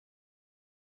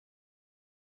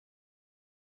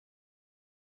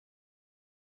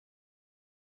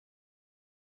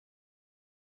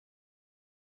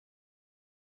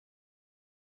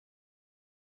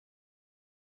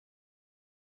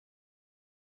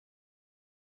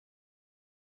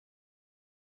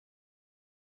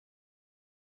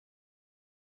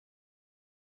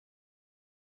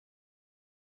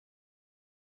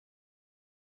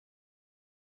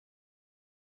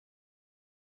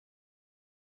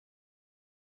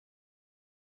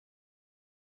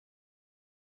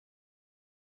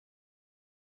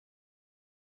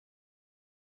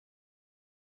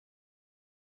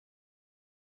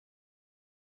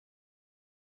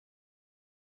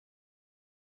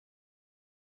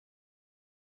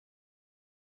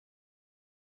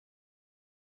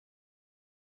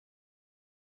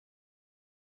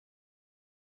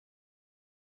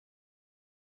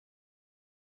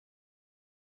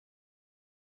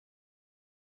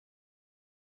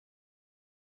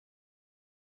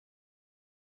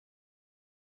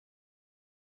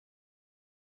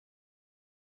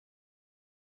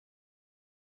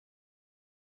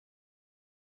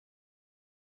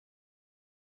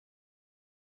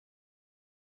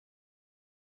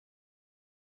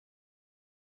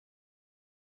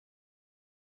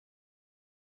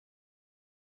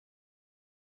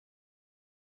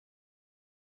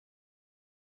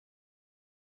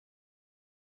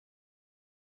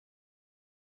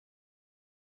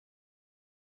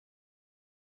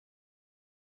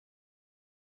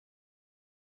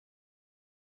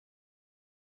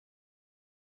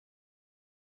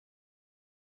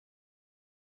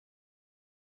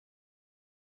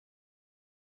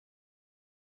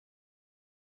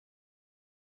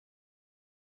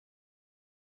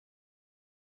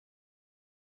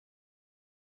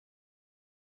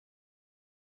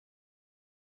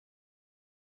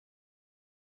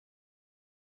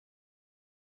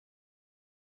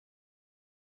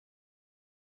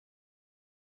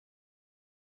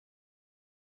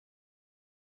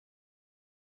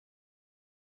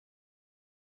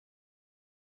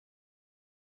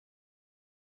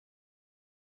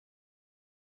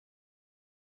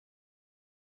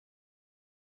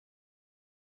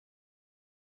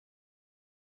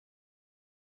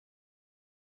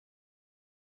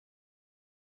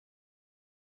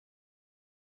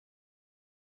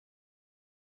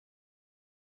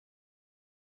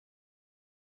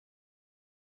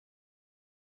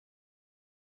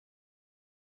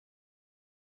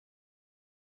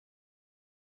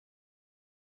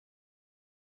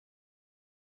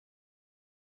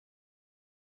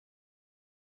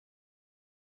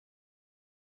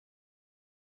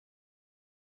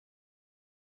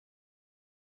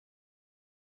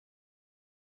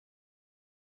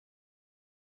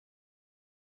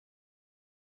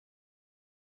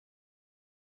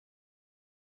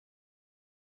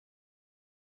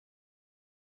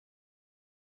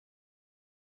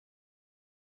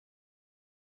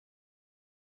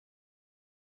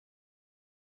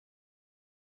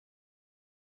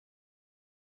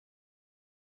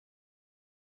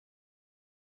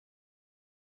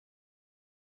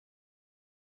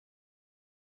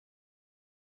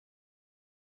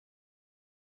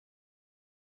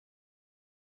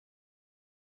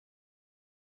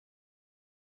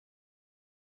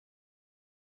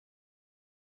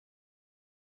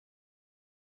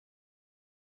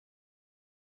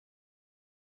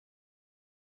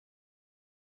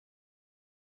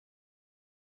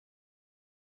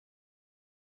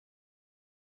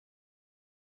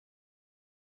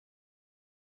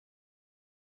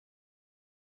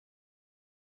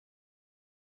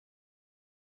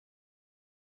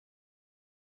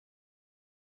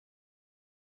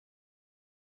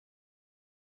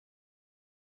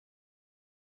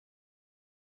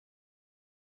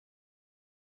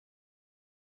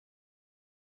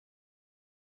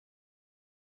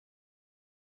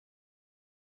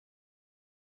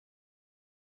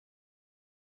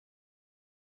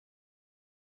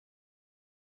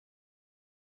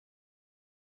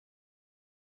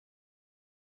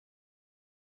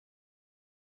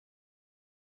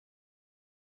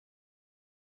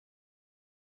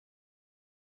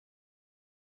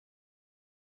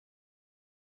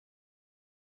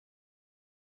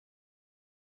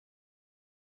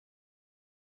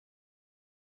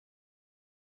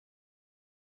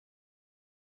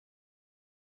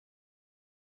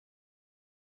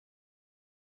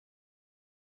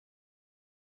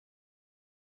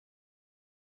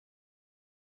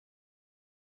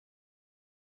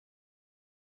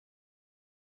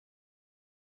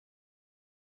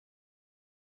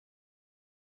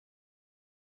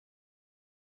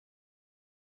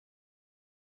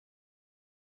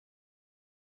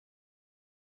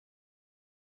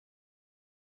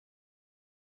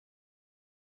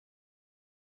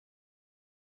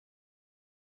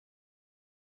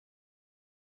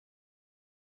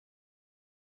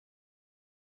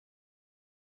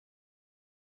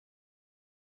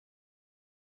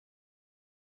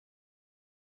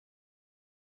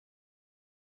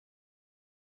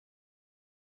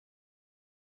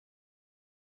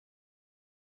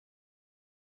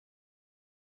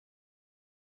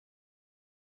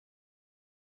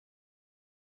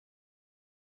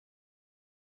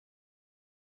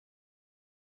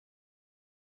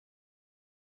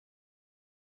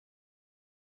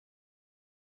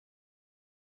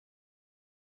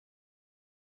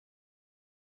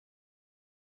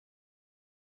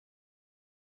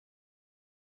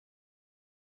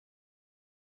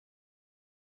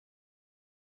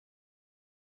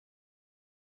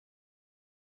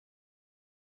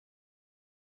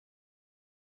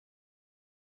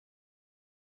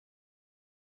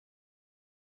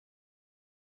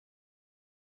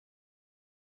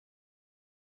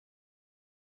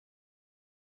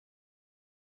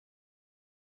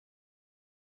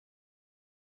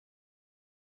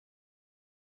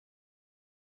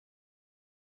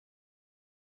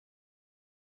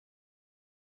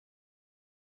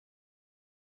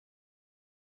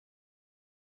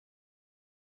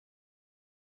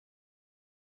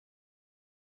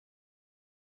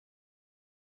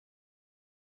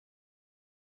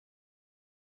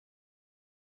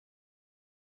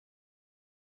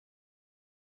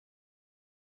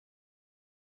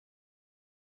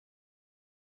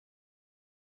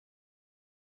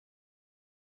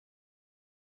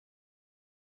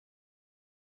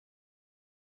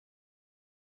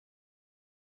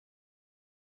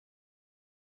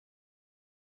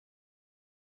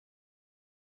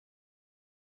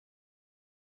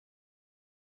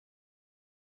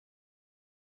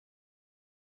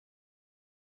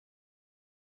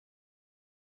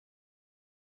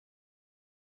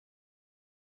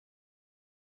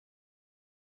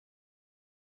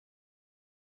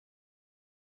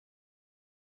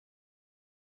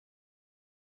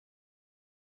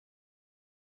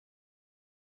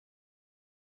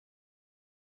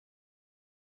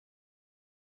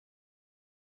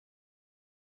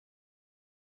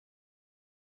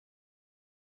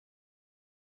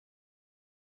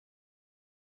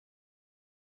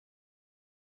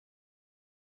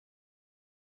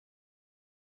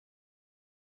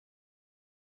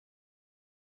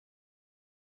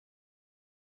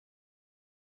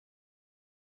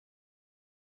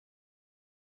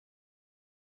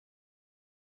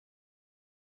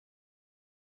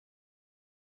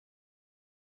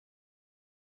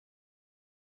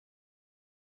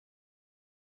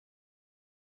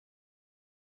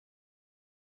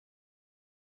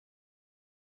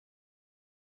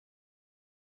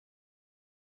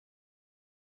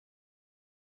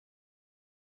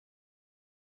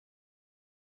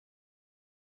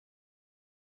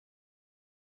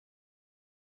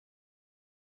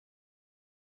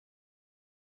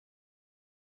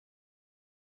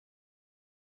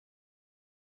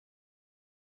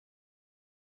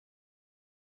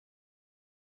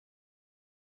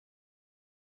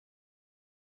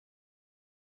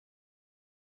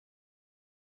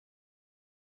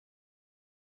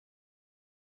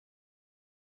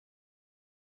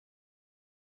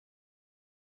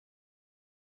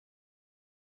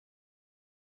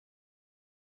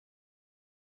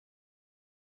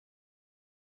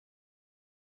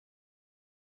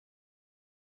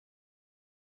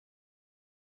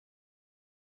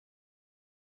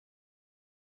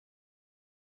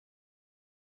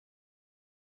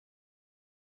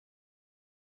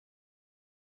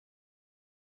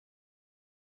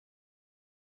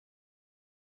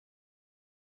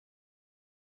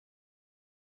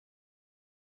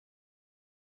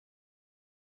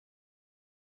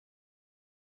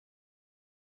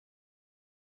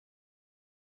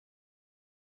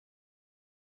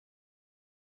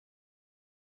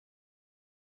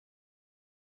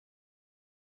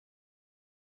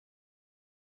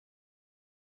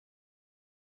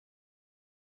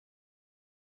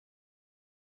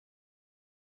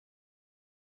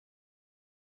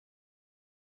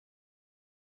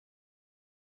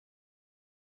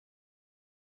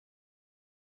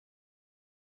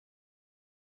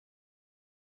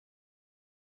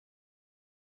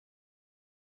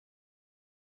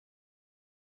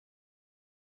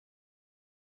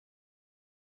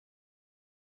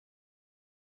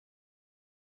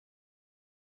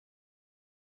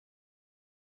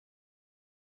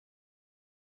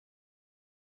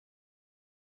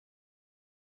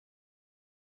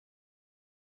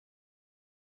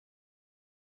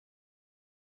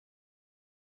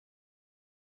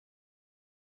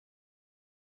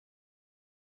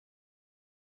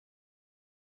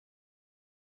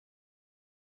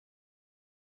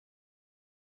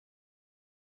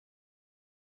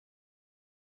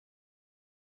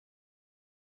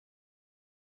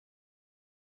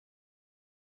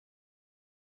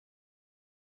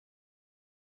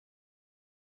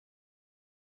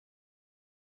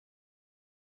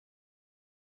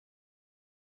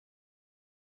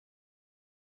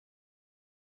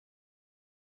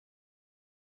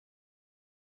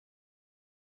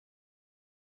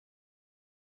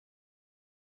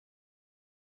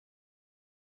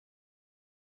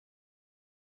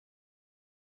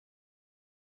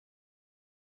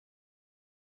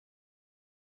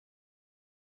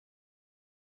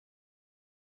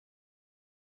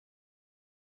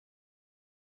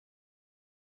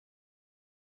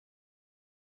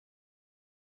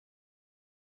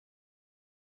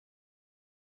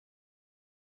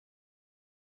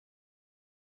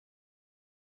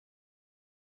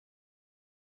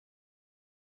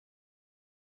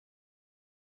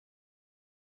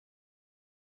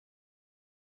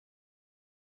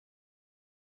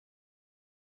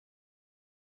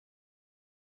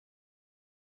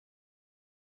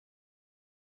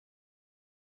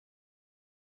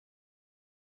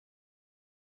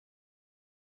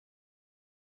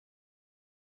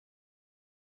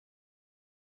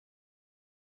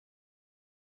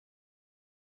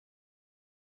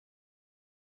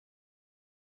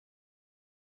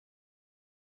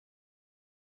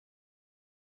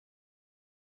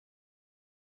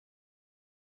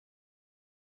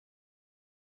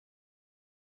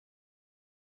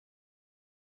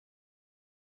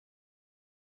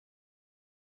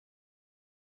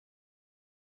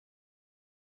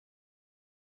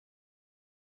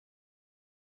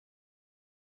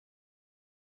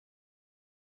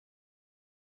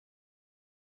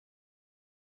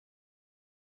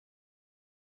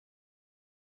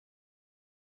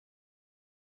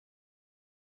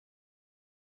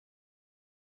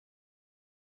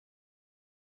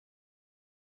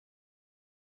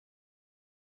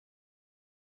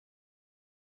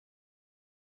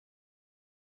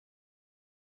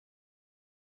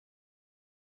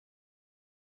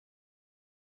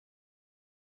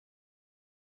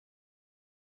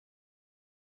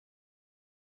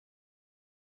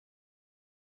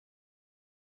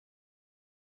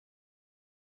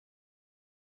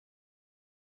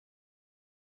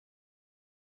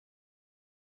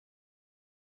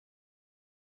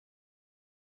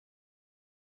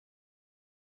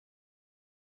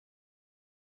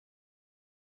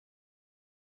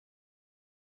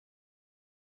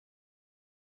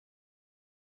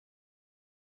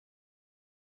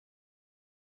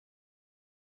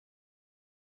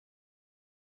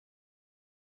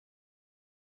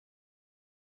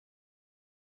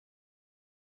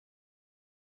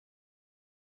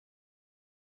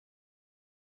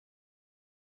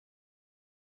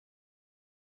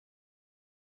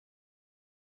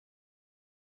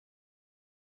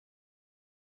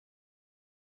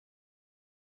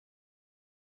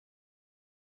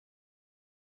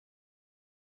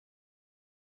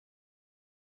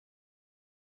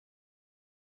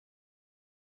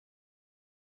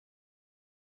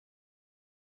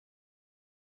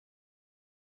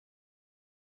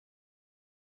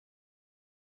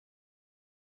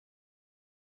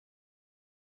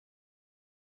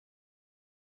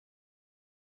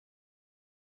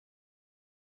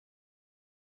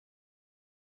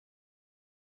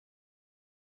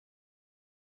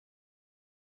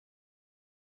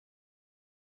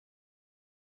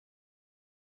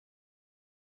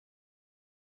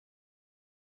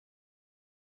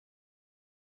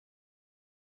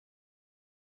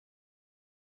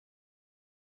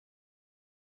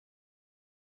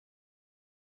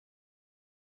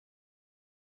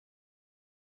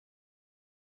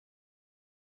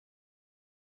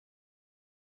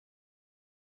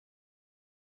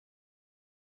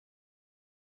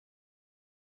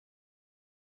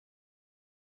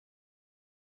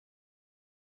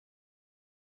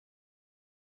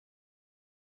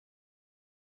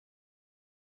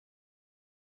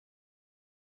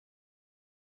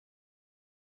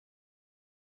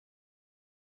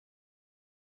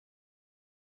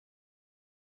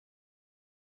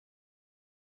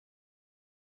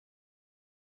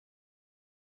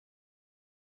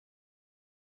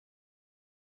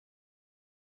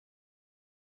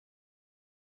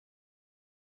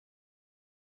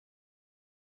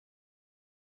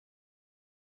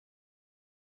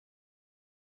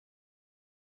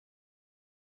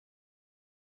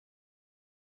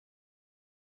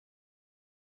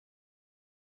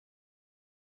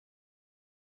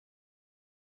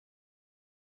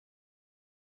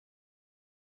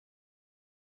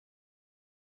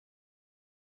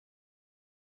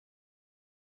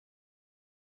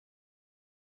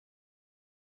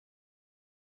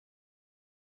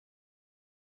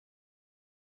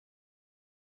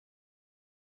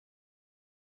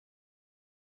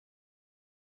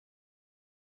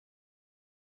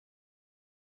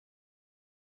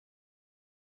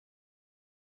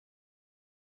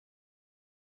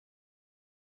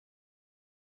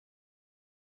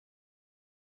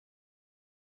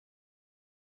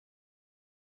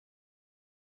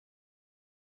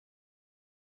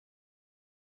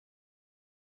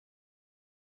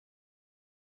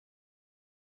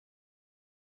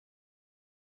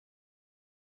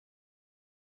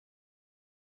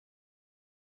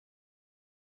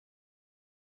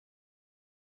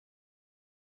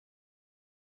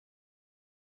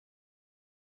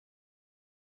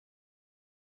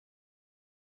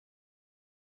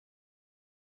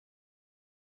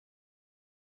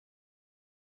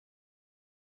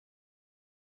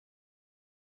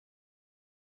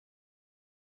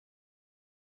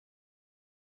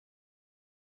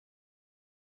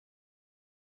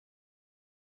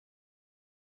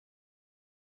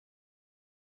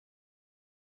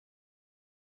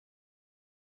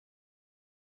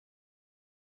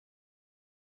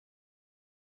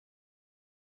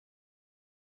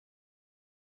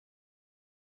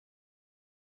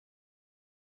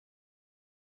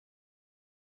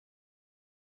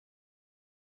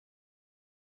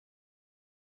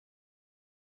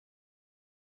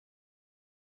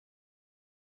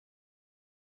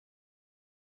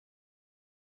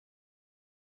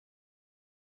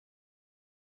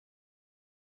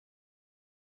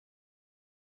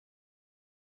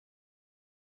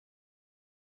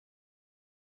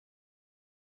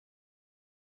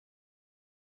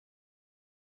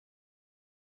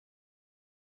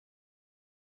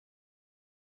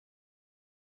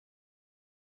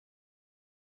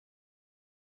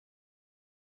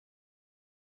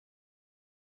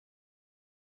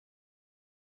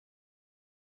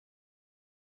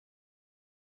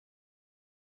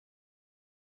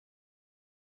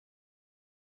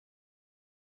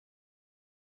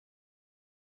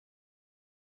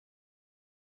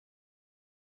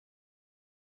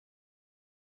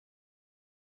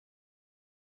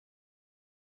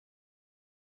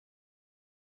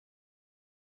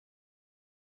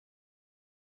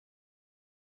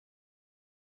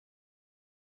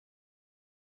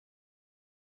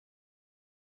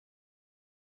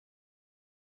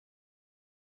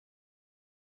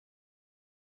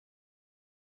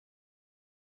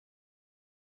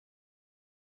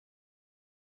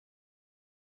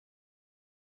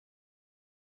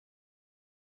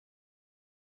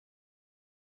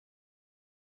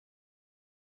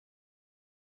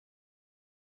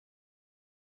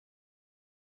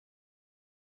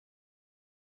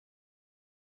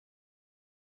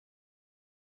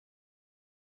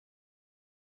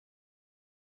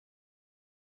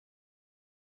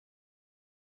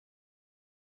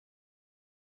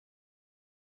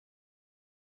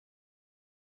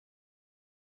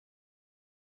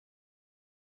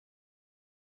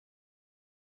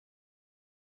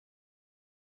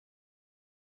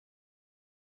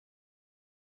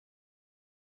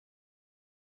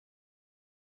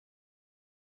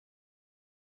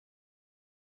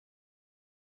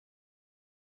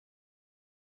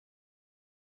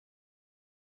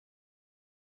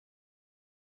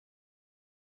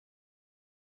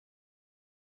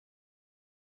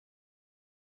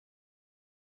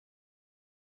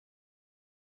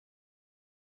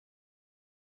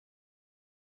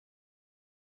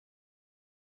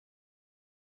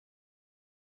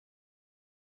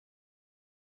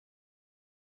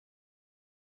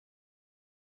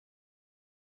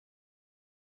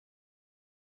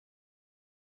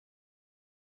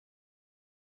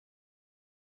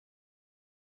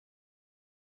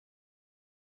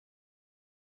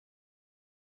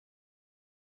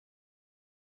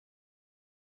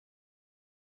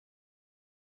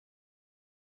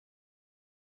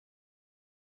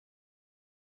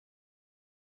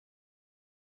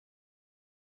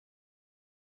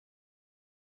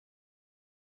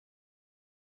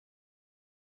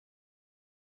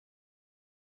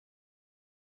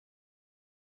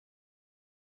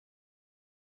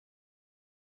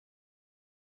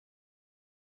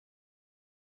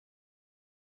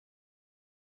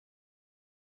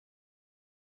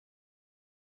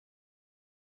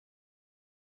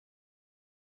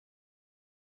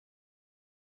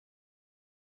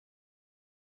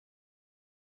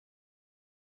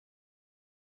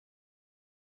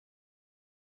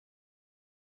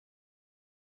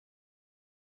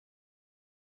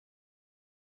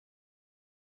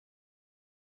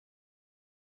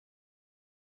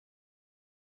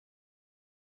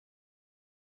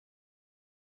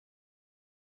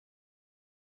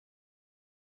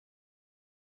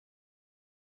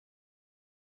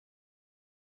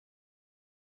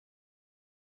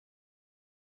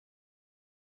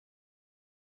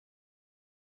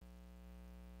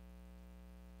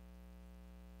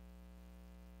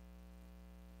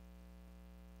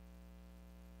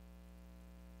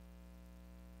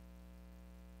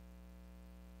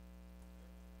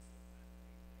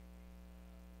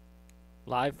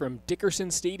Live from Dickerson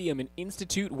Stadium in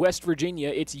Institute, West Virginia,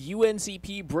 it's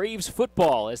UNCP Braves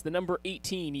football as the number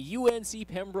 18 UNC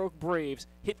Pembroke Braves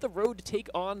hit the road to take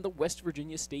on the West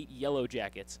Virginia State Yellow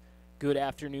Jackets. Good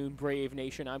afternoon, Brave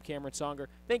Nation. I'm Cameron Songer.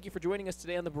 Thank you for joining us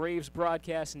today on the Braves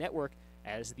Broadcast Network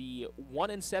as the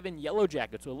 1-7 Yellow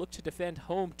Jackets will look to defend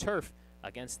home turf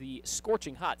against the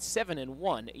scorching hot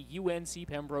 7-1 UNC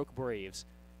Pembroke Braves.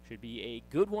 Should be a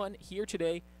good one here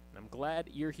today, and I'm glad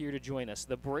you're here to join us.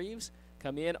 The Braves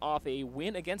come in off a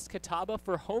win against Catawba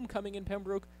for homecoming in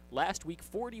Pembroke last week,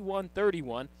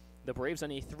 41-31. The Braves on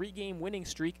a 3-game winning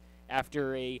streak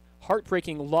after a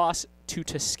heartbreaking loss to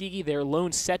Tuskegee, their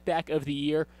lone setback of the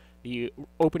year. The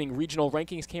opening regional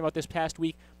rankings came out this past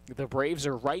week. The Braves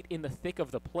are right in the thick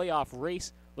of the playoff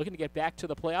race, looking to get back to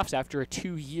the playoffs after a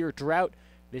 2-year drought.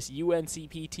 This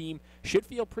UNCP team should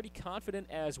feel pretty confident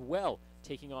as well,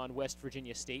 taking on West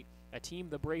Virginia State, a team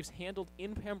the Braves handled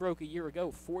in Pembroke a year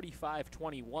ago,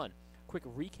 45-21. Quick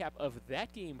recap of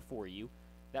that game for you.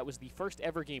 That was the first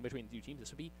ever game between the two teams.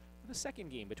 This will be the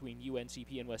second game between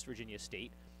UNCP and West Virginia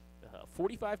State.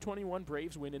 45-21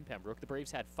 Braves win in Pembroke. The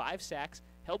Braves had 5 sacks,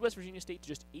 held West Virginia State to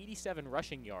just 87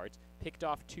 rushing yards, picked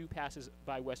off 2 passes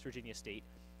by West Virginia State.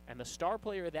 And the star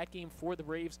player of that game for the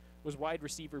Braves was wide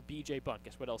receiver B.J. Bunt.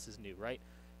 Guess what else is new, right?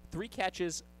 3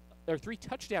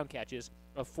 touchdown catches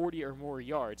of 40 or more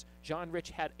yards. John Rich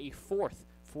had a 4th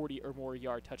 40 or more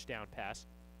yard touchdown pass.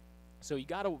 So you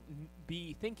got to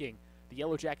be thinking the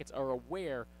Yellow Jackets are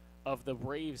aware of the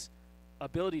Braves'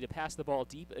 ability to pass the ball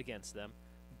deep against them.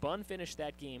 Bunn finished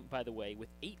that game, by the way, with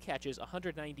 8 catches,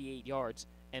 198 yards,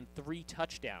 and 3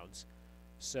 touchdowns.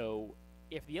 So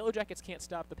if the Yellow Jackets can't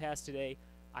stop the pass today,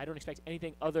 I don't expect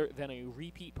anything other than a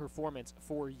repeat performance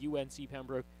for UNC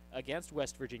Pembroke against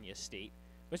West Virginia State.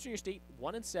 West Virginia State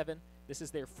 1-7. This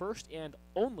is their first and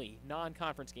only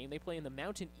non-conference game. They play in the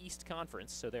Mountain East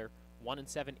Conference, so they're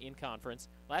 1-7 in conference.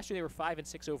 Last year they were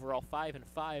 5-6 overall,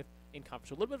 5-5 in conference.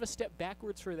 So a little bit of a step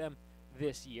backwards for them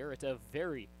this year. It's a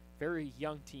very, very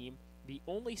young team. The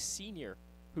only senior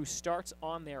who starts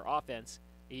on their offense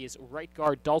is right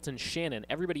guard Dalton Shannon.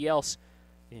 Everybody else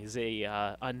is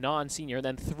a non-senior.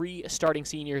 Then 3 starting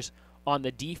seniors on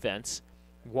the defense.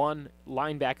 1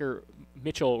 linebacker,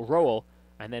 Mitchell Rowell,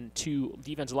 and then 2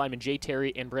 defensive linemen, Jay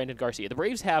Terry and Brandon Garcia. The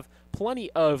Braves have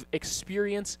plenty of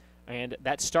experience, and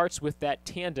that starts with that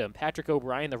tandem. Patrick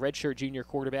O'Brien, the redshirt junior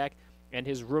quarterback, and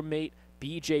his roommate,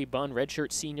 B.J. Bunn,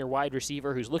 redshirt senior wide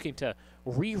receiver, who's looking to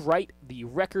rewrite the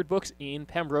record books in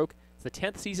Pembroke. It's the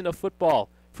 10th season of football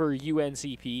for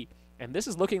UNCP, and this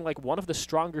is looking like one of the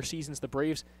stronger seasons the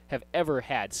Braves have ever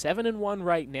had. 7-1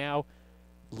 right now,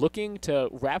 looking to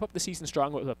wrap up the season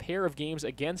strong with a pair of games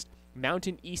against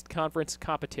Mountain East Conference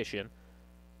competition.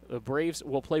 The Braves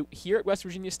will play here at West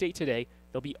Virginia State today.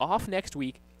 They'll be off next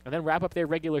week and then wrap up their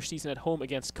regular season at home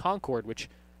against Concord, which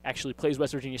actually plays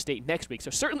West Virginia State next week. So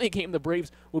certainly a game the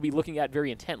Braves will be looking at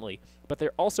very intently. But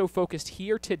they're also focused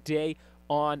here today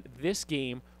on this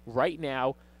game right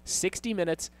now, 60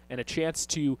 minutes and a chance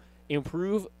to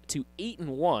improve to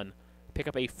 8-1, pick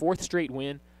up a 4th straight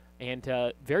win, and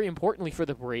very importantly for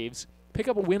the Braves, pick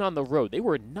up a win on the road. They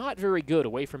were not very good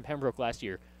away from Pembroke last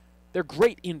year. They're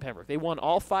great in Pembroke. They won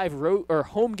all 5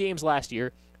 home games last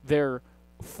year. They're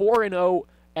 4-0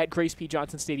 at Grace P.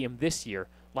 Johnson Stadium this year.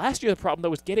 Last year the problem, though,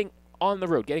 was getting on the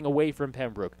road, getting away from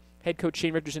Pembroke. Head coach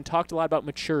Shane Richardson talked a lot about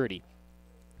maturity.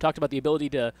 Talked about the ability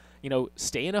to,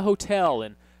 stay in a hotel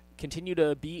and continue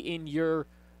to be in your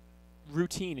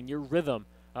routine and your rhythm.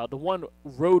 The one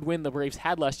road win the Braves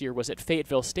had last year was at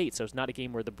Fayetteville State, so it's not a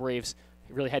game where the Braves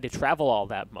really had to travel all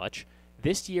that much.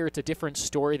 This year it's a different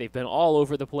story. They've been all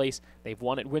over the place. They've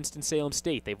won at Winston-Salem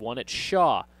State. They've won at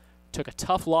Shaw. Took a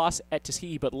tough loss at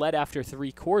Tuskegee, but led after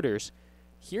 3 quarters.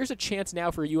 Here's a chance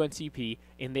now for UNCP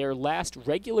in their last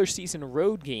regular season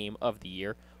road game of the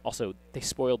year. Also, they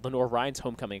spoiled Lenore Ryan's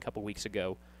homecoming a couple weeks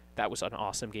ago. That was an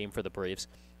awesome game for the Braves.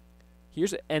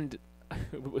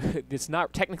 It's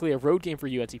not technically a road game for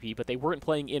UNCP, but they weren't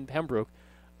playing in Pembroke.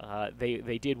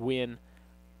 They did win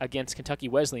against Kentucky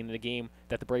Wesleyan in a game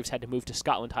that the Braves had to move to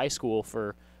Scotland High School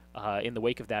for in the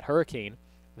wake of that hurricane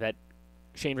that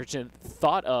Shane Richardson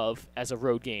thought of as a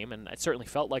road game, and it certainly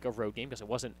felt like a road game because it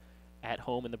wasn't at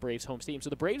home in the Braves' home stadium.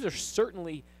 So the Braves are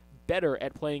certainly better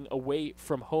at playing away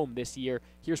from home this year.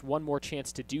 Here's one more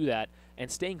chance to do that,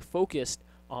 and staying focused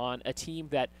on a team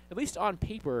that, at least on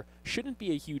paper, shouldn't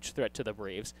be a huge threat to the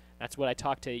Braves. That's what I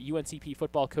talked to UNCP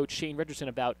football coach Shane Richardson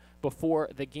about before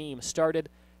the game started.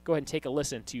 Go ahead and take a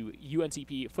listen to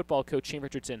UNCP football coach Shane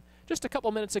Richardson just a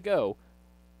couple minutes ago,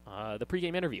 the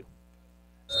pregame interview.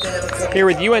 Here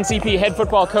with UNCP head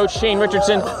football coach Shane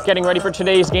Richardson, getting ready for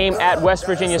today's game at West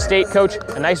Virginia State. Coach,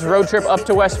 a nice road trip up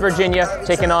to West Virginia,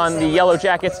 taking on the Yellow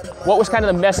Jackets. What was kind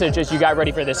of the message as you got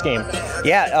ready for this game?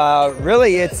 Yeah,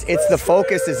 really it's the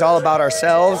focus is all about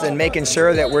ourselves and making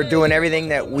sure that we're doing everything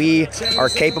that we are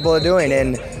capable of doing.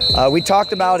 And we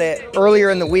talked about it earlier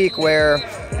in the week where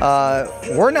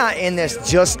we're not in this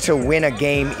just to win a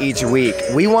game each week.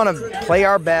 We want to play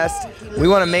our best. We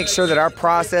want to make sure that our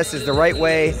process is the right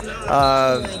way.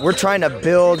 We're trying to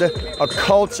build a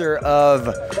culture of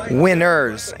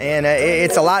winners, and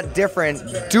it's a lot different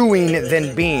doing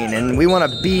than being. And we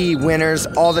want to be winners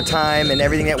all the time in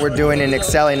everything that we're doing and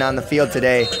excelling on the field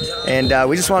today. And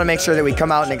we just want to make sure that we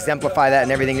come out and exemplify that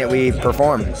in everything that we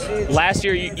perform. Last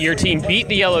year, your team beat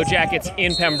the Yellow Jackets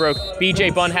in Pembroke. B.J.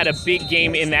 Bunn had a big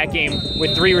game in that game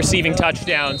with 3 receiving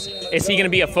touchdowns. Is he going to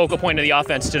be a focal point of the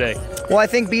offense today? Well, I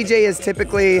think B.J. is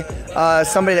typically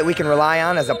somebody that we can rely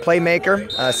on as a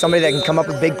playmaker, somebody that can come up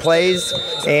with big plays.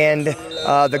 And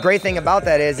the great thing about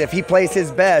that is if he plays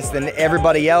his best, then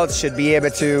everybody else should be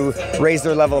able to raise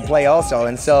their level of play also.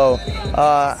 And so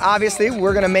obviously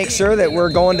we're going to make sure that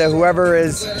we're going to whoever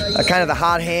is kind of the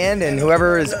hot hand, and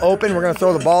whoever is open we're going to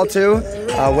throw the ball to.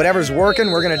 Whatever's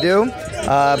working we're going to do.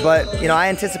 But, you know, I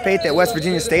anticipate that West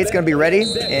Virginia State's going to be ready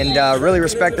and really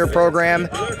respect their program.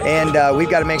 And we've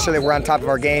got to make sure that we're on top of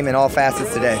our game in all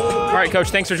facets today. All right, Coach,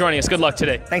 thanks for joining us. Good luck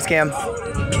today. Thanks, Cam.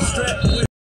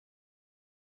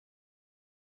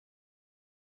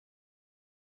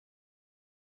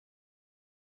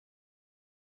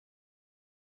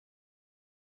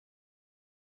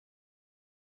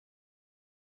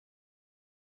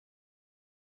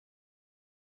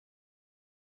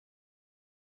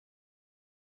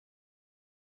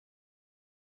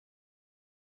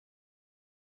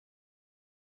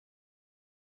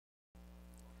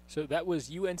 So that was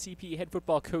UNCP head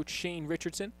football coach Shane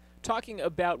Richardson talking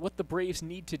about what the Braves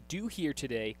need to do here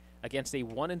today against a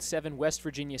 1-7 West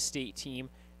Virginia State team.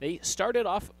 They started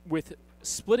off with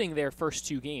splitting their first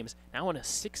 2 games. Now on a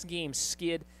 6-game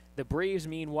skid, the Braves,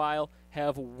 meanwhile,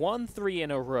 have won 3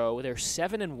 in a row. They're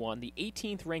 7-1, the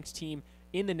 18th ranked team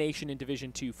in the nation in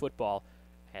Division II football,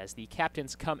 as the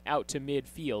captains come out to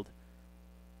midfield.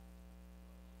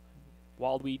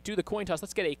 While we do the coin toss,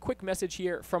 let's get a quick message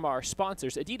here from our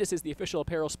sponsors. Adidas is the official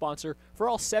apparel sponsor for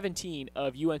all 17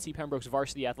 of UNC Pembroke's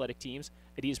varsity athletic teams.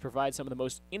 Adidas provides some of the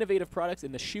most innovative products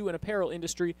in the shoe and apparel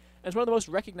industry and is one of the most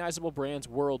recognizable brands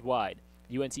worldwide.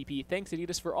 UNCP thanks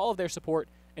Adidas for all of their support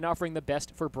in offering the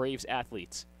best for Braves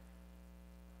athletes.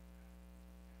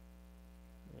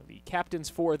 The captains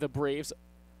for the Braves,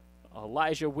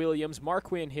 Elijah Williams,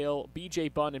 Marquin Hill, B.J.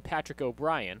 Bunn, and Patrick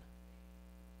O'Brien.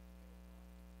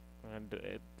 And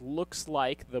it looks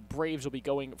like the Braves will be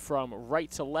going from right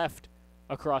to left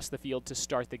across the field to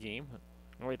start the game.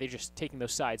 Or they're just taking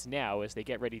those sides now as they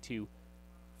get ready to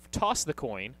toss the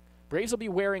coin. Braves will be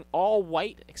wearing all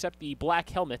white except the black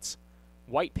helmets,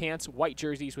 white pants, white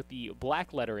jerseys with the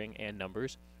black lettering and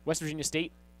numbers. West Virginia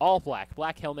State, all black,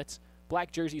 black helmets,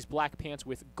 black jerseys, black pants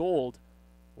with gold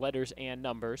letters and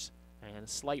numbers, and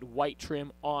slight white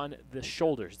trim on the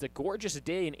shoulders. It's a gorgeous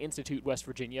day in Institute, West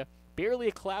Virginia. Barely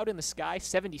a cloud in the sky,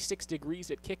 76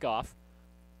 degrees at kickoff.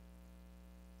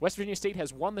 West Virginia State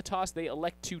has won the toss. They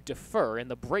elect to defer, and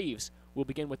the Braves will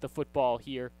begin with the football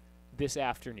here this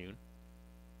afternoon.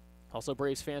 Also,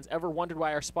 Braves fans, ever wondered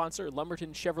why our sponsor,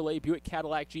 Lumberton Chevrolet Buick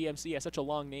Cadillac GMC, has such a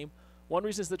long name? One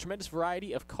reason is the tremendous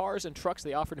variety of cars and trucks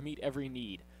they offer to meet every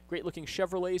need. Great-looking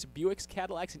Chevrolets, Buicks,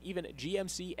 Cadillacs, and even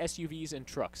GMC SUVs and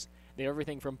trucks. They have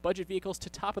everything from budget vehicles to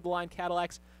top-of-the-line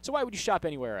Cadillacs, so why would you shop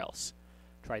anywhere else?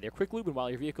 Try their quick lube, and while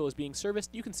your vehicle is being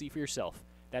serviced, you can see for yourself.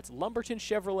 That's Lumberton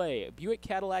Chevrolet, Buick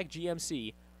Cadillac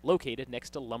GMC, located next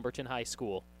to Lumberton High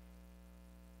School.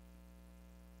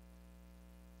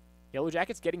 Yellow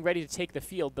Jackets getting ready to take the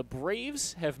field. The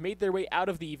Braves have made their way out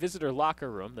of the visitor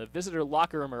locker room. The visitor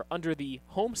locker room are under the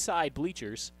home side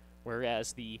bleachers,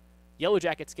 whereas the Yellow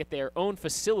Jackets get their own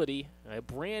facility, a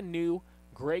brand new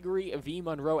Gregory V.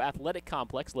 Monroe Athletic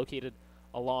Complex located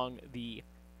along the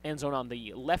end zone on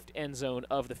the left end zone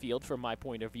of the field from my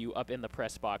point of view up in the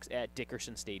press box at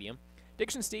Dickerson Stadium.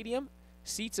 Dickerson Stadium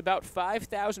seats about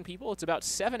 5,000 people. It's about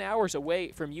 7 hours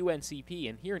away from UNCP,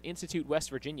 and here in Institute, West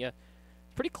Virginia,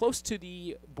 pretty close to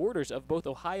the borders of both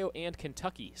Ohio and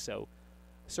Kentucky. So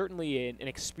certainly an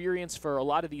experience for a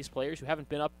lot of these players who haven't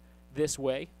been up this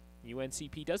way.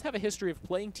 UNCP does have a history of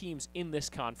playing teams in this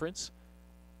conference,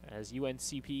 as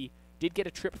UNCP did get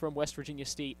a trip from West Virginia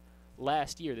State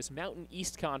last year, this Mountain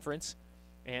East Conference,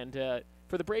 and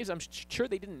for the Braves, I'm sure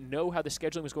they didn't know how the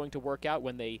scheduling was going to work out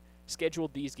when they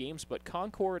scheduled these games, but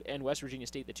Concord and West Virginia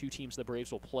State, the two teams the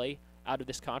Braves will play out of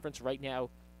this conference right now,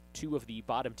 two of the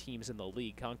bottom teams in the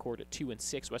league. Concord at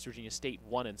 2-6, West Virginia State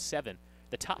 1-7.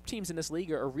 The top teams in this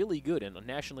league are really good and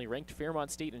nationally ranked. Fairmont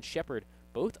State and Shepherd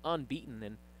both unbeaten,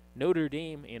 and Notre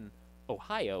Dame in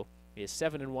Ohio is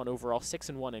 7-1 overall,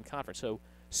 6-1 in conference. So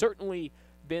certainly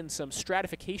been some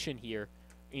stratification here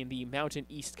in the Mountain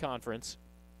East Conference,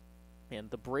 and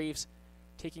the Braves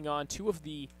taking on two of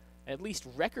the, at least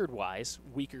record-wise,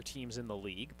 weaker teams in the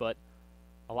league, but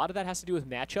a lot of that has to do with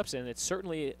matchups, and it's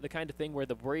certainly the kind of thing where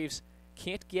the Braves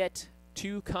can't get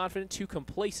too confident, too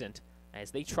complacent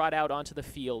as they trot out onto the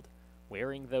field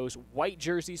wearing those white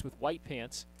jerseys with white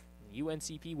pants.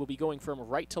 UNCP will be going from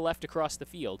right to left across the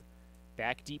field.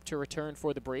 Back deep to return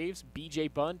for the Braves, B.J.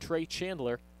 Bunn, Trey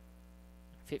Chandler.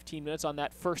 15 minutes on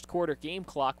that first quarter game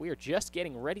clock. We are just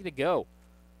getting ready to go.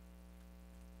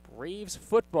 Braves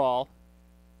football,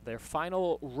 their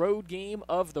final road game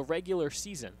of the regular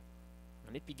season.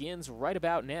 And it begins right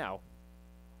about now.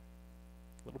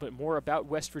 A little bit more about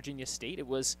West Virginia State. It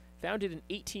was founded in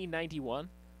 1891.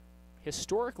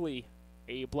 Historically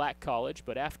a black college,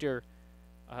 but after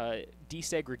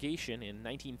desegregation in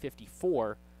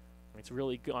 1954, it's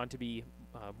really gone to be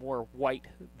more white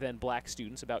than black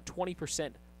students. About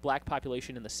 20% black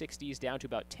population in the 60s, down to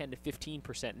about 10 to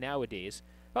 15% nowadays.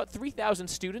 About 3,000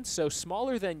 students, so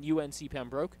smaller than UNC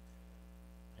Pembroke.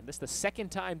 And this is the second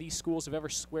time these schools have ever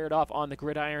squared off on the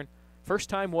gridiron. First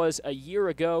time was a year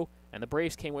ago, and the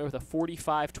Braves came away with a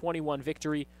 45-21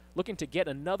 victory, looking to get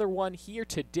another one here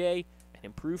today and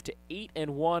improve to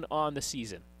 8-1 on the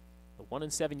season. The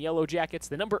 1-7 Yellow Jackets,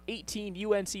 the number 18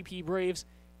 UNCP Braves,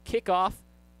 kick off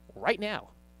right now.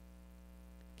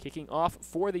 Kicking off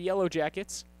for the Yellow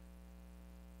Jackets,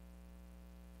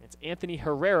 it's Anthony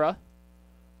Herrera.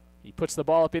 He puts the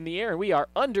ball up in the air, and we are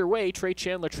underway. Trey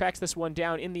Chandler tracks this one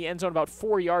down in the end zone about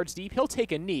 4 yards deep. He'll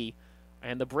take a knee,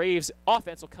 and the Braves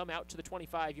offense will come out to the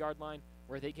 25-yard line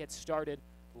where they get started,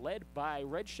 led by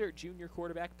redshirt junior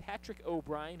quarterback Patrick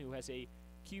O'Brien, who has a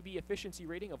QB efficiency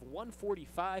rating of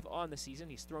 145 on the season.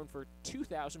 He's thrown for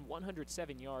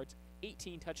 2,107 yards,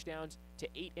 18 touchdowns to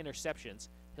 8 interceptions.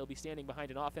 He'll be standing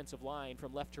behind an offensive line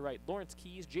from left to right. Lawrence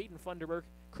Keyes, Jaden Funderburk,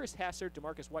 Chris Hassard,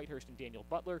 DeMarcus Whitehurst, and Daniel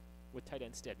Butler with tight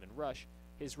end Stedman Rush.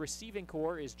 His receiving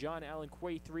core is John Allen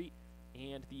Quaythreet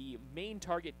and the main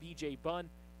target B.J. Bunn,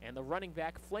 and the running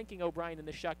back flanking O'Brien in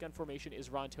the shotgun formation is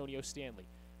Rontonio Stanley.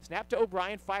 Snap to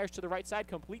O'Brien, fires to the right side,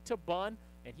 complete to Bunn,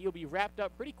 and he'll be wrapped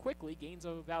up pretty quickly, gains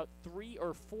of about 3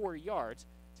 or 4 yards.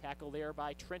 Tackle there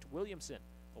by Trent Williamson,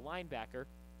 the linebacker.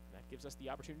 And that gives us the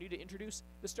opportunity to introduce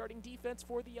the starting defense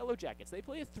for the Yellow Jackets. They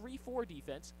play a 3-4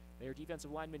 defense. Their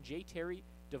defensive linemen Jay Terry,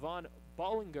 Devon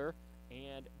Bollinger,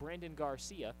 and Brandon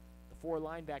Garcia. The 4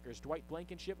 linebackers, Dwight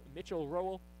Blankenship, Mitchell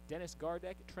Rowell, Dennis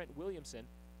Gardeck, Trent Williamson,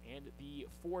 and the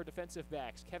 4 defensive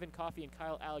backs, Kevin Coffey and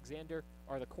Kyle Alexander,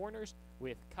 are the corners,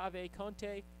 with Cave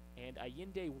Conte and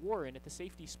Ayinde Warren at the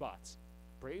safety spots.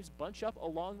 Braves bunch up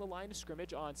along the line of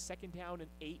scrimmage on 2nd down and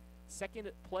 8.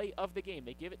 Second play of the game.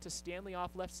 They give it to Stanley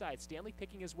off left side. Stanley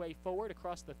picking his way forward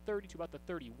across the 30 to about the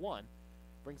 31.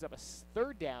 Brings up a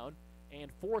 3rd down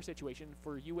and 4 situation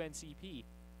for UNCP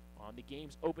on the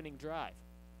game's opening drive.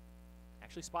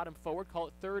 Actually spot him forward, call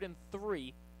it 3rd and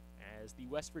 3, as the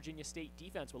West Virginia State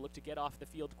defense will look to get off the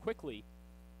field quickly.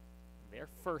 Their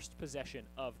first possession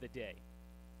of the day.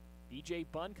 B.J.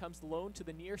 Bunn comes lone to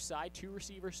the near side, 2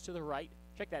 receivers to the right.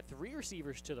 Check that, 3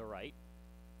 receivers to the right.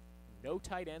 No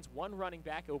tight ends, 1 running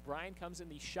back. O'Brien comes in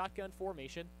the shotgun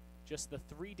formation, just the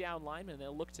 3 down linemen, and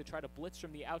they'll look to try to blitz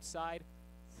from the outside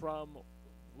from,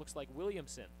 looks like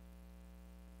Williamson.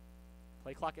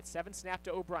 Play clock at 7, snap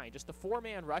to O'Brien. Just the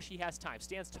 4-man rush, he has time.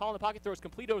 Stands tall in the pocket, throws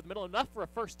complete over the middle, enough for a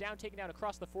first down, taken down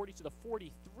across the 40 to the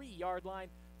 43-yard line.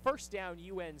 First down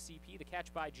UNCP, the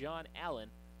catch by John Allen,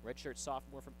 redshirt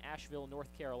sophomore from Asheville,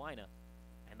 North Carolina.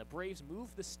 And the Braves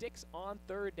move the sticks on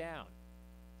 3rd down.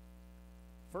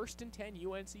 1st and 10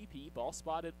 UNCP, ball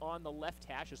spotted on the left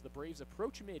hash as the Braves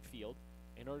approach midfield.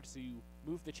 In order to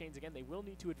move the chains again, they will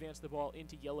need to advance the ball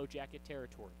into Yellow Jacket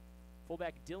territory.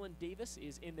 Fullback Dylan Davis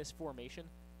is in this formation.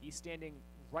 He's standing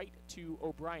right to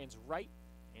O'Brien's right,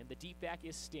 and the deep back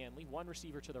is Stanley. 1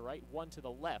 receiver to the right, 1 to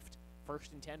the left.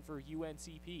 1st and 10 for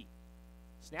UNCP.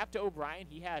 Snap to O'Brien.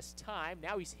 He has time.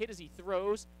 Now he's hit as he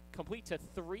throws. Complete to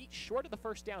 3. Short of the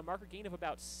first down. Marker gain of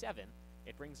about 7.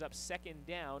 It brings up 2nd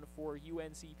down for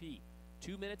UNCP.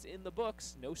 2 minutes in the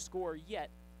books. No score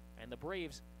yet. And the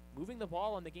Braves moving the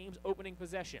ball on the game's opening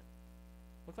possession.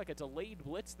 Looked like a delayed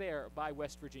blitz there by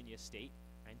West Virginia State.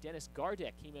 And Dennis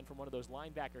Gardeck came in from one of those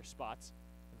linebacker spots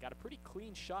and Got a pretty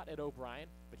clean shot at O'Brien,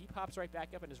 but he pops right back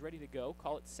up and is ready to go.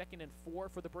 Call it 2nd and 4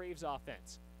 for the Braves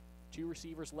offense. 2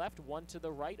 receivers left, 1 to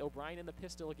the right. O'Brien in the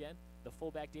pistol again. The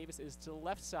fullback Davis is to the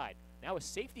left side. Now a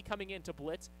safety coming in to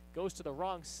blitz. Goes to the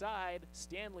wrong side.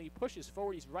 Stanley pushes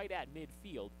forward. He's right at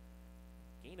midfield.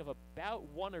 Gain of about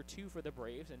 1 or 2 for the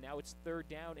Braves, and now it's 3rd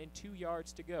down and 2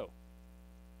 yards to go.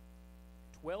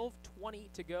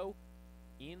 12:20 to go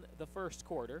in the first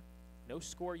quarter. No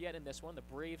score yet in this one. The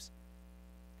Braves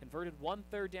converted 1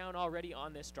 3rd down already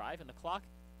on this drive, and the clock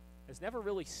has never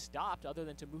really stopped other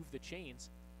than to move the chains.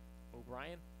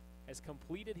 O'Brien has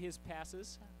completed his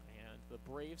passes, and the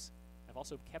Braves have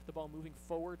also kept the ball moving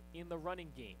forward in the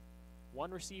running game.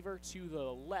 1 receiver to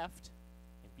the left,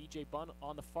 and B.J. Bunn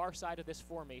on the far side of this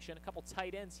formation. A couple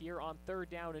tight ends here on 3rd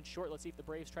down and short. Let's see if the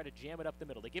Braves try to jam it up the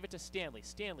middle. They give it to Stanley.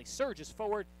 Stanley surges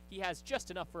forward. He has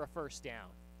just enough for a 1st down.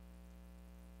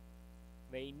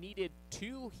 They needed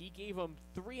 2. He gave them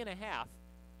 3.5,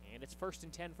 and it's 1st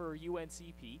and 10 for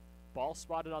UNCP. Ball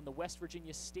spotted on the West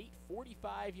Virginia State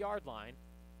 45-yard line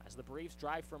as the Braves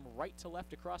drive from right to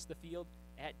left across the field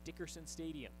at Dickerson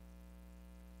Stadium.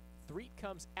 Threet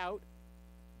comes out.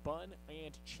 Bunn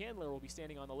and Chandler will be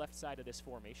standing on the left side of this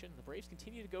formation. The Braves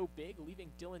continue to go big,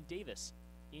 leaving Dylan Davis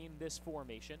in this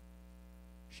formation.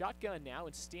 Shotgun now,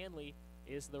 and Stanley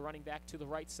is the running back to the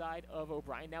right side of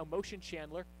O'Brien. Now motion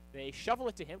Chandler. They shovel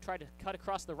it to him, try to cut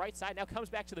across the right side. Now comes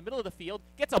back to the middle of the field,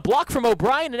 gets a block from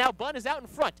O'Brien, and now Bunn is out in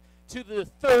front to the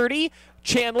 30.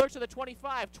 Chandler to the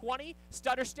 25, 20.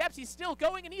 Stutter steps. He's still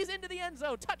going, and he's into the end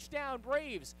zone. Touchdown,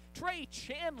 Braves. Trey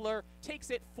Chandler takes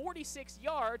it 46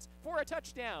 yards for a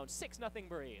touchdown. 6-0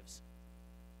 Braves.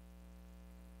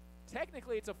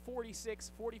 Technically, it's a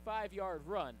 46, 45-yard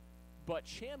run, but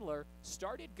Chandler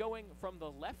started going from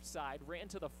the left side, ran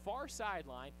to the far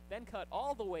sideline, then cut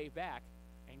all the way back.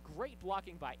 And great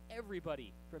blocking by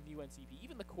everybody from UNCP,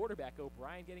 even the quarterback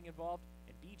O'Brien getting involved,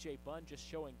 and B.J. Bunn just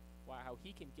showing how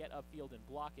he can get upfield and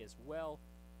block as well.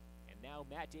 And now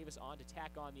Matt Davis on to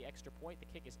tack on the extra point. The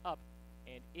kick is up,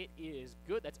 and it is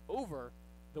good. That's over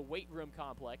the weight room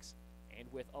complex.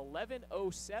 And with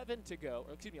 11:07 to go,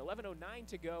 or excuse me, 11:09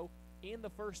 to go in the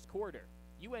first quarter,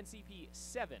 UNCP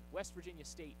 7, West Virginia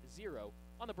State 0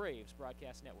 on the Braves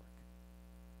Broadcast Network.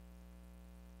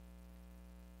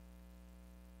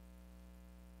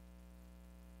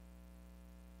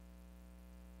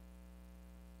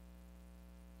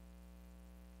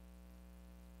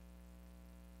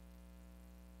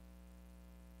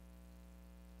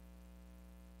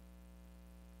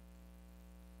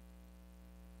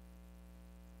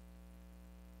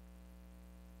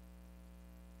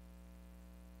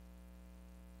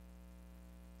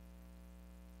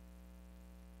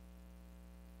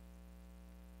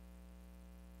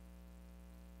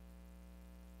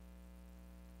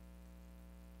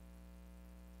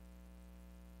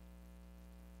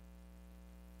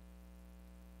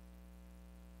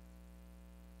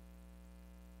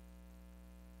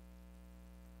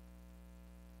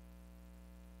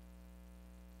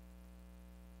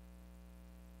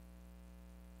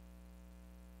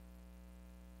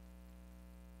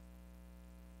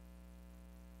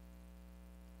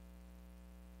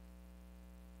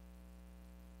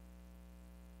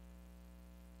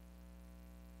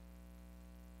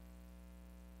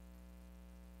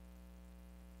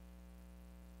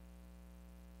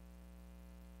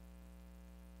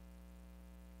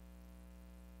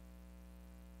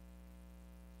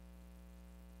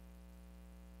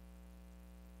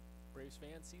 Braves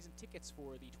fans, season tickets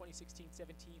for the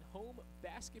 2016-17 home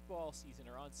basketball season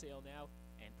are on sale now,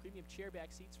 and premium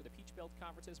chairback seats for the Peach Belt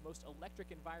Conference's most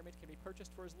electric environment can be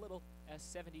purchased for as little as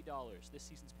 $70. This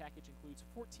season's package includes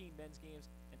 14 men's games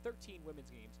and 13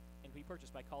 women's games, and can be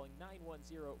purchased by calling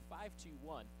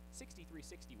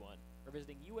 910-521-6361 or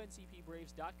visiting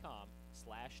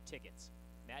uncpbraves.com/tickets.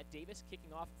 Matt Davis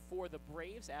kicking off for the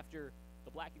Braves after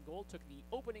the black and gold took the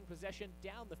opening possession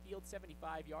down the field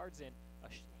 75 yards in a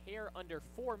hair under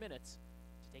 4 minutes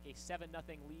to take a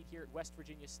 7-0 lead here at West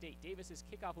Virginia State. Davis's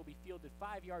kickoff will be fielded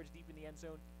 5 yards deep in the end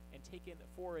zone and taken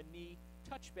for a knee.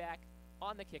 Touchback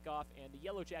on the kickoff, and the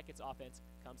Yellow Jackets offense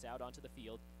comes out onto the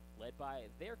field, led by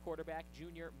their quarterback,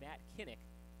 junior Matt Kinnick.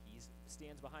 He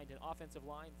stands behind an offensive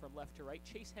line from left to right.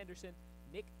 Chase Henderson,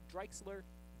 Nick Dreixler,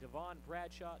 Devon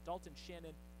Bradshaw, Dalton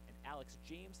Shannon, and Alex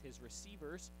James. His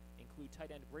receivers include tight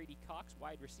end Brady Cox,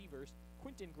 wide receivers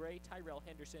Quentin Gray, Tyrell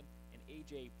Henderson, and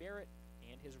A.J. Barrett,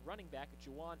 and his running back,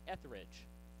 Juwan Etheridge.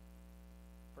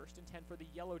 1st and 10 for the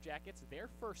Yellow Jackets, their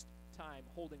first time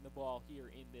holding the ball here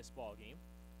in this ball game.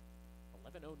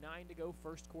 11:09 to go,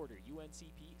 first quarter.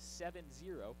 UNCP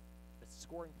 7-0. The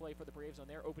scoring play for the Braves on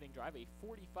their opening drive, a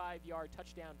 45-yard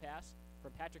touchdown pass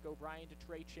from Patrick O'Brien to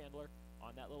Trey Chandler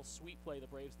on that little sweep play the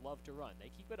Braves love to run. They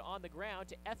keep it on the ground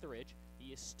to Etheridge.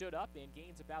 He is stood up and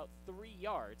gains about 3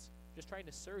 yards, just trying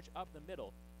to surge up the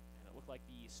middle. And it looked like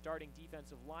the starting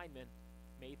defensive lineman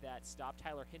made that stop.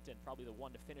 Tyler Hinton, probably the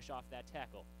one to finish off that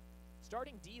tackle.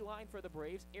 Starting D-line for the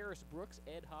Braves, Eris Brooks,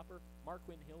 Ed Hopper,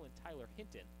 Marquin Hill, and Tyler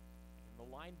Hinton. And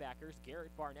the linebackers,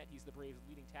 Garrett Barnett, he's the Braves'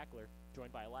 leading tackler,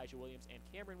 joined by Elijah Williams and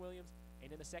Cameron Williams.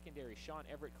 And in the secondary, Sean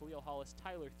Everett, Khalil Hollis,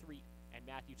 Tyler Threet, and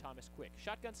Matthew Thomas Quick.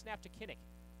 Shotgun snap to Kinnick.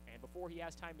 And before he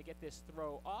has time to get this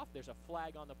throw off, there's a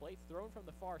flag on the plate thrown from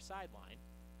the far sideline.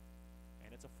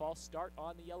 And it's a false start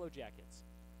on the Yellow Jackets.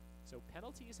 So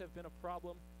penalties have been a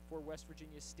problem for West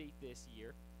Virginia State this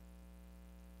year.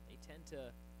 They tend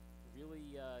to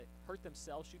really hurt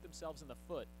themselves, shoot themselves in the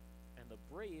foot. And the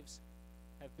Braves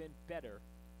have been better.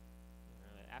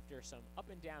 After some up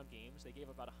and down games, they gave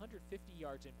about 150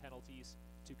 yards in penalties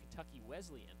to Kentucky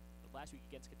Wesleyan. But last week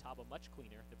against Catawba, much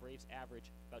cleaner. The Braves average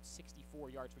about 64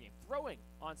 yards per game. Throwing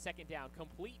on second down,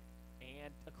 complete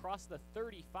and across the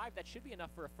 35. That should be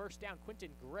enough for a first down.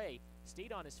 Quentin Gray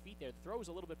stayed on his feet there. The throw was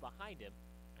a little bit behind him,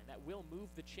 and that will move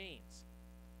the chains.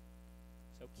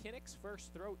 So Kinnick's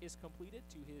first throw is completed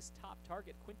to his top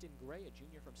target, Quentin Gray, a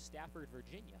junior from Stafford,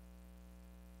 Virginia.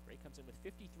 Gray comes in with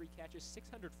 53 catches,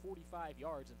 645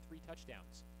 yards, and 3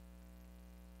 touchdowns.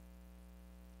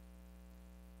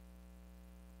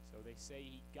 So they say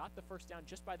he got the first down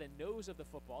just by the nose of the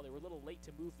football. They were a little late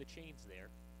to move the chains there.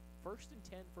 1st and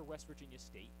 10 for West Virginia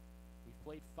State. We've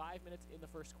played 5 minutes in the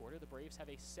first quarter. The Braves have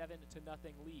a 7-0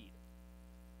 lead.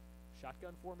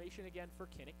 Shotgun formation again for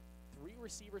Kinnick. 3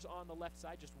 receivers on the left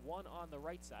side, just 1 on the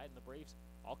right side, and the Braves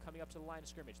all coming up to the line of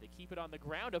scrimmage. They keep it on the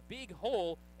ground, a big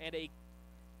hole, and a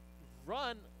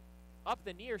run up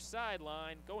the near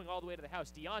sideline, going all the way to the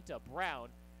house. Deonta Brown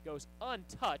goes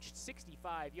untouched,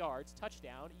 65 yards,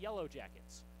 touchdown, Yellow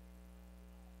Jackets.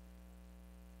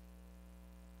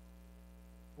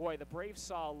 Boy, the Braves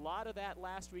saw a lot of that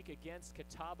last week against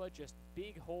Catawba, just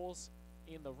big holes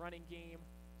in the running game,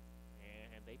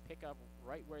 and they pick up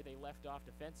right where they left off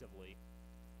defensively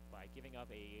by giving up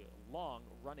a long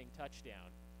running touchdown.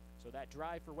 So that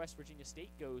drive for West Virginia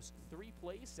State goes 3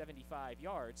 plays, 75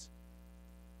 yards.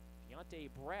 Deonta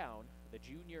Brown, the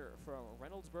junior from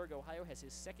Reynoldsburg, Ohio, has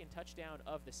his 2nd touchdown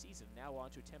of the season. Now on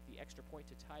to attempt the extra point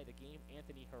to tie the game,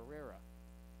 Anthony Herrera.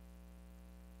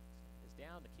 Is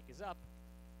down, the kick is up,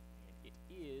 and it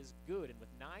is good. And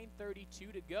with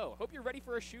 9:32 to go, hope you're ready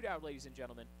for a shootout, ladies and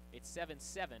gentlemen. It's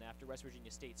 7-7 after West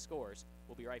Virginia State scores.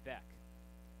 We'll be right back.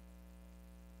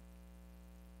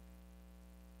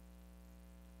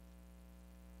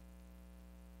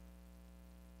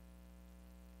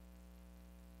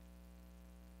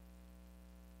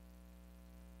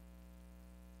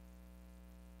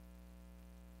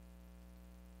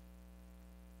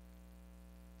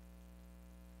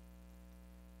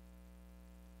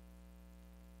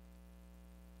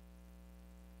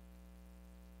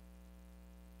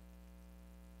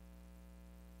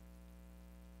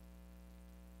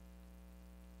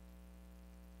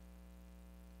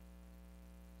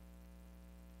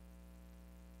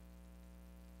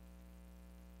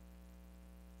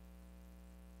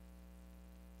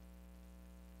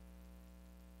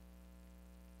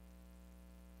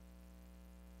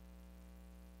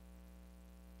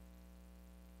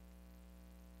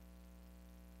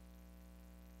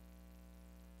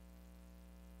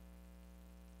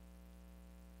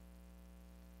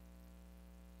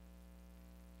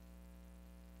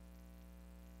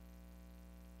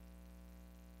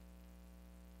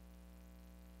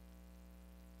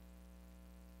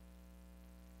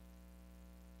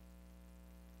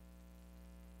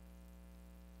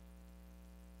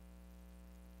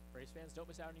 Braves fans, don't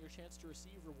miss out on your chance to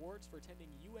receive rewards for attending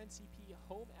UNCP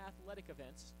home athletic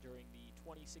events during the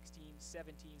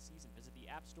 2016-17 season. Visit the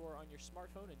App Store on your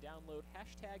smartphone and download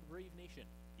 #BraveNation,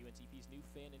 UNCP's new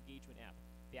fan engagement app.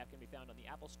 The app can be found on the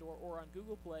Apple Store or on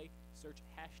Google Play. Search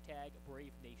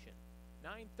 #BraveNation.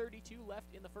 9:32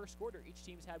 left in the first quarter. Each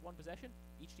team's had 1 possession.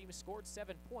 Each team has scored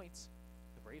 7 points.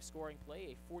 The Braves scoring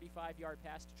play, a 45-yard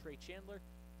pass to Trey Chandler.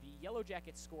 The Yellow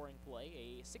Jackets scoring play,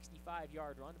 a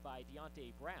 65-yard run by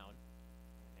Deonta Brown.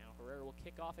 Now Herrera will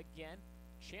kick off again.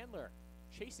 Chandler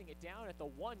chasing it down at the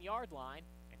 1-yard line,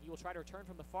 and he will try to return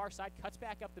from the far side, cuts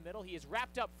back up the middle. He is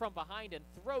wrapped up from behind and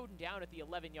thrown down at the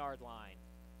 11-yard line.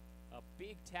 A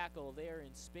big tackle there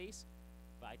in space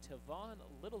by Tavon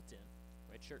Littleton,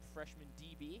 redshirt freshman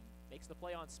DB, makes the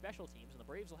play on special teams, and the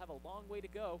Braves will have a long way to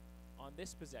go on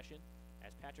this possession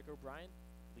as Patrick O'Brien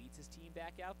leads his team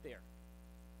back out there.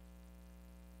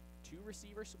 2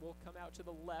 receivers will come out to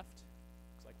the left.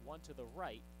 Looks like 1 to the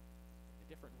right. In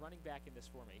different running back in this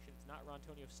formation. It's not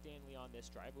Rontonio Stanley on this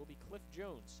drive. It will be Cliff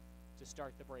Jones to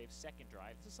start the Braves' second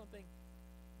drive. This is something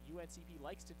UNCP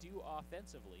likes to do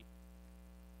offensively.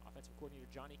 Offensive coordinator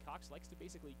Johnny Cox likes to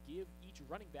basically give each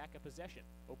running back a possession.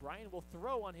 O'Brien will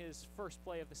throw on his first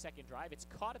play of the second drive. It's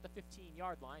caught at the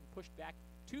 15-yard line, pushed back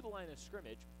to the line of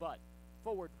scrimmage, but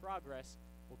forward progress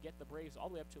will get the Braves all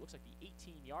the way up to, looks like, the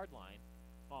 18-yard line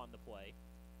on the play.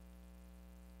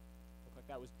 Looked like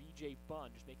that was B.J.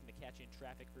 Bunn just making the catch in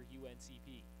traffic for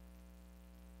UNCP.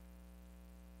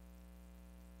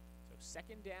 So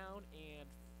 2nd down and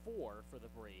 4 for the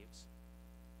Braves.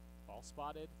 Ball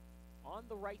spotted on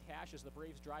the right hash as the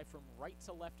Braves drive from right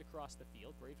to left across the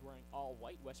field. Braves wearing all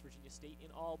white, West Virginia State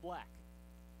in all black.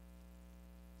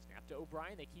 Snap to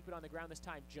O'Brien. They keep it on the ground this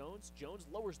time. Jones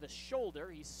lowers the shoulder.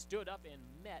 He stood up and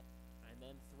met, and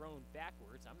then thrown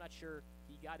backwards. I'm not sure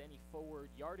he got any forward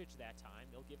yardage that time.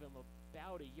 They'll give him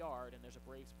about a yard, and there's a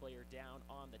Braves player down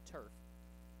on the turf.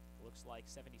 It looks like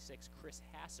 76 Chris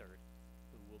Hassard,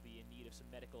 who will be in need of some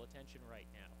medical attention right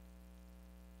now.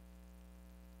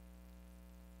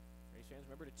 Braves fans,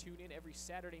 remember to tune in every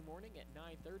Saturday morning at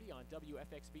 9:30 on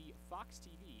WFXB Fox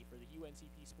TV for the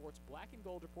UNCP Sports Black and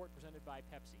Gold Report presented by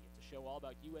Pepsi. It's a show all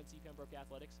about UNC Pembroke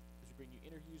athletics as we bring you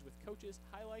interviews with coaches,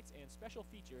 highlights, and special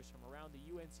features from around the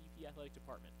UNCP athletic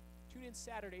department. Tune in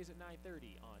Saturdays at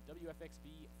 9:30 on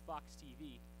WFXB Fox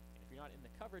TV. And if you're not in the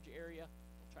coverage area,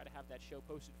 we'll try to have that show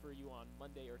posted for you on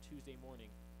Monday or Tuesday morning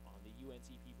on the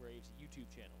UNCP Braves YouTube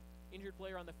channel. Injured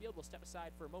player on the field will step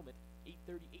aside for a moment.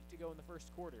 8:38 to go in the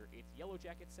first quarter. It's Yellow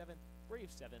Jackets 7,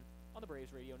 Braves 7 on the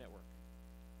Braves Radio Network.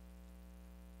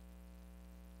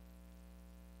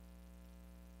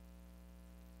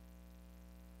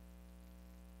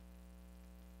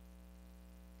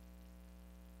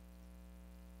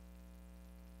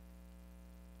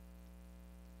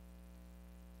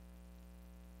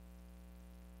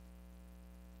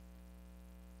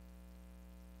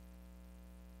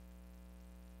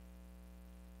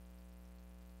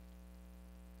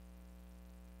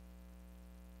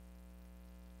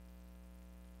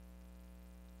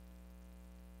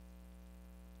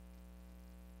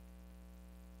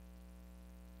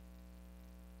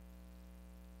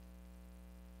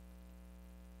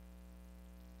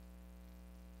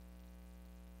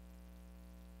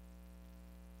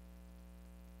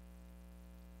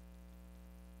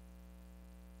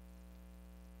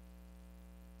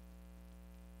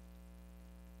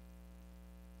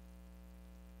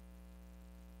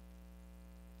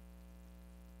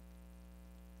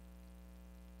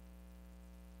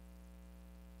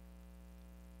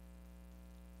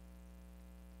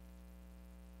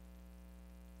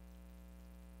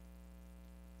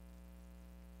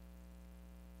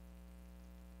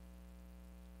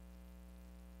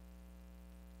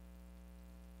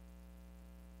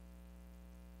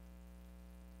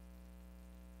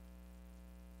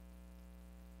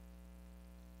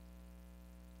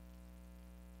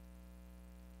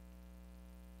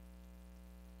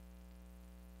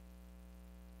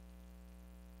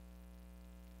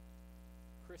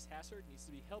 Chris Hassard needs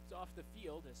to be helped off the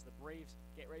field as the Braves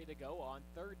get ready to go on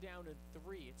 3rd down and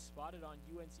 3. It's spotted on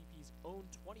UNCP's own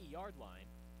 20-yard line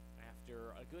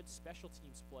after a good special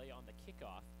teams play on the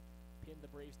kickoff. Pinned the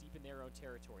Braves deep in their own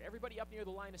territory. Everybody up near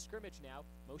the line of scrimmage now.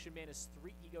 Motion man is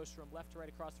 3. He goes from left to right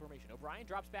across the formation. O'Brien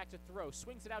drops back to throw.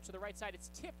 Swings it out to the right side. It's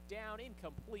tipped down,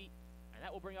 incomplete, and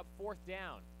that will bring up 4th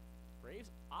down. Braves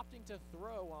opting to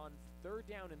throw on 3rd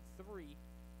down and 3.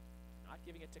 Not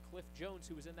giving it to Cliff Jones,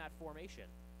 who was in that formation.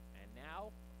 And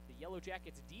now the Yellow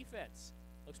Jackets defense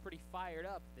looks pretty fired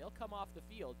up. They'll come off the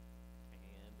field,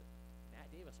 and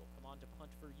Matt Davis will come on to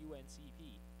punt for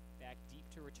UNCP. Back deep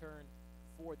to return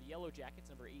for the Yellow Jackets,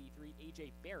 number 83,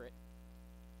 A.J. Barrett.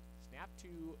 Snap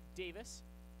to Davis.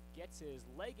 Gets his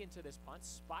leg into this punt,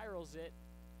 spirals it,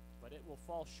 but it will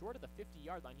fall short of the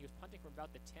 50-yard line. He was punting from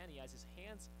about the 10. He has his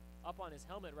hands up on his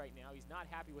helmet right now. He's not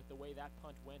happy with the way that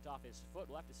punt went off his foot.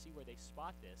 We'll have to see where they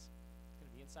spot this. It's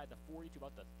going to be inside the 40 to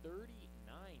about the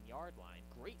 39-yard line.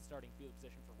 Great starting field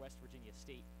position for West Virginia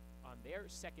State on their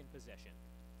second possession.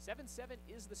 7-7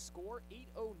 is the score.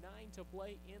 8:09 to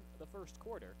play in the first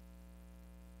quarter.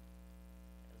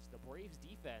 As the Braves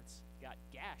defense got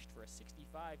gashed for a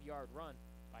 65-yard run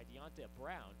by Deonta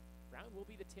Brown. Brown will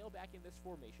be the tailback in this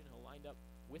formation. He'll line up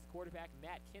with quarterback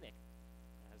Matt Kinnick,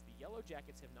 as the Yellow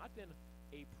Jackets have not been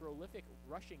a prolific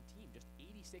rushing team, just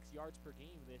 86 yards per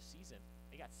game this season.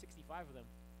 They got 65 of them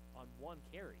on 1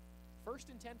 carry.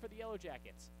 1st and 10 for the Yellow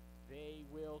Jackets. They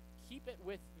will keep it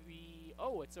with the,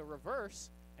 it's a reverse,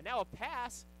 and now a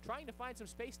pass, trying to find some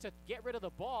space to get rid of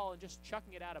the ball and just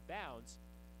chucking it out of bounds.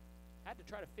 Had to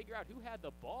try to figure out who had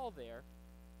the ball there.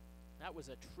 That was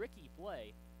a tricky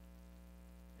play.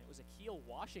 And it was Akeel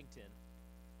Washington.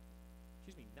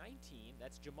 19.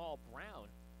 That's Jamal Brown,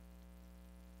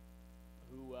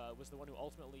 who was the one who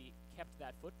ultimately kept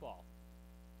that football.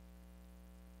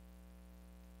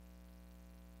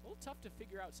 A little tough to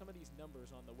figure out some of these numbers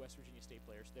on the West Virginia State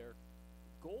players. They're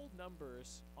gold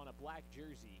numbers on a black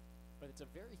jersey, but it's a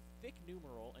very thick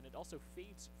numeral, and it also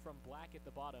fades from black at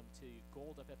the bottom to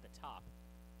gold up at the top.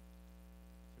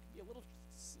 So it can be a little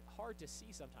hard to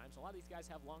see sometimes. A lot of these guys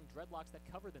have long dreadlocks that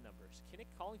cover the numbers. Kinnick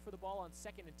calling for the ball on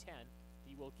 2nd and 10.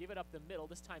 He will give it up the middle.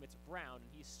 This time it's Brown,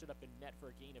 and he stood up and met for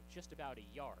a gain of just about a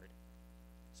yard.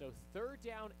 So 3rd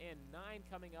down and 9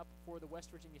 coming up for the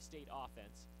West Virginia State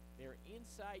offense. They're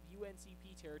inside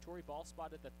UNCP territory. Ball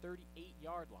spotted at the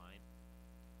 38-yard line,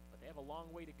 but they have a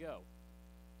long way to go.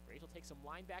 Braves will take some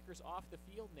linebackers off the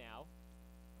field now.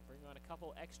 Bring on a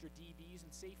couple extra DBs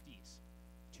and safeties.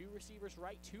 2 receivers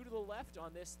right, 2 to the left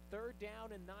on this 3rd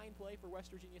down and 9 play for West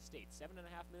Virginia State. 7.5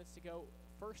 minutes to go,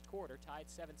 first quarter, tied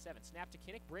 7-7. Snap to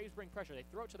Kinnick, Braves bring pressure. They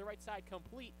throw it to the right side,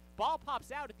 complete. Ball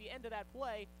pops out at the end of that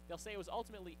play. They'll say it was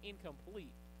ultimately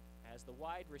incomplete, as the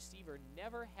wide receiver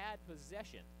never had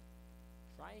possession.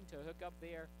 Trying to hook up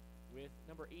there with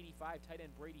number 85, tight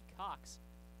end Brady Cox.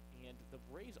 And the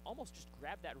Braves almost just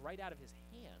grabbed that right out of his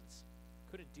hands.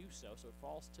 Couldn't do so, so it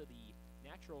falls to the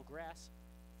natural grass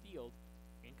field.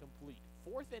 Incomplete.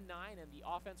 4th and 9, and the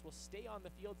offense will stay on the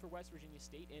field for West Virginia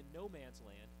State in no man's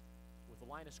land. With the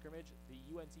line of scrimmage, the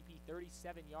UNCP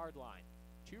 37-yard line.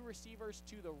 2 receivers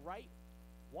to the right,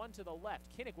 1 to the left.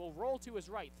 Kinnick will roll to his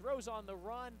right, throws on the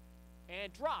run,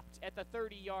 and dropped at the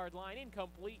 30-yard line.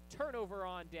 Incomplete. Turnover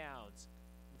on downs.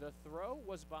 The throw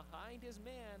was behind his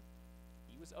man.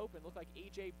 He was open. Looked like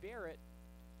A.J. Barrett.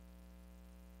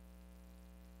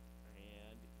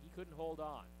 And he couldn't hold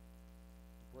on.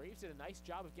 The Braves did a nice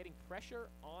job of getting pressure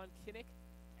on Kinnick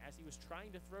as he was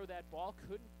trying to throw that ball.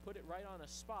 Couldn't put it right on a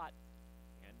spot.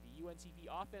 And the UNCP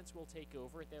offense will take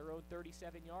over at their own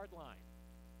 37-yard line.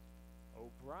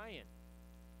 O'Brien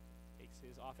takes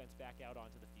his offense back out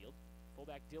onto the field.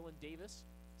 Fullback Dylan Davis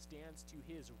stands to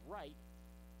his right.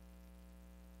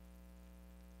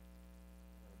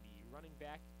 The running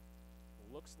back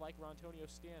looks like Rontonio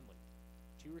Stanley.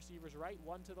 2 receivers right,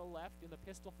 1 to the left in the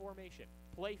pistol formation.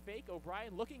 Play fake,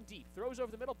 O'Brien looking deep. Throws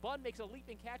over the middle. Bunn makes a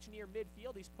leaping catch near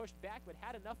midfield. He's pushed back but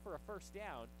had enough for a first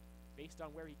down based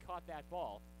on where he caught that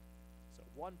ball. So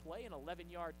 1 play, an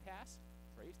 11-yard pass.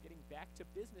 Braves getting back to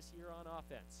business here on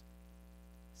offense.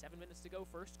 7 minutes to go,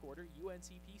 first quarter.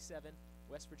 UNCP 7,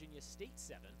 West Virginia State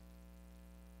 7.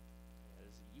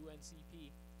 As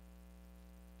UNCP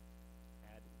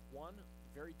had 1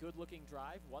 very good-looking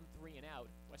drive, 1 3-and-out.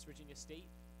 West Virginia State,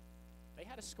 they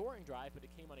had a scoring drive, but it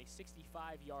came on a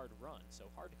 65-yard run, so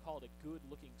hard to call it a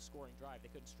good-looking scoring drive. They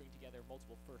couldn't string together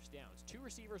multiple first downs. 2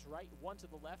 receivers right, 1 to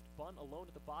the left. Bunn alone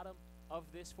at the bottom of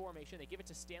this formation. They give it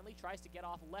to Stanley, tries to get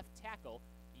off left tackle.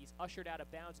 He's ushered out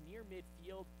of bounds near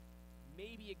midfield.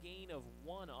 Maybe a gain of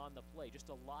 1 on the play. Just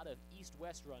a lot of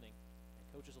east-west running.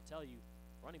 And coaches will tell you,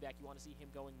 running back, you want to see him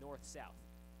going north-south.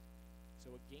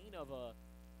 So a gain of a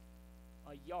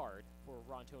yard for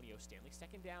Rontonio Stanley.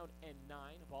 2nd down and 9.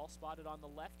 Ball spotted on the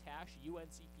left hash.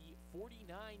 UNCP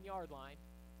 49-yard line.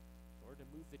 In order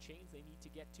to move the chains, they need to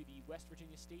get to the West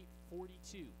Virginia State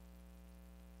 42.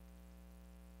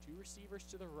 2 receivers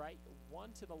to the right,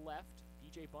 1 to the left.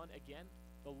 B.J. Bunn again,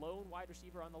 the lone wide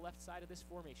receiver on the left side of this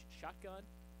formation. Shotgun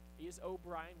is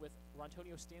O'Brien with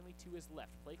Rontonio Stanley to his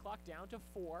left. Play clock down to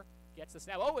 4. Gets the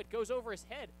snap. Oh, it goes over his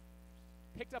head.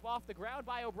 Picked up off the ground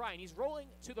by O'Brien. He's rolling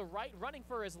to the right, running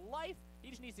for his life. He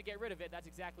just needs to get rid of it. That's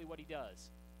exactly what he does.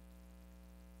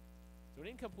 So an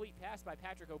incomplete pass by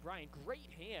Patrick O'Brien. Great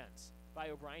hands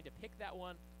by O'Brien to pick that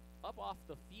one up off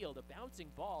the field. A bouncing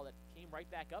ball that came right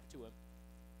back up to him.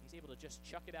 He's able to just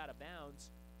chuck it out of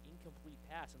bounds. Incomplete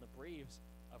pass, and the Braves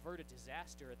avert a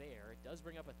disaster there. It does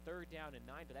bring up a 3rd down and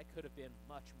 9, but that could have been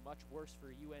much, much worse for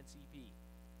UNCP.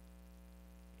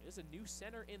 It is a new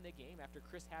center in the game after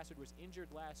Chris Hassard was injured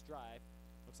last drive.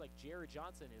 Looks like Jared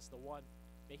Johnson is the one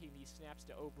making these snaps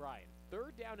to O'Brien.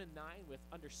 3rd down and 9 with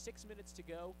under 6 minutes to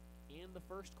go in the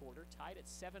first quarter, tied at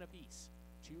 7 apiece.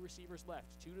 2 receivers left,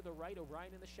 2 to the right.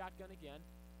 O'Brien in the shotgun again.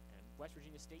 And West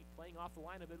Virginia State playing off the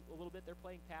line a little bit. They're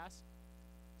playing pass.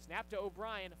 Snap to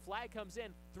O'Brien. Flag comes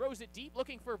in. Throws it deep,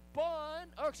 looking for Bunn.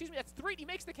 Oh, excuse me, that's 3. He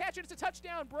makes the catch, and it's a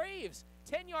touchdown, Braves.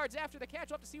 10 yards after the catch.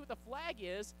 We'll have to see what the flag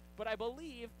is, but I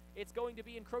believe it's going to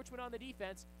be encroachment on the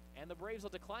defense, and the Braves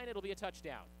will decline. It'll be a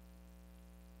touchdown.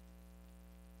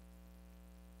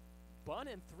 Bunn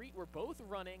and Threet were both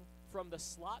running from the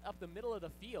slot up the middle of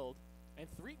the field, and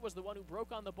Threet was the one who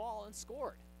broke on the ball and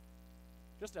scored.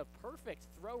 Just a perfect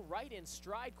throw right in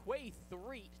stride. Quay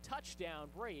Threet, touchdown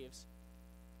Braves.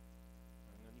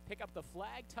 And then you pick up the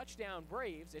flag, touchdown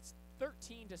Braves. It's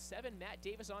 13-7. Matt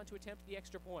Davis on to attempt the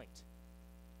extra point.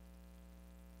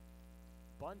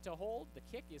 Bunt to hold. The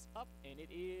kick is up, and it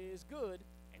is good.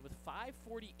 And with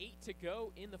 5:48 to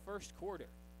go in the first quarter,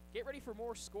 get ready for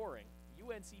more scoring.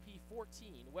 UNCP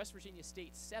 14, West Virginia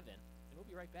State 7, and we'll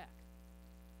be right back.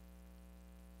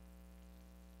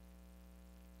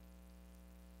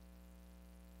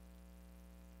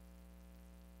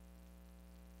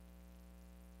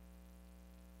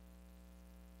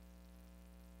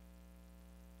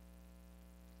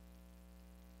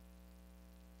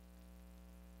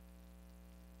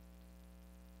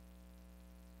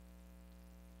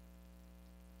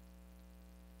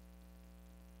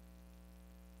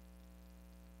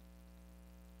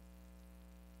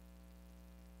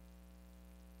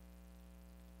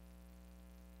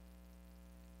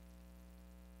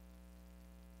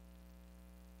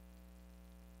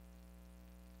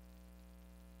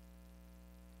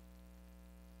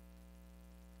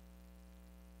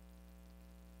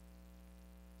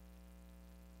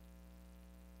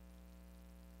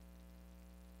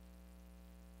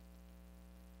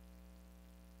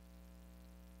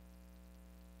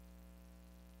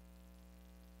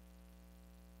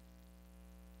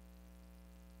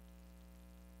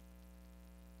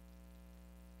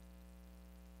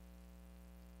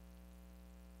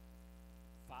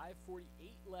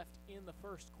 .548 left in the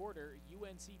first quarter.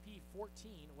 UNCP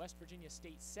 14, West Virginia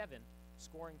State 7.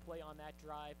 Scoring play on that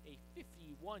drive, a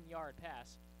 51-yard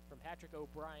pass from Patrick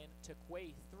O'Brien to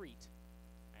Quay Threet.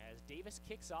 As Davis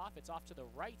kicks off, it's off to the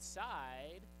right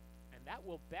side, and that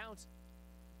will bounce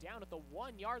down at the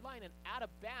 1-yard line and out of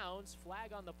bounds.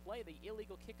 Flag on the play, the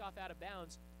illegal kickoff out of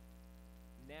bounds.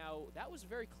 Now, that was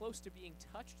very close to being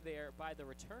touched there by the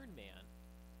return man.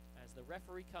 As the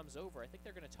referee comes over, I think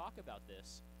they're going to talk about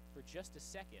this for just a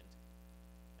second.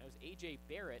 That was A.J.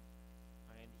 Barrett,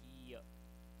 and he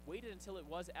waited until it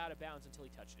was out of bounds until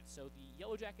he touched it. So the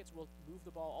Yellow Jackets will move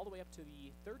the ball all the way up to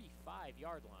the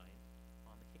 35-yard line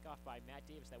on the kickoff by Matt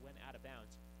Davis that went out of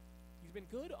bounds. He's been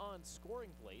good on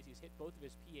scoring plays. He's hit both of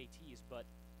his PATs, but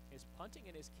his punting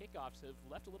and his kickoffs have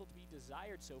left a little to be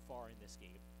desired so far in this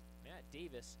game. Matt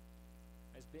Davis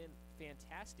has been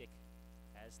fantastic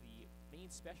as the main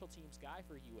special teams guy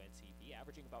for UNCP,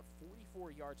 averaging about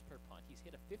 44 yards per punt. He's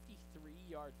hit a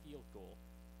 53-yard field goal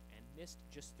and missed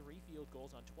just 3 field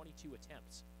goals on 22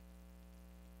 attempts.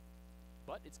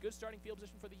 But it's good starting field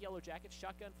position for the Yellow Jackets.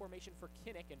 Shotgun formation for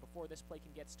Kinnick, and before this play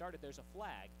can get started, there's a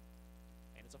flag,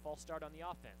 and it's a false start on the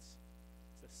offense.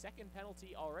 It's the second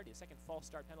penalty already, the second false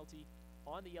start penalty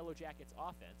on the Yellow Jackets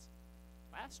offense.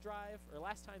 Last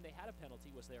time they had a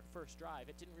penalty was their first drive.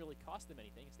 It didn't really cost them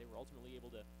anything, as they were ultimately able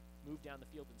to move down the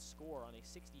field and score on a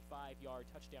 65-yard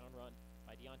touchdown run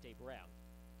by Deontay Brown.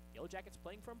 Yellow Jackets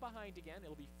playing from behind again.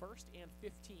 It'll be 1st and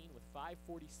 15 with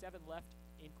 5:47 left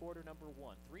in quarter number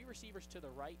 1. 3 receivers to the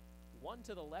right, 1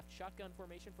 to the left. Shotgun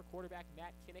formation for quarterback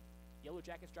Matt Kinnick. Yellow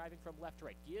Jackets driving from left to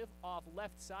right. Give off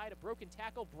left side, a broken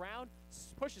tackle. Brown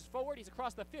pushes forward. He's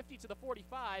across the 50 to the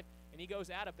 45, and he goes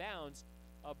out of bounds.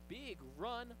 A big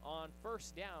run on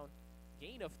first down.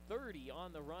 Gain of 30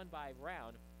 on the run by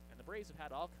Brown, and the Braves have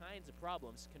had all kinds of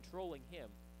problems controlling him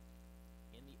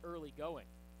in the early going.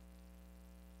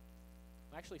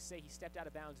 I'll actually say he stepped out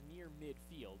of bounds near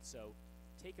midfield, so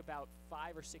take about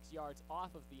 5 or 6 yards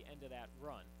off of the end of that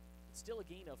run. It's still a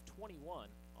gain of 21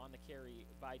 on the carry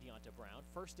by Deontay Brown.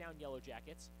 First down, Yellow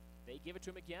Jackets. They give it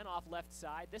to him again off left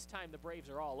side. This time the Braves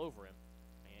are all over him,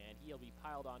 and he'll be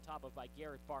piled on top of by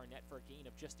Garrett Barnett for a gain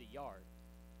of just a yard.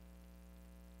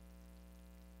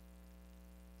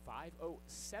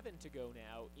 5:07 to go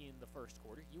now in the first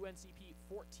quarter. UNCP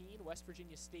 14, West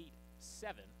Virginia State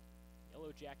 7.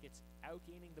 Yellow Jackets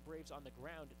outgaining the Braves on the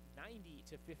ground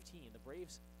 90-15. The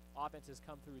Braves offense has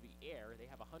come through the air. They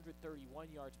have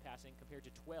 131 yards passing compared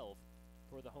to 12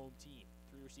 for the home team.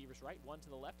 3 receivers right, 1 to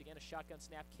the left. Again, a shotgun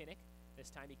snap, Kinnick. This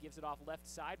time he gives it off left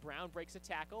side. Brown breaks a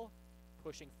tackle,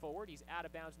 pushing forward. He's out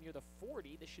of bounds near the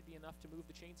 40. This should be enough to move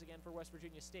the chains again for West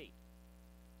Virginia State.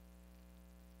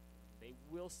 They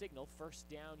will signal first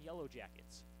down, Yellow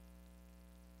Jackets.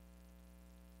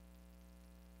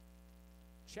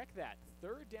 Check that,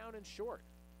 3rd down and short.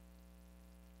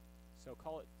 So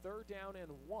call it 3rd down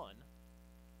and 1.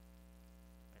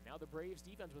 And now the Braves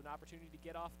defense with an opportunity to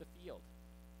get off the field.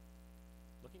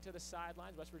 Looking to the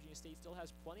sidelines, West Virginia State still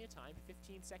has plenty of time,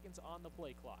 15 seconds on the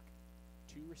play clock.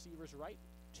 2 receivers right,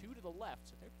 2 to the left,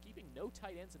 so they're keeping no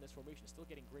tight ends in this formation, still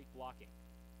getting great blocking.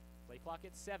 Play clock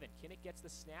at 7. Kinnick gets the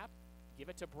snap, Give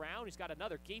it to Brown. He's got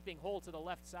another gaping hole to the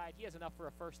left side. He has enough for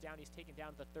a first down. He's taken down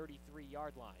at the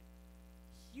 33-yard line.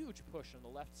 Huge push on the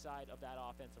left side of that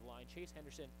offensive line. Chase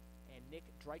Henderson and Nick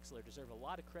Dreixler deserve a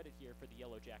lot of credit here for the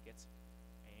Yellow Jackets.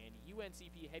 And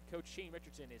UNCP head coach Shane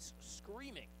Richardson is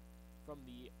screaming from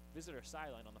the visitor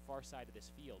sideline on the far side of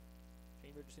this field.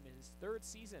 Shane Richardson in his third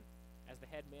season as the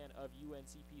head man of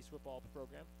UNCP's football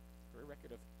program for a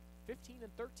record of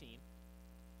 15-13.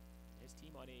 His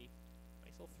team on a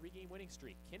nice little 3-game winning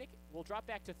streak. Kinnick will drop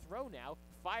back to throw now.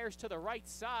 Fires to the right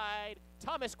side.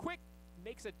 Thomas Quick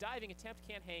makes a diving attempt,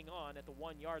 can't hang on at the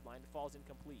 1-yard line. It falls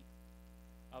incomplete.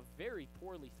 A very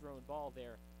poorly thrown ball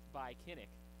there by Kinnick,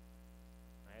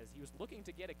 as he was looking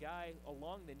to get a guy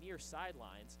along the near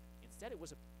sidelines. Instead, it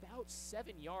was about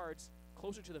 7 yards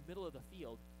closer to the middle of the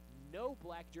field. No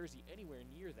black jersey anywhere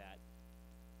near that.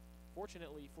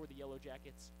 Fortunately for the Yellow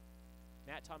Jackets,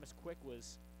 Matt Thomas Quick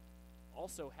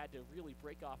also had to really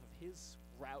break off of his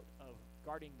route of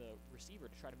guarding the receiver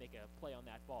to try to make a play on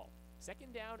that ball.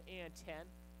 2nd down and 10.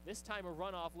 This time a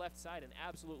run off left side and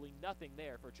absolutely nothing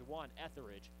there for Jawan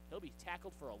Etheridge. He'll be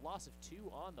tackled for a loss of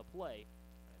 2 on the play.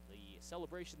 And the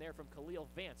celebration there from Khalil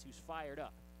Vance, who's fired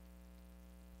up.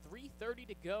 3:30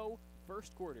 to go,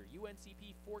 first quarter.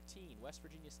 UNCP 14, West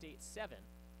Virginia State 7.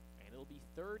 And it'll be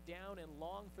 3rd down and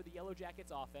long for the Yellow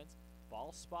Jackets offense.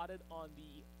 Ball spotted on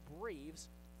the Braves'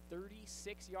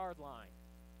 36-yard line.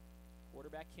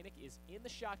 Quarterback Kinnick is in the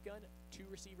shotgun. 2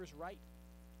 receivers right,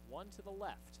 1 to the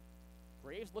left.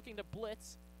 Braves looking to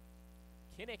blitz.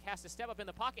 Kinnick has to step up in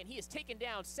the pocket, and he is taken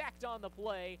down, sacked on the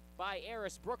play by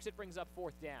Eris Brooks. It brings up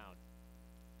 4th down.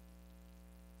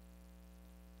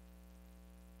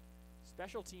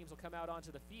 Special teams will come out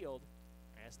onto the field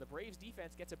as the Braves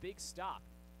defense gets a big stop.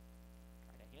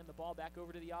 Try to hand the ball back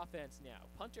over to the offense now.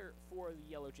 Punter for the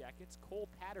Yellow Jackets, Cole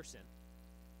Patterson.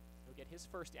 He'll get his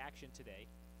first action today.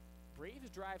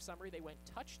 Braves drive summary, they went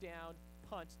touchdown,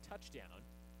 punt, touchdown.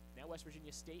 Now West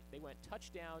Virginia State, they went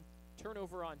touchdown,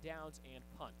 turnover on downs, and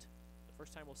punt. The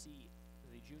first time we'll see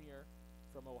the junior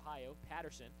from Ohio,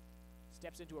 Patterson,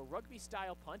 steps into a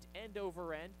rugby-style punt, end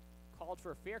over end, called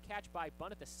for a fair catch by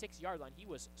Bunn at the 6-yard line. He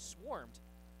was swarmed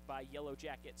by Yellow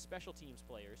Jacket special teams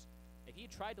players. If he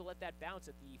had tried to let that bounce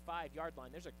at the 5-yard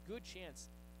line, there's a good chance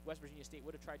West Virginia State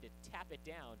would have tried to tap it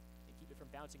down and keep it from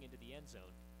bouncing into the end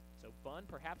zone. So Bunn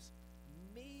perhaps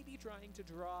maybe trying to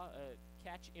draw a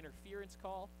catch interference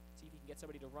call, see if he can get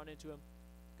somebody to run into him.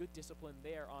 Good discipline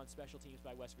there on special teams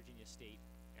by West Virginia State.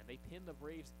 And they pin the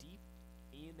Braves deep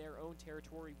in their own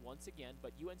territory once again,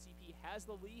 but UNCP has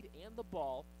the lead and the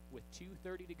ball with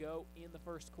 2:30 to go in the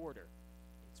first quarter.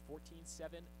 It's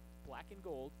 14-7, black and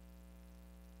gold.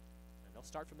 And they'll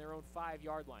start from their own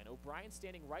 5-yard line. O'Brien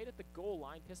standing right at the goal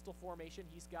line, pistol formation.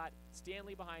 He's got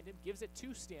Stanley behind him, gives it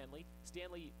to Stanley.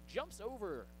 Stanley jumps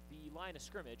over the line of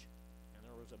scrimmage, and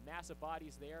there was a mass of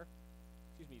bodies there.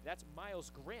 Excuse me, that's Miles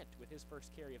Grant with his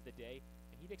first carry of the day,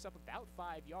 and he picks up about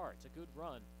 5 yards. A good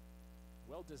run.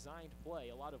 Well-designed play,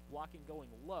 a lot of blocking going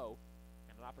low,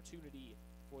 and an opportunity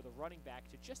for the running back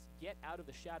to just get out of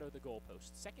the shadow of the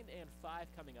goalpost. 2nd and 5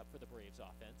 coming up for the Braves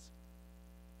offense.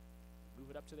 Move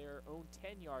it up to their own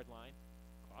 10-yard line.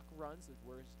 Clock runs. The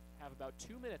Braves have about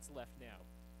 2 minutes left now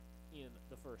in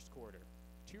the first quarter.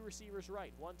 2 receivers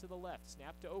right, 1 to the left.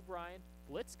 Snap to O'Brien.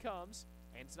 Blitz comes,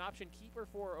 and it's an option keeper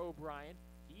for O'Brien.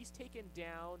 He's taken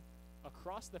down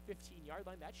across the 15-yard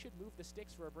line. That should move the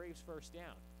sticks for a Braves first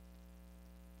down.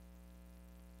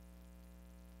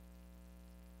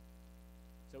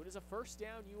 So it is a first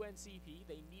down UNCP.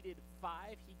 They needed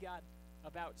 5. He got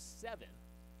about 7.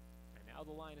 And now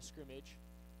the line of scrimmage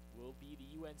will be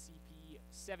the UNCP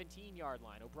 17-yard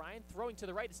line. O'Brien throwing to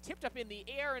the right. It's tipped up in the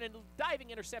air, and a diving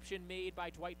interception made by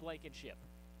Dwight Blankenship.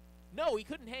 No, he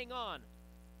couldn't hang on.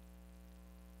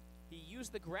 He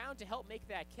used the ground to help make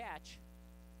that catch,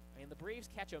 and the Braves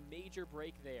catch a major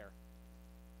break there.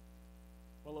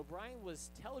 Well, O'Brien was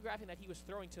telegraphing that he was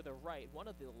throwing to the right. One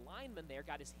of the linemen there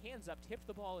got his hands up, tipped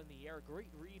the ball in the air.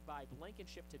 Great read by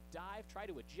Blankenship to dive, try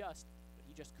to adjust, but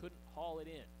he just couldn't haul it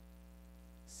in.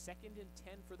 2nd and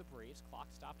 10 for the Braves. Clock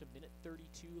stopped,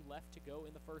 1:32 left to go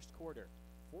in the first quarter.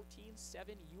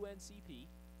 14-7 UNCP.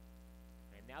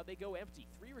 And now they go empty.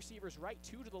 3 receivers right,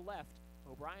 2 to the left.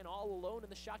 O'Brien all alone in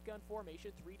the shotgun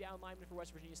formation. 3 down linemen for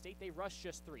West Virginia State. They rush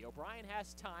just 3. O'Brien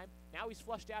has time. Now he's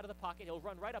flushed out of the pocket. He'll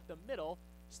run right up the middle.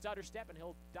 Stutter step, and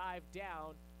he'll dive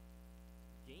down.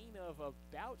 Gain of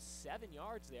about 7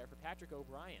 yards there for Patrick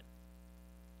O'Brien.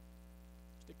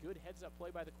 Just a good heads-up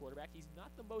play by the quarterback. He's not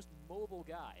the most mobile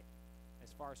guy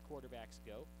as far as quarterbacks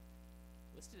go.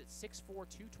 Listed at 6'4",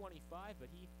 225, but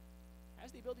he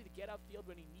has the ability to get upfield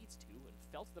when he needs to and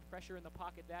felt the pressure in the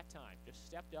pocket that time. Just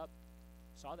stepped up,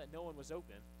 saw that no one was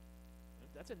open.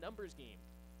 That's a numbers game.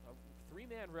 A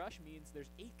three-man rush means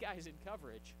there's 8 guys in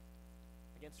coverage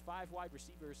against 5 wide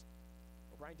receivers.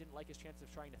 O'Brien didn't like his chance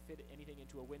of trying to fit anything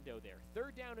into a window there.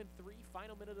 3rd down and 3,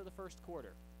 final minute of the first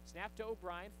quarter. Snap to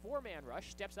O'Brien, 4-man rush,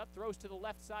 steps up, throws to the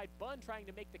left side. Bunn trying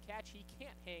to make the catch. He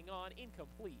can't hang on,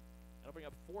 incomplete. That'll bring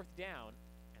up 4th down,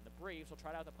 and the Braves will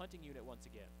try out the punting unit once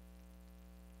again.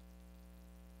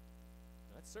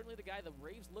 That's certainly the guy the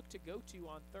Braves look to go to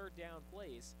on 3rd down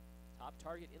plays. Top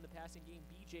target in the passing game,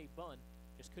 B.J. Bunn,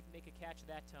 just couldn't make a catch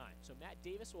that time. So Matt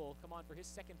Davis will come on for his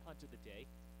 2nd punt of the day.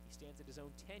 He stands at his own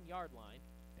 10-yard line.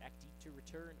 Back deep to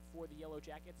return for the Yellow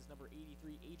Jackets is number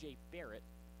 83, A.J. Barrett.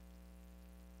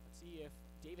 Let's see if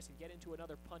Davis can get into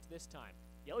another punt this time.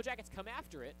 Yellow Jackets come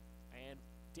after it, and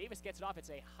Davis gets it off. It's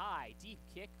a high, deep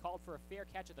kick called for a fair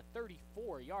catch at the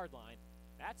 34-yard line.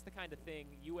 That's the kind of thing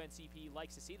UNCP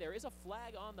likes to see. There is a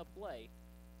flag on the play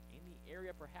in the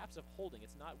area perhaps of holding.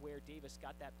 It's not where Davis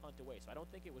got that punt away, so I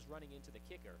don't think it was running into the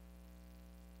kicker.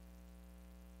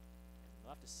 And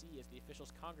we'll have to see as the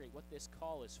officials congregate what this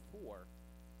call is for.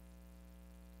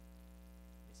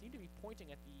 They seem to be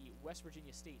pointing at the West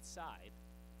Virginia State side.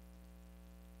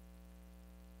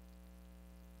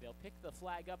 They'll pick the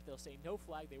flag up. They'll say no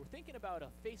flag. They were thinking about a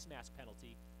face mask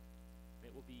penalty.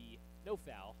 It will be no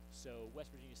foul, so West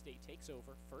Virginia State takes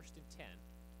over 1st and 10.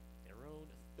 Their own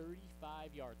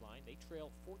 35-yard line. They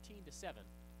trail 14-7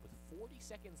 with 40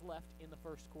 seconds left in the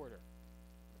first quarter.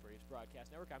 On the Braves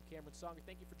Broadcast Network, I'm Cameron Songer.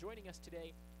 Thank you for joining us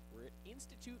today. We're at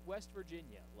Institute, West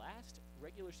Virginia. Last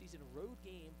regular season road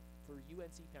game for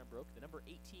UNC Pembroke. The number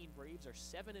 18 Braves are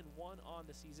 7-1 on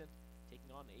the season,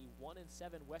 taking on a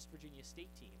 1-7 West Virginia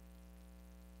State team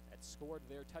that scored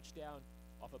their touchdown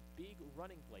off a big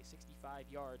running play, 65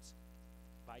 yards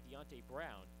by Deontay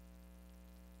Brown.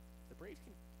 The Braves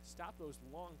can stop those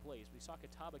long plays. We saw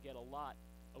Catawba get a lot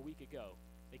a week ago.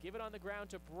 They give it on the ground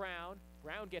to Brown.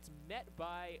 Brown gets met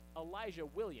by Elijah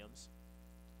Williams.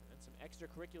 And then some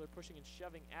extracurricular pushing and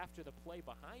shoving after the play,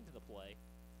 behind the play.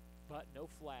 But no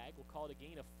flag. We'll call it a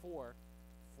gain of 4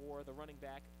 for the running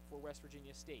back for West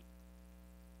Virginia State.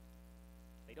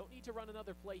 They don't need to run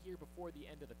another play here before the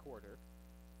end of the quarter.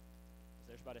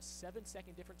 There's about a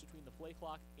 7-second difference between the play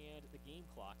clock and the game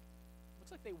clock.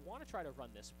 Looks like they want to try to run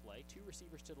this play. 2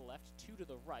 receivers to the left, 2 to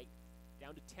the right.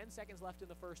 Down to 10 seconds left in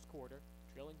the first quarter,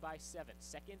 trailing by 7.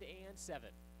 2nd and 7.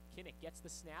 Kinnick gets the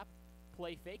snap,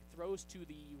 play fake, throws to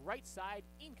the right side,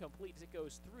 incomplete as it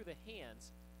goes through the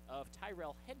hands of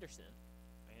Tyrell Henderson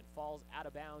and falls out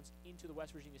of bounds into the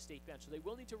West Virginia State bench. So they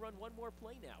will need to run one more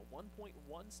play now. 1.1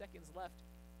 seconds left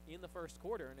in the first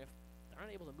quarter, and if they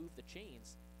aren't able to move the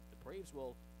chains, the Braves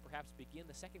will perhaps begin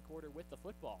the second quarter with the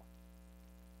football.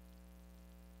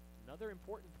 Another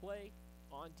important play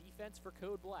on defense for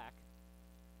Code Black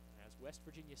as West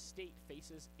Virginia State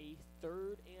faces a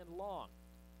 3rd and long.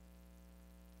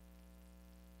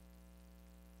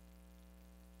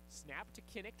 Snap to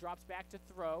Kinnick, drops back to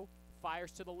throw,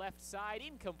 fires to the left side,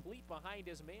 incomplete behind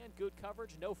his man. Good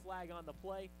coverage, no flag on the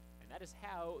play, and that is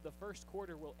how the first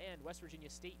quarter will end. West Virginia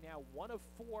State now 1 of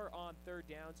 4 on 3rd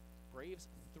downs. Braves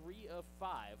 3 of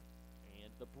 5,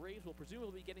 and the Braves will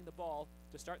presumably be getting the ball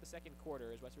to start the second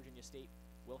quarter as West Virginia State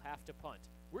will have to punt.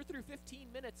 We're through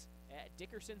 15 minutes at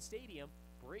Dickerson Stadium.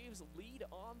 Braves lead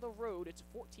on the road. It's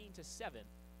 14-7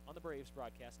 on the Braves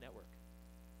Broadcast Network.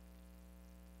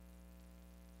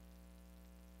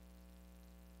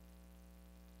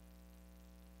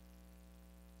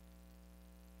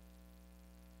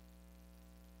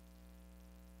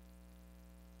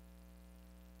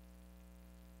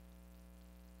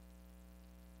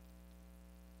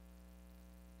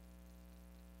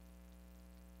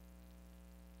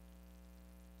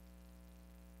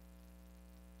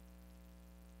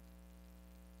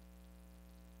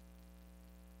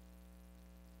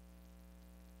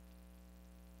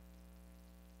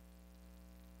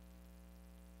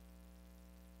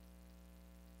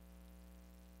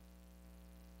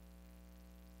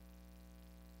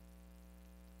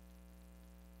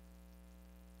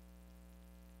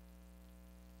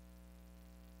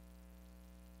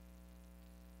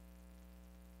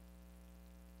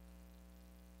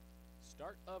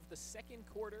 Start of the second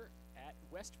quarter at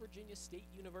West Virginia State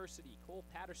University. Cole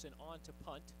Patterson on to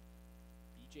punt.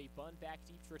 B.J. Bunn back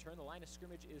deep to return. The line of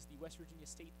scrimmage is the West Virginia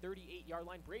State 38-yard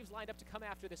line. Braves lined up to come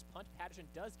after this punt. Patterson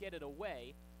does get it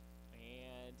away,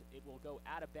 and it will go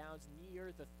out of bounds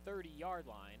near the 30-yard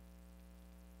line.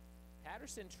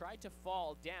 Patterson tried to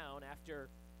fall down after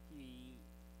he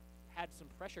had some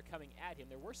pressure coming at him.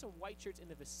 There were some white shirts in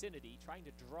the vicinity trying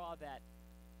to draw that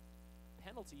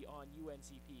penalty on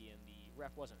UNCP, and the ref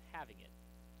wasn't having it.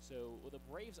 So with the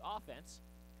Braves offense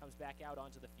comes back out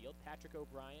onto the field. Patrick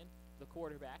O'Brien, the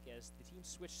quarterback, as the team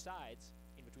switch sides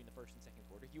in between the first and second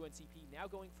quarter. UNCP now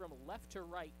going from left to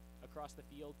right across the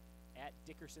field at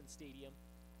Dickerson Stadium,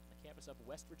 the campus of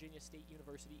West Virginia State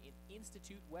University in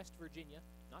Institute, West Virginia,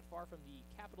 not far from the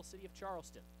capital city of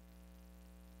Charleston.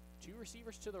 Two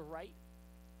receivers to the right,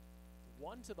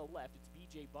 one to the left. It's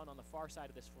B.J. Bunn on the far side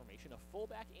of this formation, a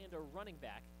fullback and a running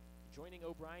back joining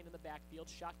O'Brien in the backfield,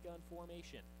 shotgun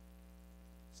formation.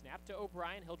 Snap to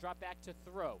O'Brien, he'll drop back to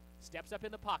throw. Steps up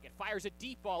in the pocket, fires a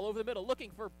deep ball over the middle,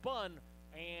 looking for Bunn,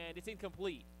 and it's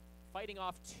incomplete. Fighting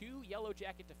off two Yellow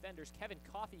Jacket defenders, Kevin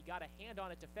Coffey got a hand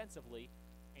on it defensively,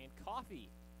 and Coffey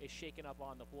is shaken up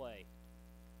on the play.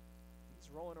 He's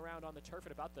rolling around on the turf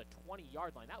at about the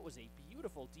 20-yard line. That was a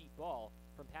beautiful deep ball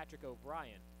from Patrick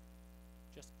O'Brien.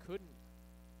 Just couldn't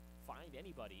find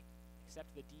anybody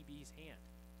except the DB's hand.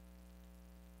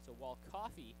 So while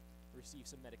Coffey receives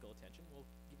some medical attention, we'll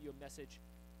give you a message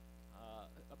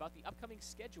about the upcoming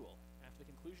schedule. After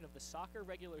the conclusion of the soccer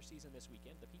regular season this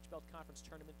weekend, the Peach Belt Conference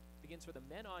Tournament begins for the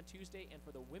men on Tuesday and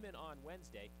for the women on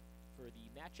Wednesday. For the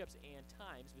matchups and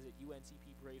times, visit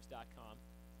uncpbraves.com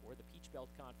or the Peach Belt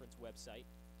Conference website.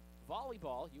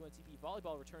 Volleyball, UNCP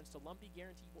Volleyball returns to Lumbee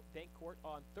Guarantee Bank Court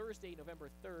on Thursday, November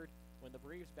 3rd, when the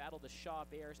Braves battle the Shaw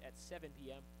Bears at 7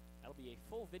 p.m. That'll be a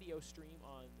full video stream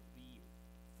on the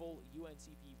full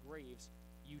UNCP Braves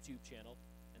YouTube channel.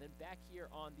 And then back here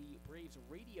on the Braves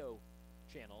radio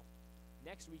channel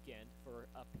next weekend for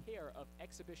a pair of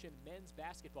exhibition men's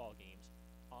basketball games.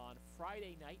 On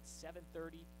Friday night,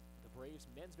 7:30, the Braves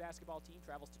men's basketball team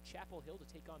travels to Chapel Hill to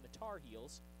take on the Tar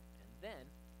Heels, and then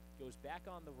goes back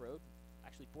on the road,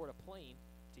 actually board a plane,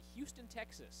 to Houston,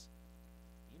 Texas.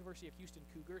 The University of Houston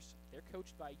Cougars, they're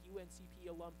coached by UNCP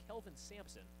alum Kelvin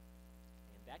Sampson,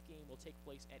 and that game will take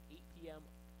place at 8 p.m.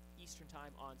 Eastern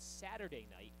Time on Saturday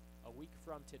night, a week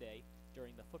from today,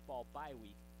 during the football bye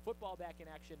week. Football back in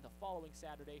action the following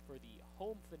Saturday for the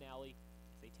home finale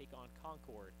as they take on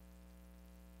Concord.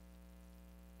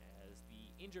 As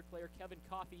the injured player Kevin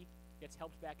Coffey gets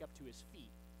helped back up to his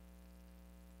feet,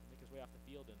 he'll make his way off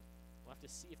the field, and we'll have to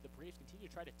see if the Braves continue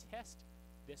to try to test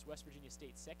this West Virginia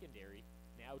State secondary,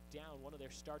 now down one of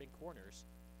their starting corners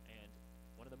and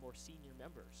one of the more senior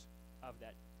members of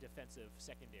that defensive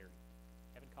secondary.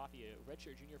 Kevin Coffey, a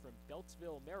redshirt junior from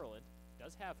Beltsville, Maryland,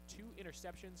 does have 2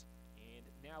 interceptions, and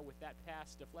now with that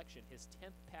pass deflection, his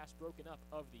 10th pass broken up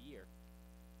of the year.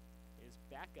 His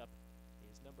backup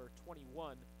is number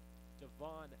 21,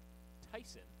 Devon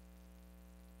Tyson,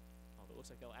 although it looks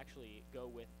like they'll actually go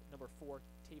with number 4,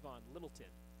 Tavon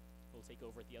Littleton, who will take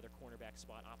over at the other cornerback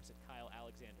spot opposite Kyle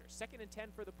Alexander. 2nd and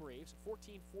 10 for the Braves,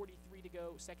 14:43 to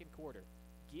go, second quarter.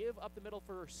 Give up the middle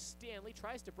for Stanley,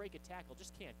 tries to break a tackle,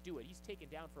 just can't do it. He's taken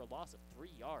down for a loss of 3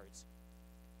 yards.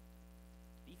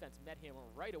 Defense met him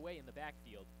right away in the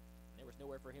backfield, and there was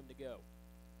nowhere for him to go.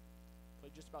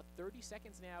 Played just about 30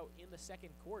 seconds now in the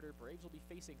second quarter. Braves will be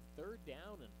facing 3rd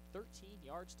down and 13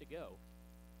 yards to go.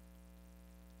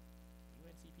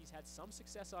 UNCP's had some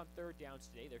success on 3rd downs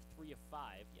today. They're 3 of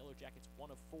 5. Yellow Jackets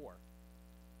 1 of 4.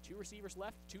 2 receivers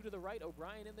left, 2 to the right.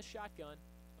 O'Brien in the shotgun.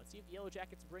 Let's see if the Yellow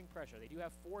Jackets bring pressure. They do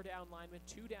have 4 down linemen,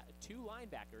 2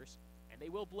 linebackers, and they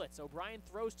will blitz. O'Brien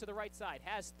throws to the right side,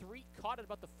 has 3, caught at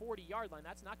about the 40-yard line.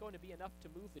 That's not going to be enough to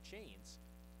move the chains,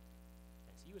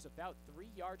 as he was about 3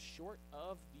 yards short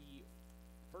of the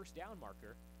first down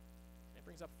marker. That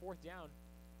brings up 4th down.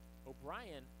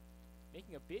 O'Brien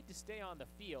making a bid to stay on the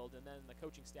field, and then the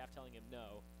coaching staff telling him,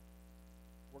 no,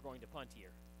 we're going to punt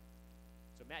here.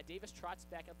 So Matt Davis trots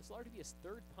back up. This will already be his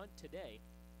 3rd punt today.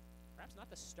 Perhaps not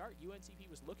the start UNCP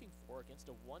was looking for against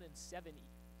a 1-7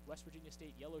 West Virginia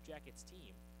State Yellow Jackets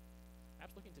team.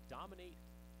 Perhaps looking to dominate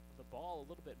the ball a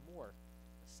little bit more.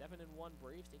 The 7-1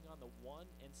 Braves taking on the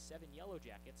 1-7 Yellow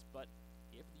Jackets, but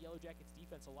give the Yellow Jackets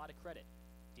defense a lot of credit.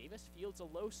 Davis fields a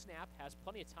low snap, has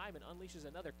plenty of time, and unleashes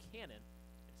another cannon.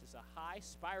 This is a high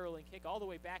spiraling kick all the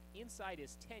way back inside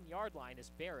his 10-yard line as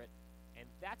Barrett, and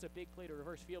that's a big play to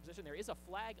reverse field position. There is a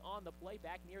flag on the play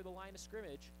back near the line of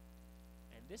scrimmage,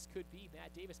 and this could be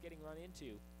Matt Davis getting run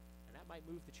into, and that might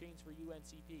move the chains for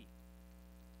UNCP.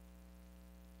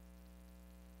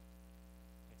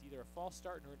 It's either a false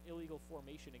start or an illegal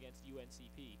formation against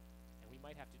UNCP, and we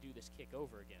might have to do this kick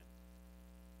over again.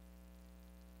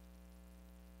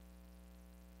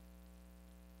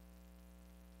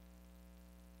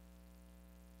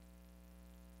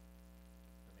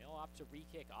 And they'll opt to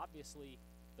re-kick. Obviously,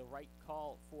 the right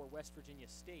call for West Virginia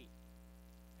State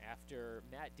after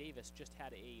Matt Davis just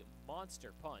had a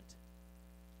monster punt.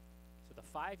 So the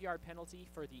 5-yard penalty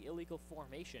for the illegal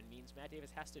formation means Matt Davis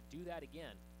has to do that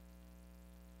again.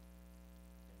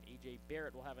 And A.J.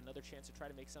 Barrett will have another chance to try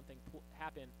to make something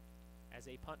happen as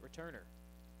a punt returner.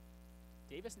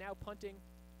 Davis now punting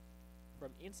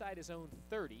from inside his own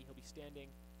 30. He'll be standing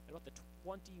at about the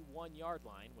 21-yard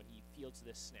line when he fields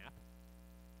this snap.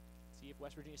 See if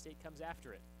West Virginia State comes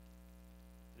after it.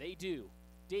 They do.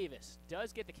 Davis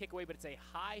does get the kick away, but it's a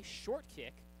high, short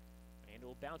kick. And it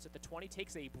will bounce at the 20,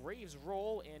 takes a Braves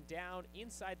roll and down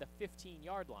inside the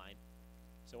 15-yard line.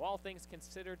 So all things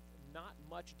considered, not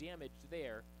much damage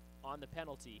there on the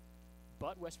penalty.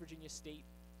 But West Virginia State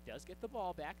does get the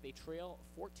ball back. They trail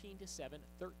 14-7,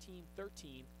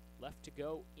 13-13 left to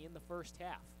go in the first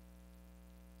half.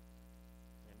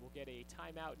 And we'll get a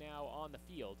timeout now on the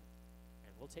field,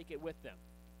 and we'll take it with them.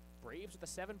 Braves with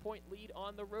a 7-point lead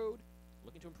on the road,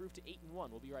 looking to improve to 8-1.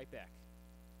 We'll be right back.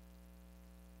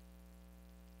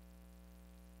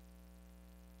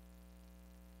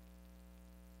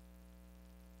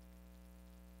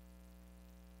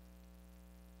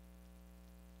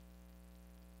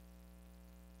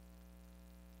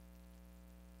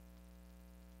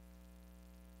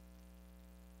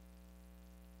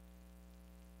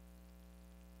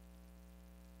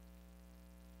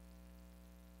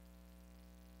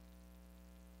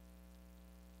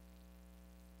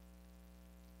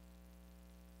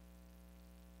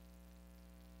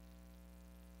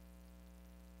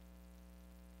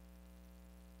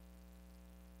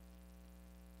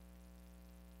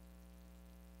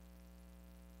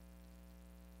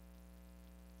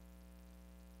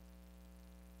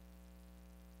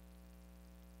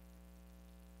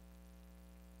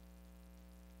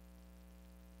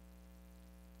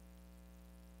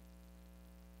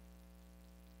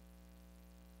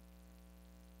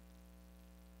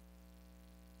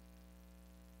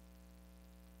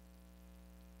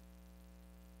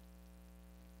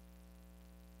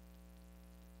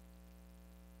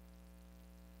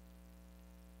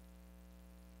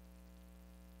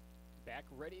 Back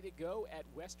ready to go at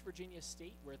West Virginia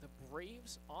State, where the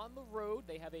Braves on the road,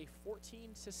 they have a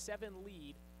 14-7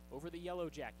 lead over the Yellow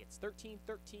Jackets.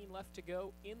 13-13 left to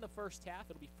go in the first half.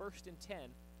 It'll be 1st and 10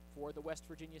 for the West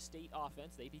Virginia State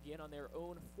offense. They begin on their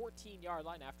own 14-yard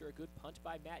line after a good punt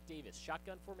by Matt Davis.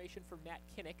 Shotgun formation for Matt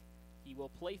Kinnick. He will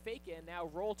play fake and now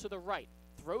roll to the right.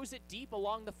 Throws it deep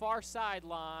along the far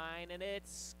sideline, and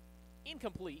it's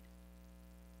incomplete.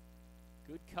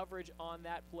 Good coverage on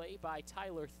that play by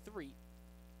Tyler Threet.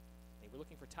 They were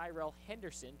looking for Tyrell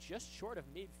Henderson just short of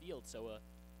midfield, so a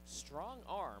strong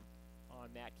arm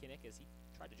on Matt Kinnick as he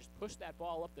tried to just push that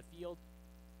ball up the field.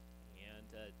 And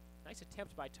a nice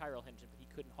attempt by Tyrell Henderson, but he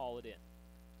couldn't haul it in.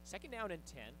 2nd down and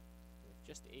 10 with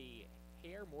just a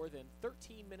hair more than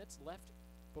 13 minutes left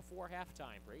before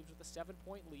halftime. Braves with a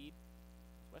 7-point lead.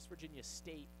 West Virginia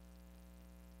State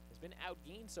has been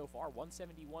outgained so far,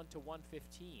 171 to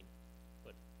 115.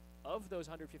 But of those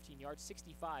 115 yards,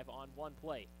 65 on one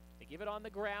play. They give it on the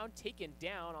ground, taken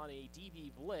down on a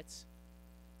DB blitz.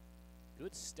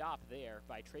 Good stop there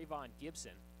by Trayvon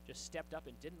Gibson. Just stepped up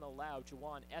and didn't allow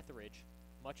Juwan Etheridge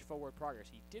much forward progress.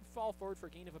 He did fall forward for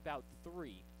a gain of about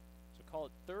 3. So call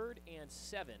it 3rd and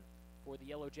 7 for the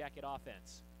Yellow Jacket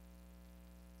offense.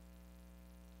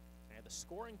 And the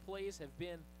scoring plays have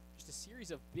been just a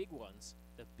series of big ones.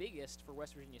 The biggest for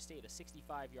West Virginia State, a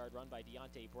 65-yard run by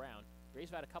Deontay Brown. Braves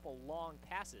have had a couple long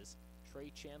passes.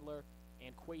 Trey Chandler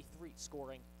and Quay Threet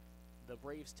scoring the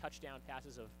Braves touchdown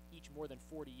passes of each more than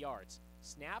 40 yards.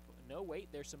 Snap, no wait,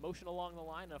 there's some motion along the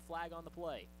line and a flag on the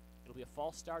play. It'll be a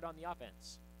false start on the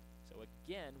offense. So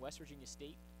again, West Virginia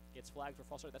State gets flagged for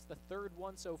false start. That's the 3rd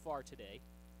one so far today.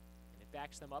 And it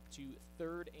backs them up to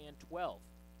 3rd and 12.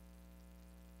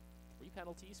 3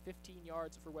 penalties, 15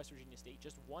 yards for West Virginia State.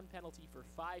 Just 1 penalty for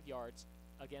 5 yards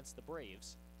against the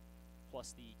Braves,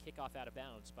 plus the kickoff out of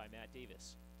bounds by Matt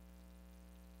Davis.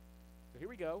 So here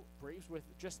we go. Braves with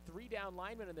just 3 down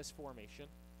linemen in this formation.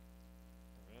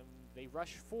 And they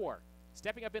rush 4.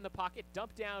 Stepping up in the pocket,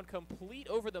 dump down complete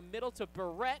over the middle to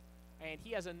Barrett, and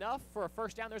he has enough for a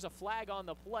 1st down. There's a flag on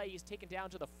the play. He's taken down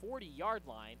to the 40-yard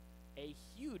line. A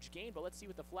huge gain, but let's see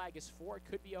what the flag is for. It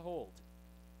could be a hold.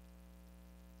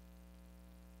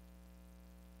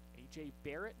 A.J.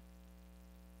 Barrett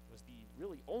was the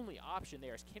really only option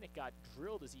there as Kinnick got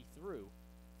drilled as he threw.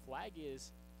 Flag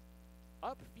is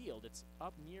upfield. It's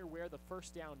up near where the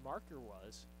 1st down marker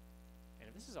was. And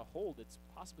if this is a hold, it's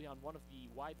possibly on one of the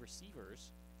wide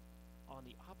receivers on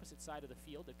the opposite side of the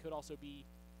field. It could also be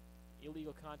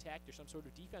illegal contact or some sort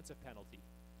of defensive penalty.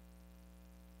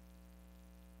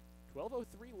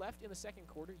 12:03 left in the 2nd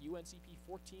quarter. UNCP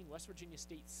 14, West Virginia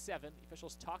State 7. The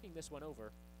officials talking this one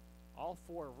over. All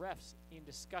 4 refs in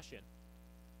discussion.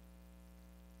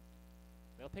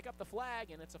 They'll pick up the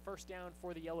flag, and it's a 1st down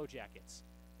for the Yellow Jackets.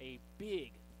 a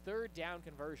big third down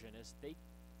conversion as they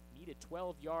needed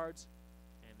 12 yards,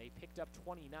 and they picked up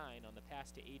 29 on the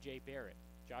pass to A.J. Barrett.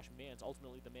 Josh Mann's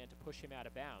ultimately the man to push him out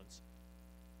of bounds.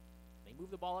 They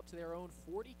move the ball up to their own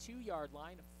 42-yard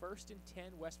line, 1st and 10,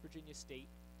 West Virginia State.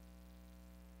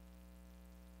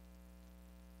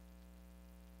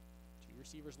 Two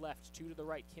receivers left, two to the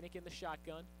right. Kinnick in the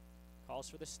shotgun, calls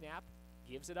for the snap,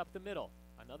 gives it up the middle.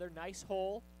 Another nice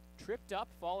hole, tripped up,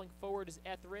 falling forward is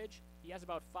Etheridge. He has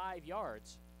about 5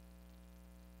 yards.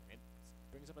 And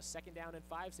brings up a 2nd down and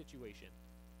 5 situation.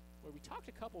 Where we talked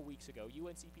a couple weeks ago,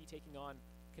 UNCP taking on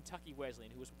Kentucky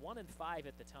Wesleyan, who was 1-5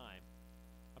 at the time,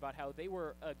 about how they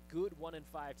were a good 1-5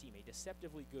 team, a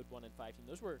deceptively good 1-5 team.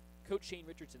 Those were Coach Shane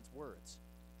Richardson's words.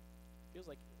 Feels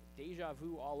like deja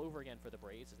vu all over again for the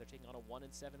Braves as they're taking on a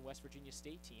 1-7 West Virginia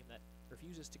State team that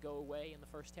refuses to go away in the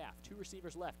first half. Two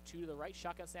receivers left, two to the right,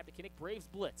 shotgun snap to Kinnick. Braves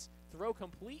blitz, throw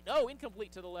complete. Oh,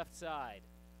 incomplete to the left side.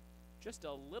 Just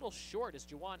a little short as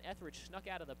Juwan Etheridge snuck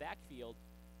out of the backfield.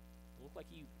 It looked like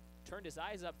he turned his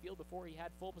eyes upfield before he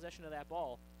had full possession of that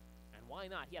ball. And why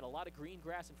not? He had a lot of green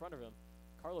grass in front of him.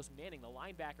 Carlos Manning, the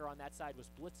linebacker on that side, was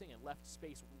blitzing and left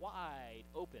space wide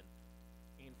open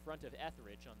in front of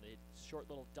Etheridge on the short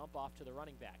little dump off to the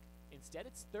running back. Instead,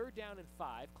 it's 3rd down and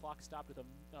 5. Clock stopped with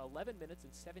 11 minutes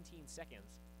and 17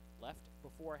 seconds left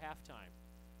before halftime.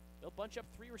 They'll bunch up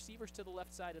 3 receivers to the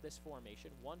left side of this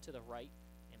formation, 1 to the right,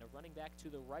 and a running back to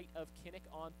the right of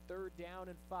Kinnick on 3rd down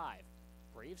and 5.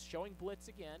 Braves showing blitz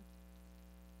again,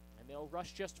 and they'll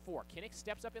rush just 4. Kinnick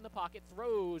steps up in the pocket,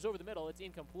 throws over the middle. It's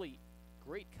incomplete.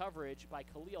 Great coverage by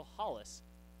Khalil Hollis.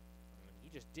 He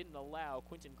just didn't allow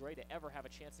Quentin Gray to ever have a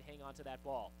chance to hang on to that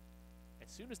ball.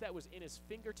 As soon as that was in his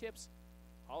fingertips,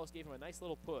 Hollis gave him a nice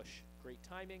little push. Great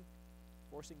timing,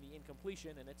 forcing the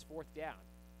incompletion, and it's 4th down.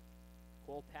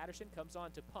 Cole Patterson comes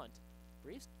on to punt.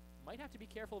 Braves might have to be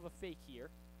careful of a fake here.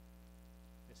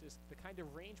 This is the kind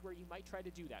of range where you might try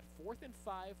to do that. 4th and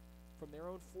 5 from their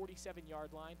own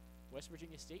 47-yard line. West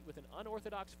Virginia State with an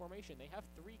unorthodox formation. They have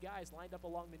 3 guys lined up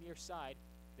along the near side.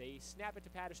 They snap it to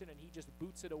Patterson, and he just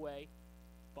boots it away.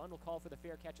 Bunn will call for the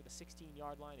fair catch at the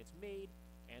 16-yard line. It's made,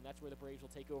 and that's where the Braves will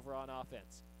take over on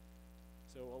offense.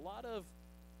 So a lot of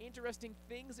interesting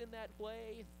things in that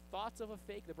play, thoughts of a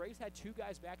fake. The Braves had 2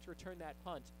 guys back to return that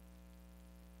punt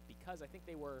because I think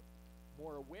they were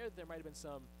more aware that there might have been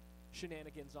some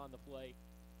shenanigans on the play.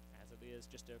 As it is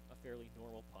just a fairly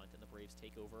normal punt, and the Braves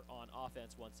take over on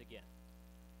offense once again.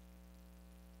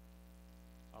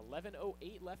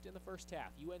 11:08 left in the first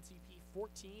half. UNCP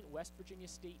 14, West Virginia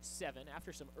State 7.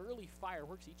 After some early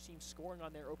fireworks, each team scoring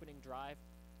on their opening drive.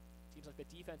 Seems like the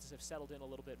defenses have settled in a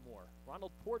little bit more.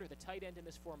 Ronald Porter, the tight end in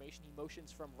this formation, he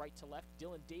motions from right to left.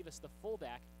 Dylan Davis, the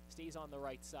fullback, stays on the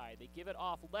right side. They give it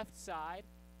off left side.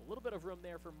 A little bit of room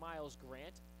there for Miles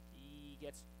Grant. He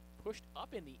gets pushed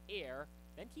up in the air,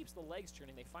 then keeps the legs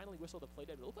turning. They finally whistle the play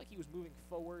dead. It looked like he was moving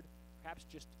forward, perhaps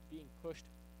just being pushed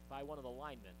by one of the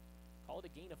linemen. Called a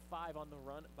gain of 5 on the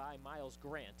run by Miles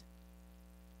Grant.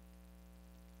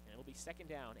 And it'll be 2nd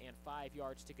down and 5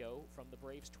 yards to go from the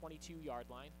Braves' 22-yard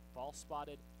line. Ball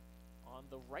spotted on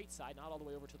the right side, not all the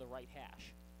way over to the right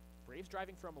hash. Braves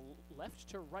driving from left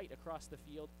to right across the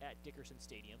field at Dickerson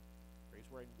Stadium.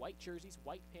 Braves wearing white jerseys,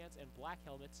 white pants, and black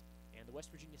helmets, and the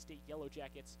West Virginia State Yellow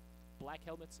Jackets, black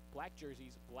helmets, black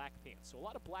jerseys, black pants. So a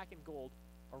lot of black and gold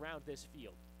around this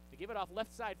field. To give it off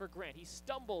left side for Grant. He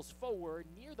stumbles forward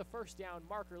near the 1st down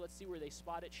marker. Let's see where they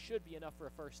spot it. Should be enough for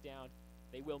a 1st down.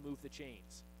 They will move the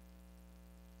chains.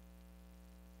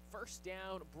 1st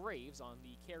down, Braves on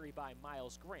the carry by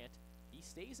Miles Grant. He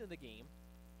stays in the game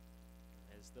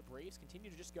as the Braves continue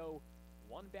to just go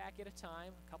one back at a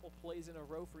time. A couple plays in a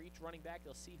row for each running back.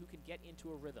 They'll see who can get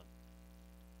into a rhythm.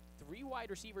 3 wide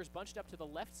receivers bunched up to the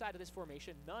left side of this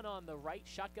formation. None on the right.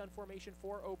 Shotgun formation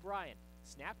for O'Brien.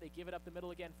 Snap, they give it up the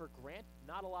middle again for Grant.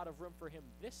 Not a lot of room for him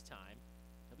this time.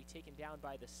 He'll be taken down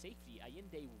by the safety,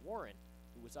 Ayinde Warren,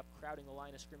 who was up crowding the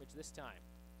line of scrimmage this time.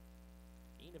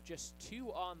 Gain of just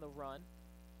 2 on the run.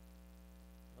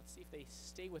 Let's see if they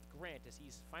stay with Grant as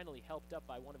he's finally helped up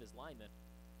by one of his linemen.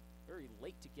 Very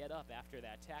late to get up after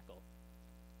that tackle.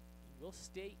 He will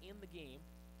stay in the game.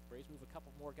 Braves move a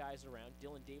couple more guys around.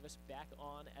 Dylan Davis back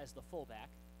on as the fullback.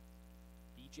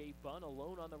 B.J. Bunn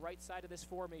alone on the right side of this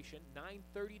formation.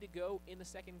 9:30 to go in the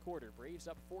 2nd quarter. Braves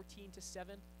up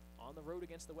 14-7 on the road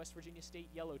against the West Virginia State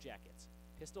Yellow Jackets.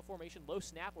 Pistol formation, low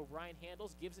snap. O'Brien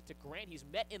handles, gives it to Grant. He's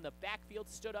met in the backfield,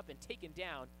 stood up and taken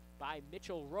down by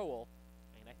Mitchell Rowell.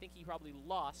 And I think he probably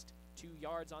lost 2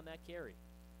 yards on that carry.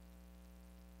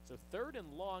 So 3rd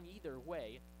and long either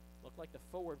way. Looked like the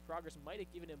forward progress might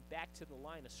have given him back to the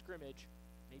line of scrimmage.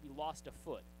 Maybe lost a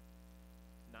foot.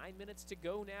 9 minutes to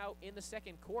go now in the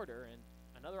second quarter, and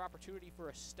another opportunity for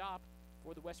a stop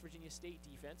for the West Virginia State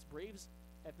defense. Braves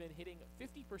have been hitting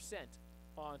 50%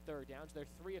 on third downs. They're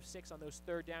 3 of 6 on those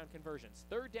third down conversions.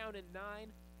 Third down and 9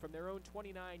 from their own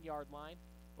 29-yard line.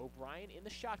 O'Brien in the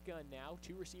shotgun now,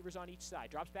 2 receivers on each side.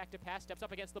 Drops back to pass, steps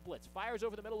up against the blitz, fires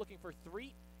over the middle looking for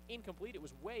 3. Incomplete. It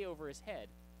was way over his head,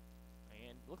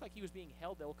 and it looked like he was being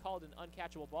held. They'll call it an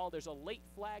uncatchable ball. There's a late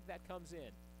flag that comes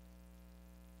in.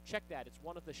 Check that. It's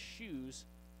one of the shoes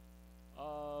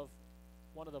of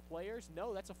one of the players.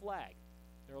 No, that's a flag.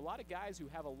 There are a lot of guys who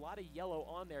have a lot of yellow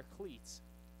on their cleats.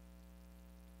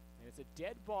 And it's a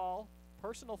dead ball,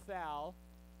 personal foul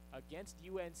against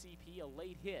UNCP, a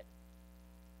late hit.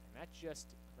 And that's just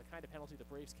the kind of penalty the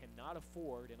Braves cannot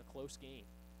afford in a close game.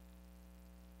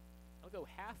 They'll go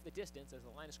half the distance as the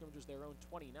line of scrimmage was their own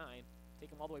 29. Take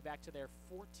them all the way back to their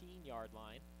 14-yard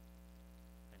line.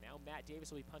 And now Matt Davis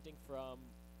will be punting from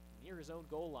near his own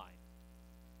goal line.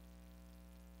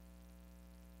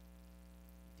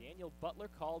 Daniel Butler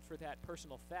called for that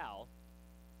personal foul.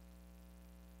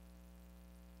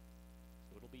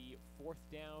 So it'll be 4th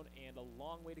down and a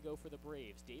long way to go for the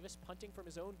Braves. Davis punting from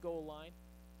his own goal line.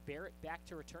 Barrett back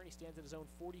to return. He stands at his own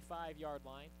 45-yard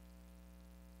line.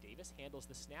 Davis handles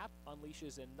the snap,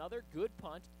 unleashes another good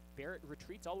punt. Barrett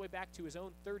retreats all the way back to his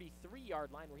own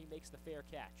 33-yard line where he makes the fair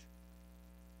catch.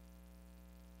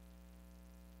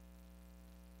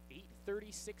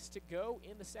 8:36 to go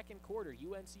in the second quarter.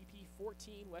 UNCP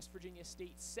 14, West Virginia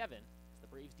State 7. As the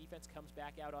Braves defense comes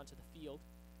back out onto the field.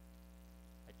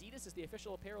 Adidas is the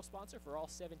official apparel sponsor for all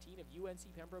 17 of UNC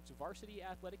Pembroke's varsity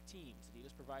athletic teams.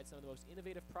 Adidas provides some of the most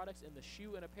innovative products in the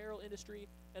shoe and apparel industry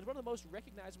and is one of the most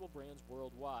recognizable brands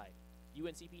worldwide.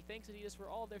 UNCP thanks Adidas for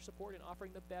all of their support in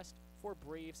offering the best for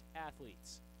Braves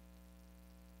athletes.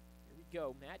 Here we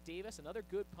go. Matt Davis, another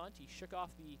good punt. He shook off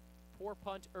the poor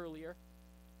punt earlier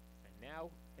and now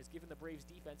has given the Braves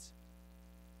defense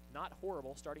not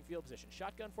horrible starting field position.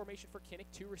 Shotgun formation for Kinnick,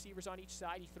 2 receivers on each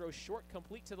side. He throws short,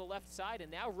 complete to the left side,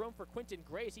 and now room for Quentin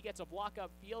Gray as he gets a block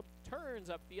upfield, turns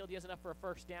upfield. He has enough for a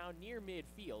first down near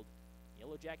midfield.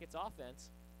 Yellow Jackets offense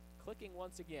clicking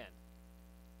once again.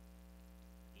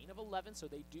 Gain of 11, so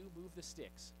they do move the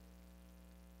sticks.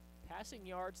 Passing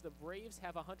yards, the Braves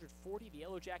have 140. The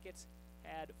Yellow Jackets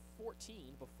had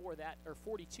 14 before that, or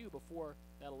 42 before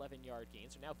that 11-yard gain,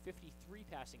 so now 53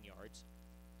 passing yards.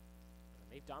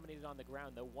 They've dominated on the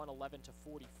ground, though, 111 to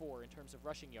 44 in terms of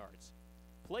rushing yards.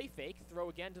 Play fake, throw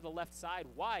again to the left side.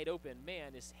 Wide open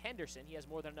man is Henderson. He has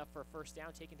more than enough for a first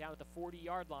down, taken down at the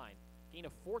 40-yard line. Gain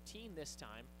of 14 this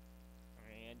time.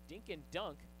 And dink and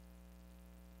dunk,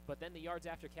 but then the yards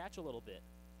after catch a little bit.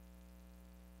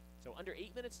 So under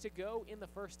 8 minutes to go in the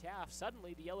first half,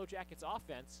 suddenly the Yellow Jackets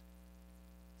offense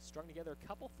strung together a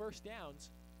couple first downs.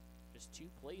 Just 2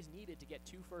 plays needed to get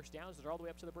 2 first downs. They're all the way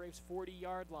up to the Braves'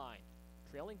 40-yard line.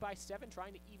 Trailing by 7,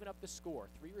 trying to even up the score.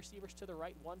 3 receivers to the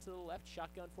right, 1 to the left.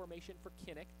 Shotgun formation for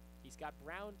Kinnick. He's got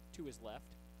Brown to his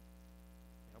left.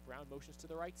 Now Brown motions to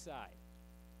the right side.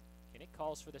 Kinnick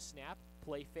calls for the snap.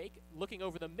 Play fake. Looking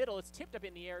over the middle. It's tipped up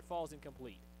in the air. It falls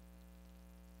incomplete.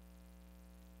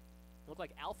 It looked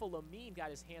like Alpha Lamine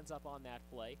got his hands up on that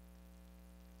play.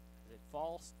 As it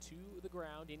falls to the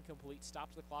ground. Incomplete.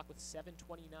 Stops the clock with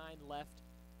 7:29 left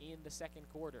in the second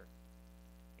quarter.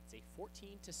 It's a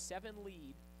 14-7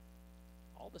 lead.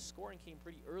 All the scoring came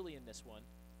pretty early in this one.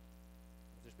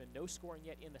 There's been no scoring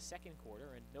yet in the second quarter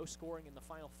and no scoring in the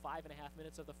final 5.5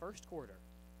 minutes of the first quarter.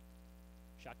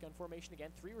 Shotgun formation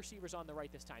again. 3 receivers on the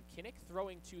right this time. Kinnick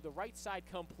throwing to the right side,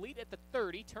 complete at the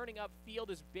 30. Turning upfield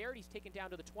is Barrett. He's taken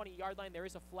down to the 20-yard line. There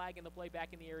is a flag in the play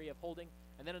back in the area of holding.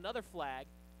 And then another flag.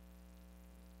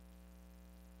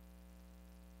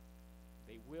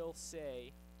 They will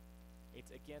say it's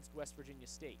against West Virginia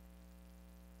State.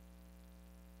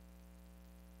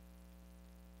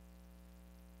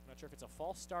 I'm not sure if it's a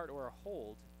false start or a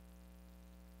hold.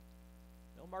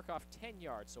 They'll mark off 10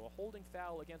 yards, so a holding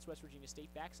foul against West Virginia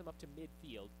State backs them up to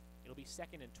midfield. It'll be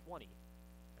 2nd and 20.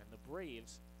 And the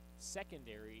Braves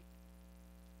secondary,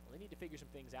 well, they need to figure some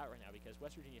things out right now because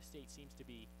West Virginia State seems to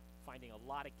be finding a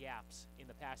lot of gaps in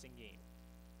the passing game.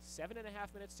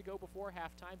 7.5 minutes to go before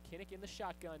halftime. Kinnick in the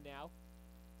shotgun now.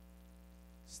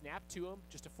 Snap to him,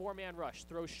 just a 4-man rush.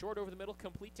 Throws short over the middle,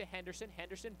 complete to Henderson.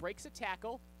 Henderson breaks a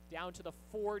tackle, down to the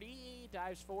 40,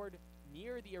 dives forward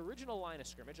near the original line of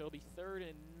scrimmage. It'll be 3rd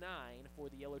and 9 for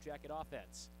the Yellow Jacket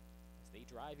offense. As they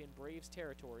drive in Braves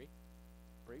territory,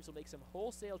 Braves will make some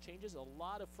wholesale changes, a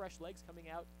lot of fresh legs coming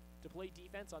out to play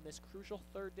defense on this crucial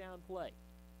 3rd down play.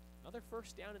 Another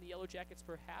first down in the Yellow Jackets,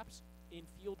 perhaps in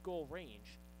field goal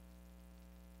range.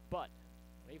 But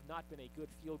They've not been a good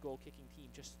field goal kicking team,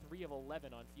 just 3 of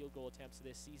 11 on field goal attempts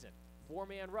this season.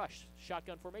 4-man rush,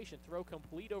 shotgun formation, throw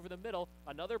complete over the middle.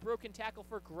 Another broken tackle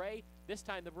for Gray. This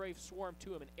time the Braves swarm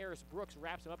to him, and Eris Brooks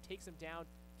wraps him up, takes him down.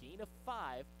 Gain of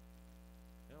 5.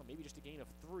 No, maybe just a gain of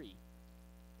 3.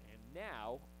 And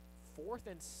now, 4th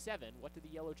and 7. What do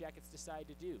the Yellow Jackets decide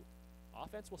to do?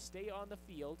 Offense will stay on the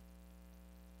field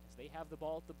as they have the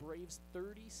ball at the Braves'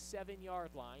 37-yard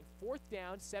line. 4th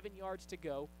down, 7 yards to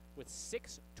go with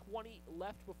 6:20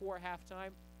 left before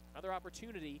halftime. Another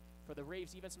opportunity for the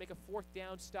Braves defense to make a 4th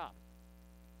down stop.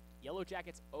 Yellow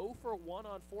Jackets 0 for 1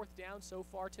 on 4th down so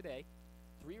far today.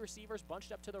 3 receivers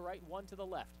bunched up to the right, 1 to the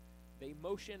left. They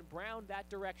motion Brown that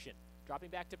direction. Dropping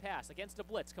back to pass against a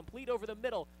blitz. Complete over the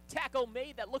middle. Tackle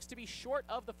made that looks to be short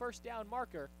of the 1st down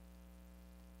marker.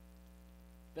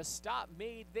 The stop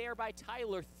made there by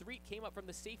Tyler Threet came up from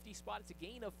the safety spot. It's a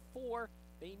gain of 4.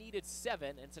 They needed 7,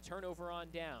 and it's a turnover on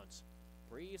downs.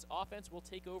 Braves offense will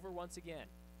take over once again.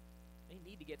 They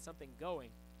need to get something going.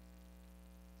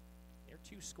 Their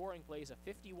 2 scoring plays, a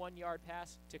 51-yard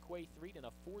pass to Quay Threet and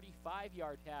a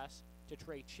 45-yard pass to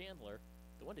Trey Chandler.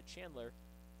 The one to Chandler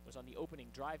was on the opening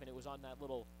drive, and it was on that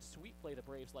little sweep play the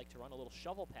Braves like to run, a little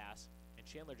shovel pass, and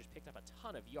Chandler just picked up a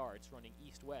ton of yards running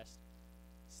east-west.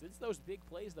 Since those big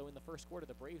plays, though, in the first quarter,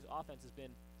 the Braves offense has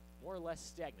been more or less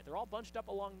stagnant. They're all bunched up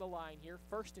along the line here.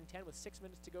 1st and 10 with 6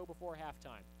 minutes to go before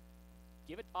halftime.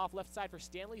 Give it off left side for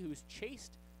Stanley, who's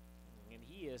chased, and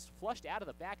he is flushed out of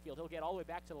the backfield. He'll get all the way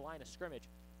back to the line of scrimmage,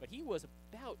 but he was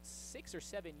about 6 or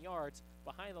 7 yards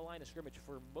behind the line of scrimmage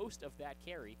for most of that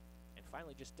carry, and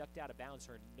finally just ducked out of bounds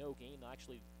for no gain. They'll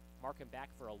actually mark him back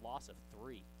for a loss of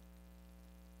 3.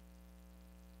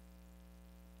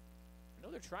 I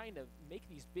know they're trying to make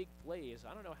these big plays.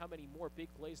 I don't know how many more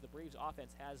big plays the Braves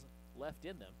offense has left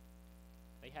in them.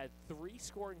 They had 3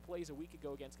 scoring plays a week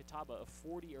ago against Catawba of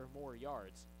 40 or more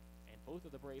yards, and both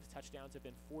of the Braves touchdowns have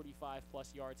been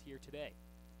 45-plus yards here today.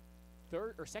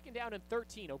 2nd down and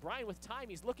 13. O'Brien with time.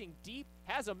 He's looking deep.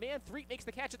 Has a man. Threet makes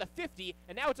the catch at the 50,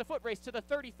 and now it's a foot race to the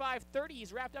 35-30.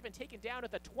 He's wrapped up and taken down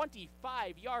at the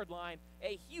 25-yard line.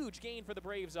 A huge gain for the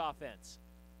Braves offense.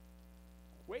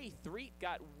 Quay Threet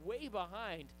got way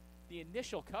behind the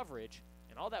initial coverage,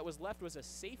 and all that was left was a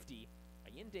safety.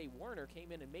 Ayinde Werner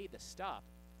came in and made the stop.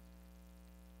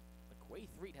 But Quay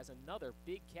Threet has another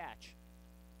big catch,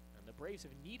 and the Braves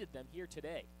have needed them here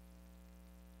today.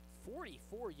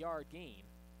 44-yard gain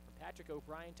from Patrick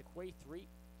O'Brien to Quay Threet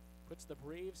puts the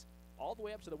Braves all the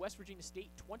way up to the West Virginia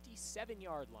State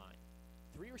 27-yard line.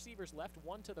 3 receivers left,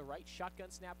 1 to the right. Shotgun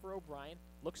snap for O'Brien.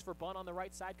 Looks for bunt on the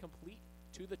right side, complete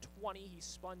to the 20. He's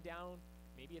spun down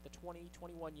maybe at the 20,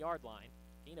 21-yard line.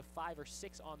 Gain of 5 or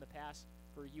 6 on the pass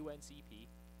for UNCP.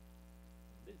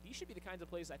 These should be the kinds of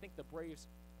plays I think the Braves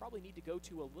probably need to go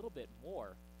to a little bit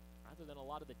more rather than a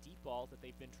lot of the deep balls that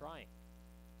they've been trying.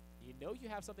 You know you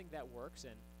have something that works,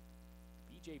 and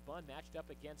B.J. Bunn matched up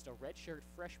against a redshirt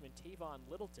freshman, Tavon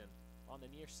Littleton, on the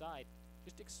near side.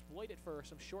 Just exploit it for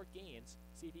some short gains,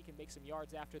 see if he can make some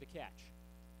yards after the catch.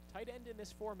 Tight end in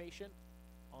this formation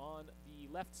on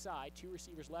the left side. 2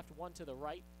 receivers left, 1 to the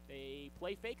right. They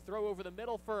play fake, throw over the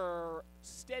middle for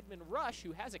Stedman Rush,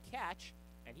 who has a catch,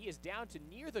 and he is down to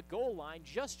near the goal line,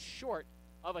 just short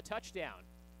of a touchdown.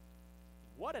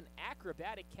 What an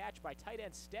acrobatic catch by tight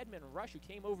end Stedman Rush, who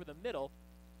came over the middle.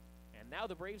 And now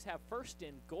the Braves have 1st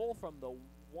and goal from the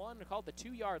called the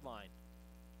 2-yard line.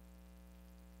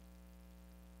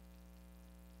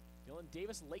 Dylan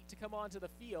Davis late to come onto the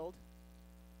field.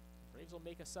 Braves will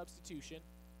make a substitution.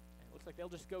 And it looks like they'll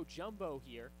just go jumbo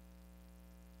here.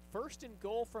 1st and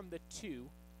goal from the 2.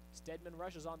 Stedman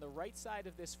Rush is on the right side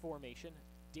of this formation.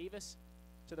 Davis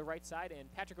to the right side,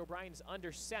 and Patrick O'Brien is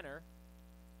under center.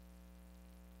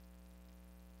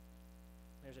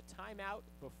 There's a timeout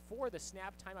before the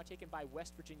snap, timeout taken by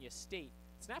West Virginia State.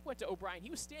 Snap went to O'Brien. He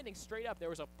was standing straight up.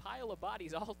 There was a pile of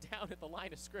bodies all down at the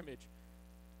line of scrimmage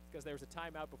because there was a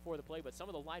timeout before the play, but some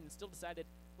of the linemen still decided,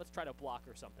 let's try to block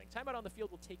or something. Timeout on the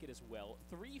field will take it as well.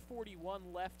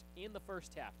 3:41 left in the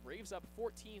first half. Braves up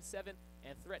 14-7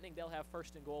 and threatening they'll have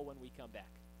 1st and goal when we come back.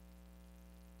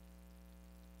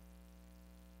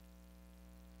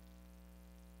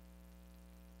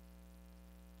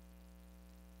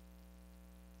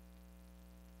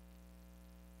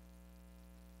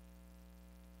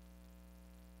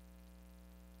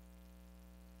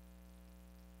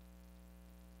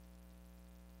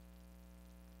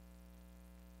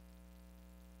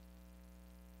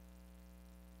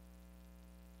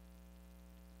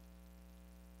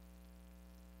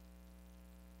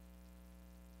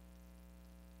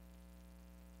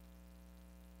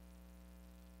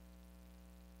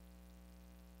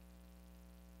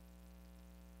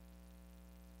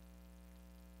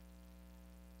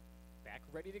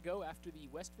 ready to go after the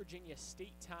West Virginia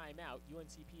State timeout.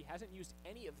 UNCP hasn't used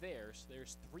any of theirs.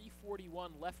 There's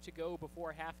 3:41 left to go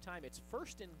before halftime. It's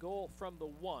 1st and goal from the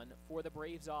 1 for the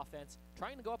Braves offense,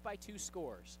 trying to go up by 2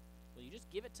 scores. Well, you just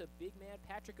give it to big man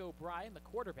Patrick O'Brien, the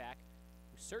quarterback,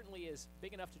 who certainly is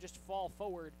big enough to just fall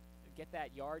forward and get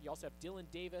that yard. You also have Dylan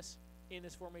Davis in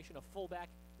this formation, a fullback,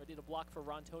 ready to block for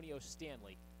Rontonio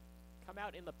Stanley. Come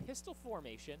out in the pistol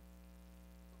formation.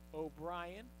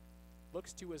 O'Brien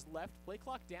looks to his left. Play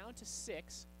clock down to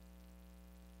 6.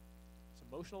 Some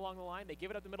motion along the line. They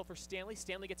give it up the middle for Stanley.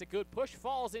 Stanley gets a good push,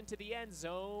 falls into the end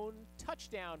zone.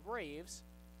 Touchdown, Braves.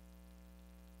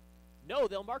 No,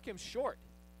 they'll mark him short.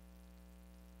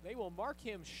 They will mark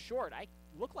him short. I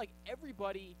look like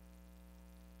everybody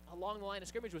along the line of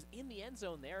scrimmage was in the end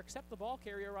zone there, except the ball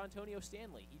carrier, Antonio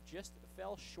Stanley. He just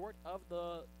fell short of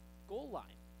the goal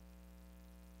line.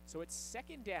 So it's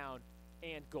 2nd down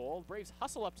and goal. Braves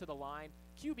hustle up to the line.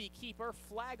 QB keeper,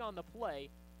 flag on the play.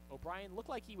 O'Brien looked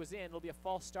like he was in. It'll be a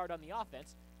false start on the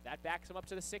offense. That backs him up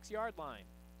to the 6-yard line.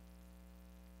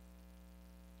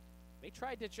 They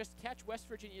tried to just catch West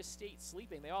Virginia State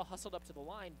sleeping. They all hustled up to the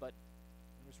line, but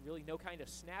there was really no kind of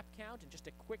snap count and just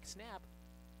a quick snap.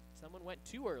 Someone went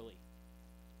too early.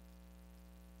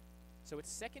 So it's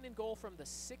 2nd and goal from the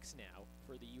 6 now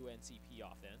for the UNCP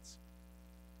offense.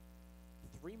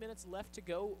 3 minutes left to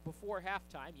go before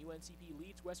halftime. UNCP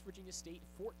leads West Virginia State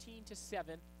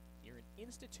 14-7 here in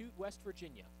Institute, West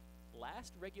Virginia.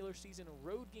 Last regular season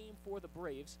road game for the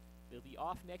Braves. They'll be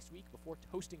off next week before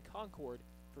hosting Concord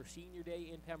for Senior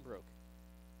Day in Pembroke.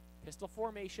 Pistol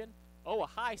formation. Oh, a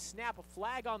high snap, a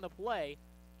flag on the play.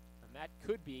 And that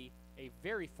could be a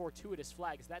very fortuitous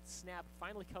flag as that snap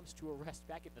finally comes to a rest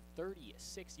back at the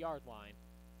 36-yard line.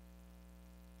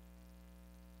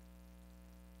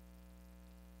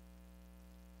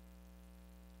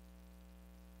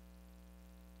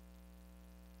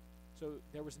 So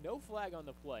there was no flag on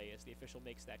the play as the official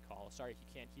makes that call. Sorry if you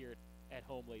can't hear it at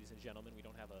home, ladies and gentlemen. We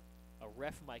don't have a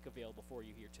ref mic available for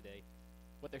you here today.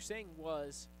 What they're saying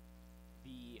was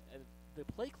the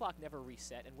play clock never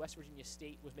reset, and West Virginia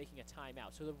State was making a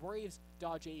timeout. So the Braves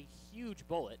dodge a huge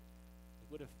bullet. They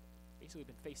would have basically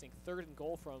been facing 3rd and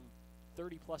goal from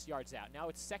 30-plus yards out. Now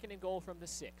it's 2nd and goal from the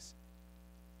 6.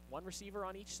 One receiver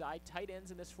on each side, tight ends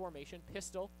in this formation,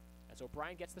 pistol. As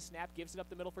O'Brien gets the snap, gives it up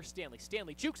the middle for Stanley.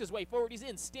 Stanley jukes his way forward. He's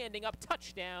in, standing up.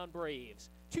 Touchdown, Braves.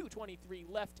 2:23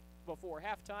 left before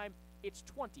halftime. It's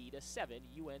 20-7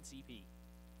 UNCP.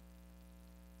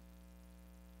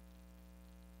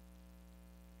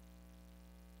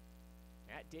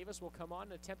 Matt Davis will come on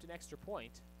and attempt an extra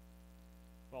point.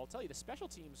 Well, I'll tell you, the special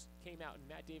teams came out, and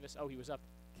Matt Davis, he was up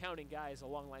counting guys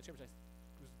along the line of scrimmage.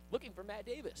 I was looking for Matt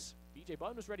Davis. B.J.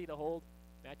 Bunn was ready to hold.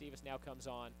 Matt Davis now comes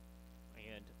on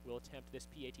and will attempt this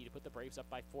PAT to put the Braves up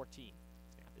by 14.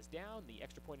 Snap is down, the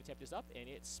extra point attempt is up, and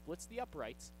it splits the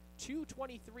uprights.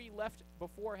 2:23 left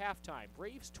before halftime.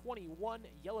 Braves 21,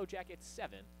 Yellow Jackets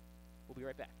 7. We'll be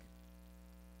right back.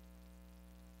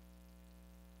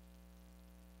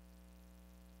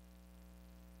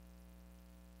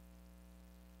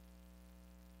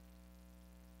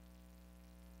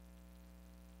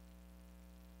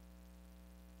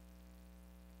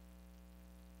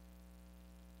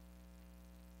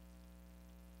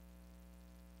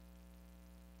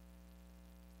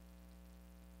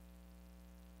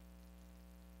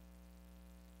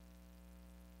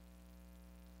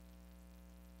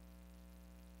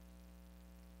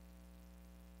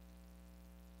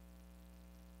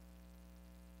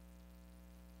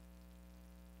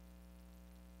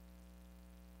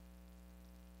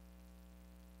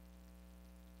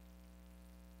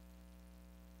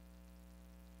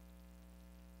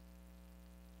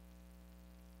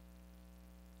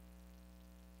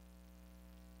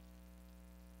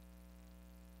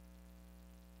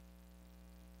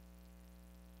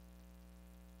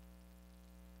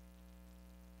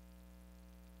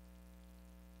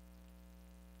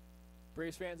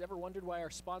 Braves fans, ever wondered why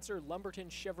our sponsor, Lumberton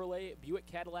Chevrolet Buick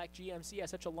Cadillac GMC, has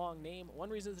such a long name?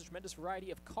 One reason is the tremendous variety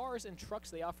of cars and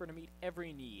trucks they offer to meet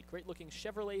every need. Great-looking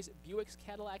Chevrolets, Buicks,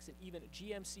 Cadillacs, and even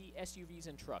GMC SUVs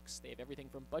and trucks. They have everything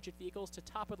from budget vehicles to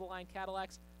top-of-the-line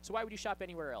Cadillacs, so why would you shop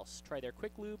anywhere else? Try their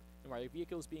quick lube, and while your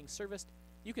vehicle is being serviced,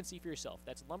 you can see for yourself.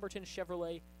 That's Lumberton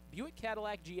Chevrolet Buick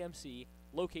Cadillac GMC,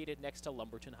 located next to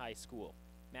Lumberton High School.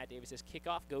 Matt Davis's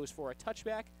kickoff goes for a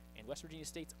touchback, and West Virginia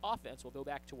State's offense will go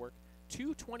back to work.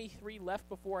 2:23 left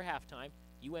before halftime.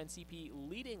 UNCP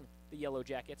leading the Yellow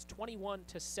Jackets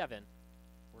 21-7.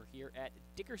 We're here at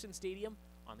Dickerson Stadium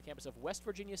on the campus of West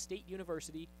Virginia State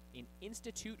University in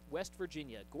Institute, West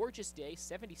Virginia. Gorgeous day,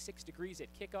 76 degrees at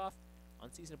kickoff.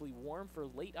 Unseasonably warm for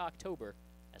late October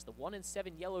as as the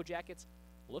 1-7 Yellow Jackets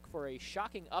look for a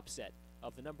shocking upset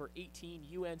of the number 18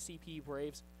 UNCP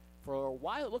Braves. For a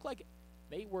while, it looked like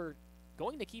they were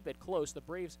going to keep it close. The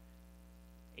Braves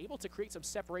able to create some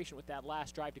separation with that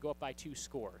last drive to go up by 2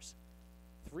 scores.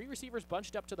 3 receivers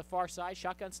bunched up to the far side.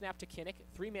 Shotgun snap to Kinnick.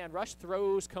 3-man rush,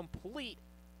 throws complete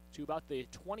to about the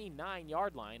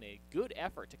 29-yard line. A good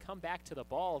effort to come back to the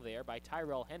ball there by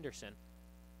Tyrell Henderson.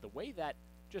 The way that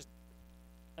just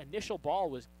initial ball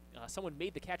was, someone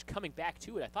made the catch coming back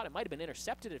to it. I thought it might have been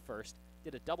intercepted at first.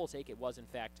 Did a double take. It was, in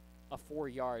fact, a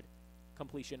 4-yard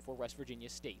completion for West Virginia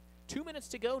State. 2 minutes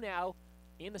to go now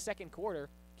in the second quarter.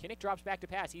 Kinnick drops back to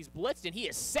pass. He's blitzed, and he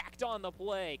is sacked on the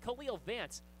play. Khalil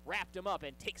Vance wrapped him up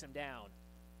and takes him down.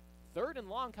 3rd and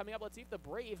long coming up. Let's see if the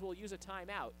Braves will use a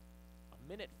timeout.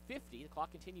 1:50. The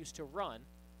clock continues to run.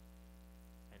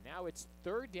 And now it's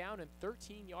 3rd down and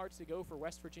 13 yards to go for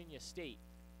West Virginia State.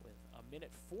 With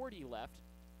 1:40 left,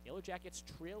 Yellow Jackets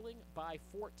trailing by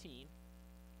 14.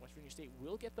 West Virginia State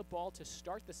will get the ball to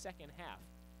start the second half.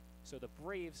 So the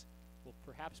Braves will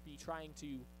perhaps be trying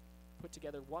to put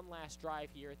together one last drive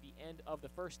here at the end of the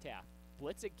first half.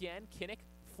 Blitz again. Kinnick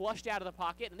flushed out of the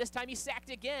pocket, and this time he's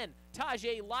sacked again.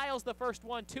 Tajay Lyles, the first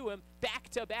one to him.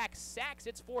 Back-to-back sacks.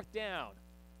 It's 4th down.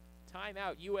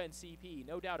 Timeout UNCP,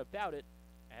 no doubt about it,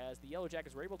 as the Yellow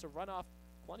Jackets were able to run off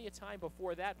plenty of time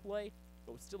before that play,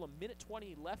 but with still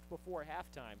 1:20 left before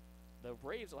halftime. The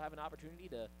Braves will have an opportunity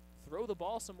to throw the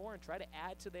ball some more and try to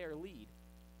add to their lead.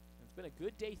 It's been a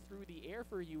good day through the air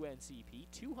for UNCP.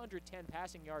 210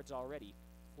 passing yards already,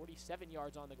 47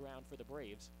 yards on the ground for the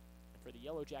Braves. And for the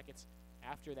Yellow Jackets,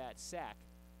 after that sack,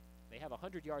 they have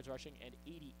 100 yards rushing and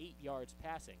 88 yards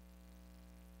passing.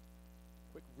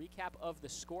 Quick recap of the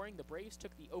scoring. The Braves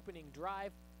took the opening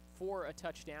drive for a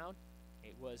touchdown.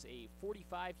 It was a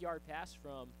 45-yard pass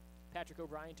from Patrick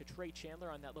O'Brien to Trey Chandler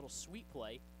on that little sweep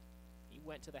play. He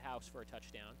went to the house for a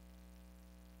touchdown.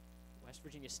 West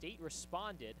Virginia State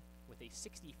responded with a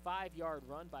 65-yard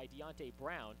run by Deontay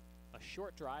Brown. A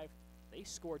short drive. They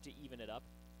scored to even it up.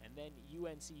 And then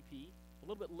UNCP, a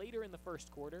little bit later in the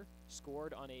first quarter,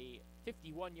 scored on a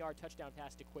 51-yard touchdown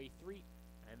pass to Quay 3.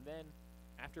 And then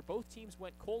after both teams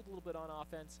went cold a little bit on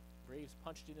offense, Braves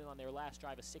punched it in on their last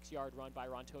drive, a 6-yard run by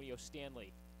Rontonio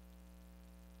Stanley.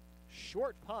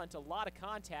 Short punt, a lot of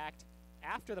contact.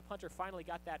 After the punter finally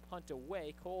got that punt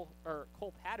away, Cole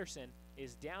Patterson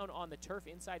is down on the turf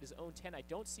inside his own 10. I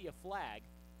don't see a flag.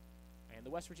 And the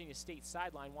West Virginia State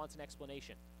sideline wants an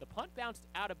explanation. The punt bounced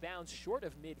out of bounds short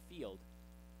of midfield.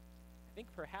 I think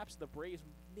perhaps the Braves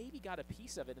maybe got a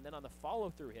piece of it, and then on the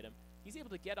follow-through hit him. He's able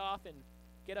to get up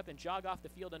and jog off the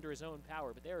field under his own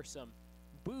power, but there are some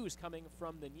boos coming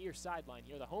from the near sideline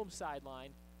here, the home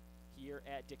sideline here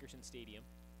at Dickerson Stadium.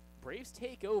 Braves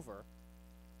take over,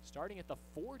 starting at the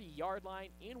 40-yard line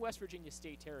in West Virginia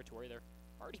State territory. They're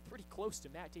already pretty close to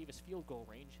Matt Davis field goal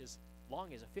range, as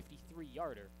long as a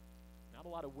 53-yarder. Not a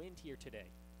lot of wind here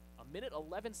today.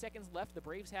 1:11 left. The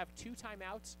Braves have 2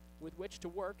 timeouts with which to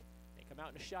work. They come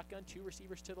out in a shotgun, 2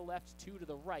 receivers to the left, 2 to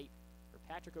the right for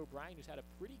Patrick O'Brien, who's had a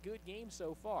pretty good game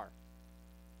so far.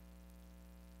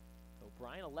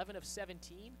 O'Brien, 11 of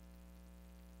 17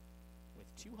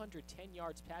 with 210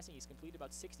 yards passing. He's completed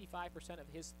about 65% of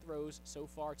his throws so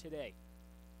far today.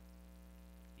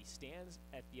 He stands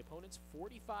at the opponent's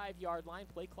 45-yard line.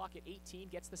 Play clock at 18,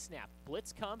 gets the snap.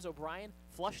 Blitz comes. O'Brien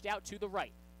flushed out to the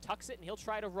right. Tucks it, and he'll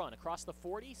try to run across the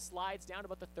 40, slides down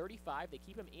about the 35. They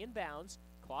keep him in bounds.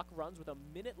 Clock runs with 1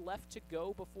 minute left to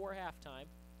go before halftime.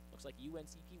 Looks like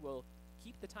UNCP will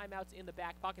keep the timeouts in the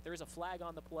back pocket. There is a flag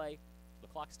on the play. The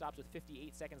clock stops with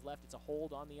 58 seconds left. It's a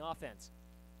hold on the offense.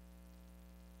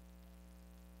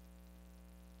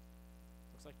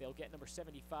 Looks like they'll get number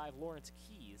 75, Lawrence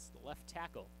Keys, the left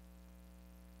tackle.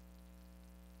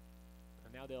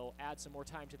 And now they'll add some more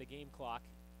time to the game clock,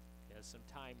 as some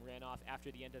time ran off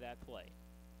after the end of that play.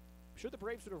 I'm sure the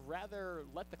Braves would have rather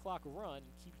let the clock run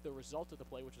and keep the result of the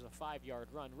play, which was a 5-yard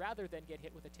run, rather than get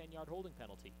hit with a 10-yard holding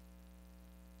penalty.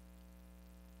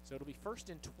 So it'll be 1st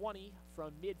and 20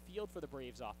 from midfield for the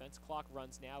Braves offense. Clock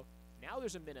runs now. Now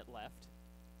there's a minute left.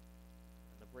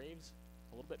 And the Braves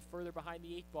a little bit further behind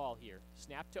the 8 ball here.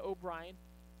 Snap to O'Brien.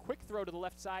 Quick throw to the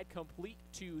left side, complete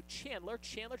to Chandler.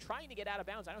 Chandler trying to get out of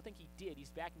bounds. I don't think he did. He's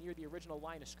back near the original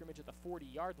line of scrimmage at the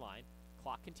 40-yard line.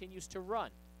 Clock continues to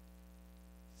run.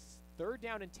 3rd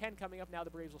down and 10 coming up now. The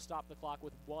Braves will stop the clock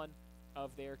with 1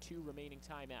 of their 2 remaining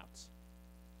timeouts.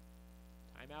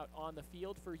 Timeout on the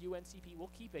field for UNCP.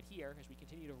 We'll keep it here as we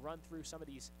continue to run through some of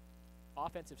these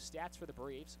offensive stats for the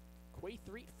Braves. Quay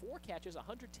 3, 4 catches,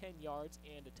 110 yards,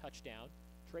 and a touchdown.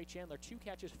 Trey Chandler, 2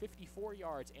 catches, 54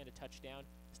 yards, and a touchdown.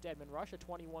 Stedman Rush, a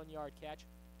 21-yard catch,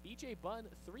 B.J. Bunn,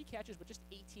 3 catches, but just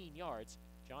 18 yards.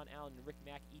 John Allen and Rick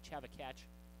Mack each have a catch.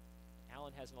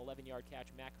 Allen has an 11-yard catch,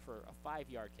 Mack for a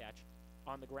 5-yard catch.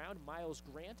 On the ground, Miles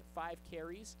Grant, 5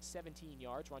 carries, 17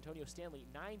 yards. Rontonio Stanley,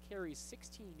 9 carries,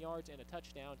 16 yards, and a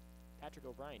touchdown. Patrick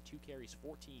O'Brien, 2 carries,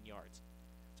 14 yards.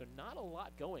 So not a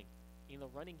lot going in the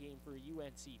running game for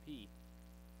UNCP.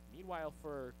 Meanwhile,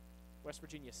 for West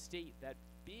Virginia State, that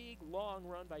big, long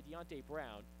run by Deontay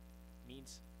Brown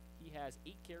means he has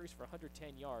 8 carries for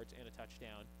 110 yards and a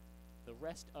touchdown. The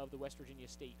rest of the West Virginia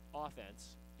State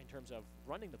offense, in terms of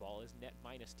running the ball, is net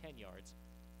minus 10 yards.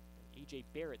 A.J.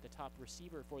 Barrett, the top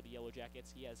receiver for the Yellow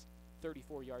Jackets, he has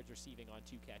 34 yards receiving on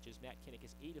 2 catches. Matt Kinnick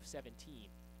is 8 of 17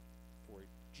 for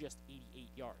just 88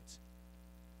 yards.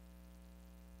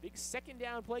 Big second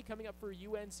down play coming up for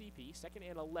UNCP. 2nd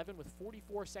and 11 with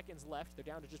 44 seconds left. They're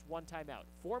down to just 1 timeout.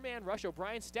 4-man rush.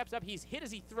 O'Brien steps up. He's hit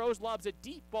as he throws, lobs a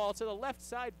deep ball to the left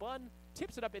side. Bunn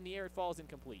tips it up in the air. It falls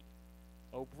incomplete.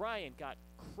 O'Brien got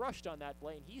crushed on that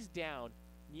play, and he's down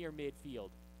near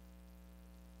midfield.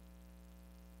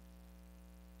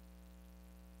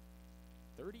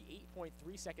 38.3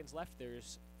 seconds left.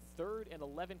 There's 3rd and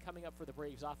 11 coming up for the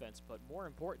Braves offense, but more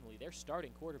importantly, their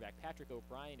starting quarterback, Patrick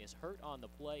O'Brien, is hurt on the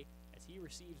play. As he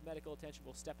receives medical attention,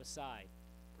 will step aside.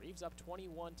 Braves up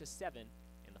 21-7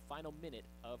 in the final minute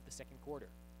of the 2nd quarter.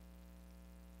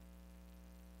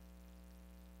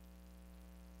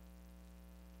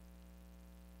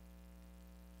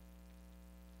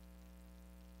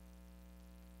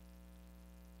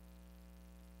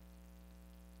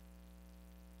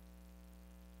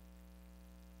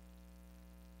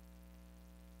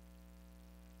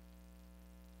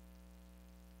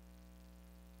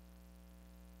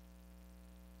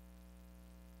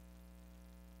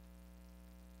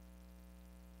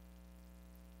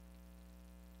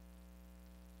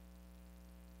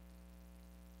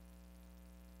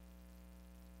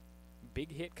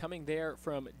 Big hit coming there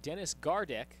from Dennis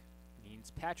Gardeck.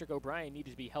 Means Patrick O'Brien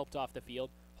needed to be helped off the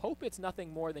field. Hope it's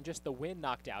nothing more than just the wind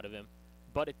knocked out of him.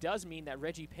 But it does mean that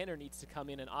Reggie Pinner needs to come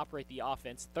in and operate the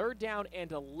offense. 3rd down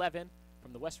and 11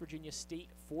 from the West Virginia State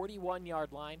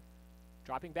 41-yard line.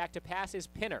 Dropping back to pass is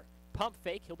Pinner. Pump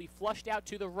fake. He'll be flushed out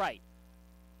to the right.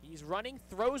 He's running,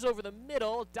 throws over the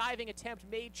middle. Diving attempt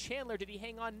made. Chandler, did he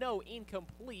hang on? No,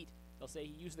 incomplete. They'll say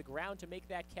he used the ground to make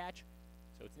that catch.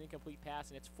 So it's an incomplete pass,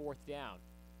 and it's 4th down.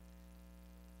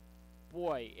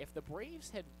 Boy, if the Braves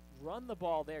had run the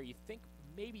ball there, you think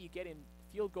maybe you get in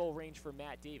field goal range for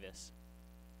Matt Davis.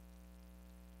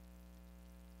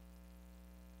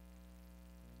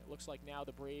 And it looks like now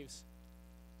the Braves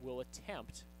will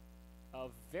attempt a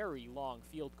very long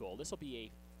field goal. This will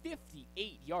be a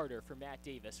 58-yarder for Matt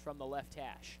Davis from the left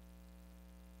hash.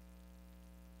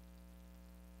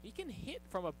 He can hit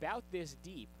from about this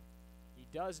deep. He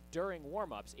does during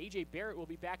warm-ups. A.J. Barrett will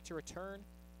be back to return.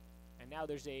 And now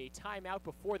there's a timeout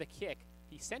before the kick.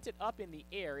 He sent it up in the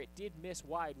air. It did miss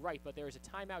wide right, but there is a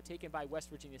timeout taken by West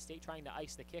Virginia State trying to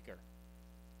ice the kicker.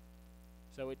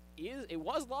 So it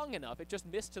was long enough. It just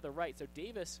missed to the right. So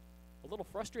Davis a little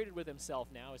frustrated with himself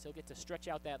now as he'll get to stretch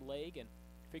out that leg and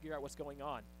figure out what's going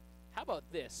on. How about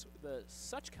this?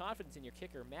 Such confidence in your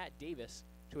kicker, Matt Davis,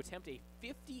 to attempt a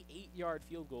 58-yard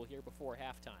field goal here before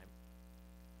halftime.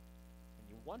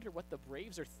 You wonder what the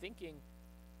Braves are thinking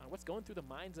on what's going through the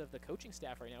minds of the coaching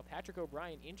staff right now. Patrick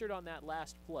O'Brien injured on that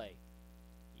last play.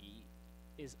 He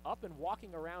is up and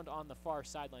walking around on the far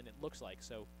sideline, it looks like.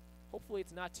 So hopefully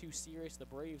it's not too serious. The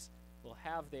Braves will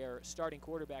have their starting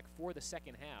quarterback for the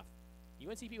 2nd half.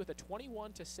 UNCP with a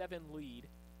 21-7 lead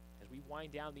as we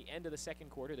wind down the end of the 2nd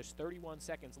quarter. There's 31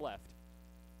 seconds left.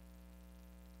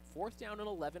 4th down and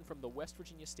 11 from the West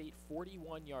Virginia State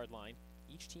 41-yard line.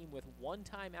 Each team with 1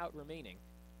 timeout remaining.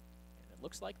 And it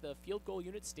looks like the field goal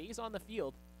unit stays on the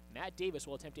field. Matt Davis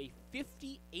will attempt a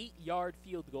 58-yard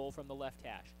field goal from the left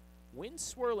hash. Wind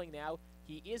swirling now.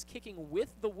 He is kicking with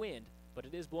the wind, but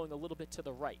it is blowing a little bit to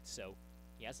the right. So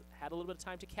he has had a little bit of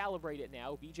time to calibrate it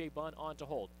now. B.J. Bunn on to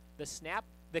hold. The snap,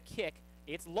 the kick.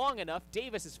 It's long enough.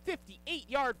 Davis's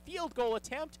 58-yard field goal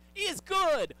attempt is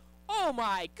good. Oh,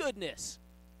 my goodness.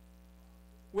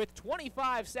 With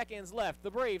 25 seconds left, the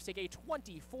Braves take a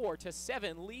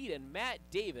 24-7 lead, and Matt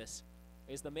Davis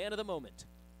is the man of the moment.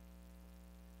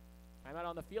 Timeout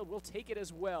on the field. We'll take it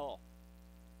as well.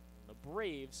 The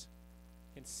Braves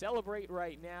can celebrate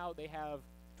right now. They have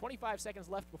 25 seconds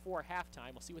left before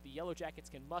halftime. We'll see what the Yellow Jackets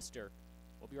can muster.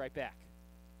 We'll be right back.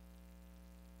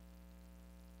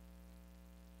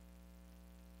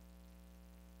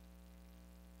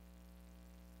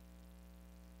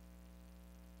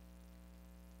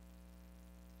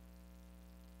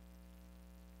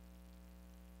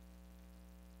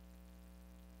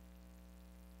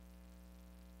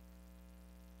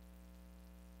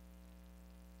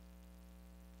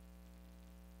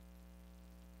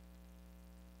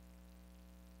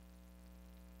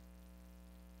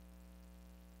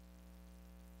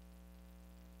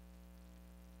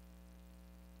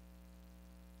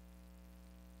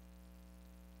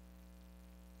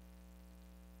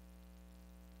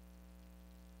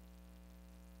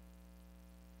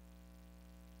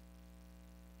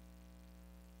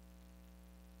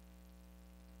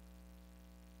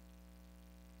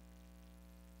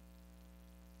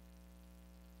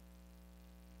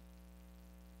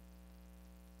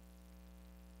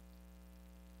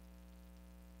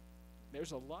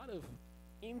 there's a lot of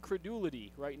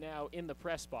incredulity right now in the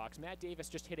press box. Matt Davis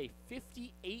just hit a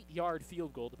 58-yard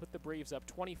field goal to put the Braves up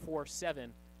 24-7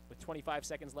 with 25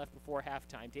 seconds left before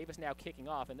halftime. Davis now kicking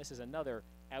off, and this is another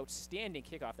outstanding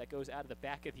kickoff that goes out of the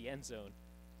back of the end zone.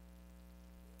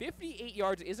 58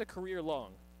 yards is a career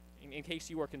long, in case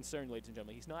you are concerned, ladies and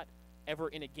gentlemen. He's not ever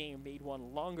in a game made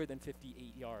one longer than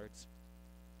 58 yards.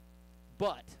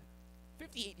 But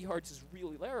 58 yards is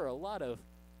really, there are a lot of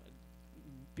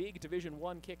big Division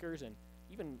I kickers and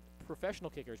even professional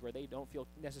kickers where they don't feel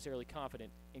necessarily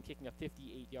confident in kicking a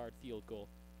 58-yard field goal.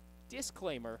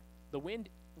 Disclaimer, the wind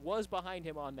was behind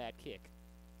him on that kick,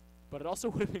 but it also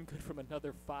would have been good from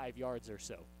another 5 yards or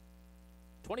so.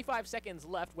 25 seconds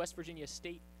left. West Virginia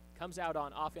State comes out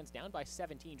on offense, down by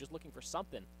 17, just looking for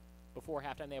something before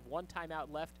halftime. They have one timeout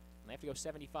left, and they have to go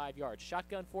 75 yards.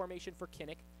 Shotgun formation for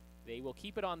Kinnick. They will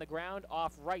keep it on the ground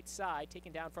off right side.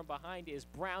 Taken down from behind is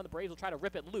Brown. The Braves will try to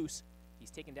rip it loose.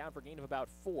 He's taken down for a gain of about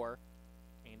 4,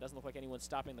 and it doesn't look like anyone's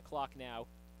stopping the clock now.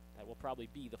 That will probably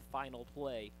be the final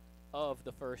play of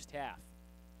the first half.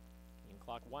 Game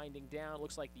clock winding down.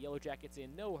 Looks like the Yellow Jackets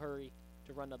in no hurry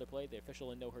to run another play. The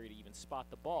official in no hurry to even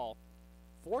spot the ball.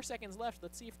 4 seconds left.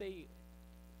 Let's see if they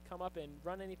come up and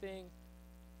run anything.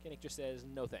 Kinnick just says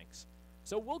no thanks.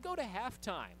 So we'll go to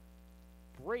halftime.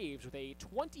 Braves with a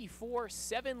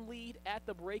 24-7 lead at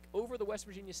the break over the West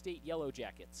Virginia State Yellow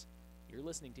Jackets. You're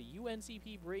listening to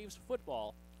UNCP Braves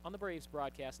football on the Braves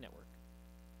Broadcast Network.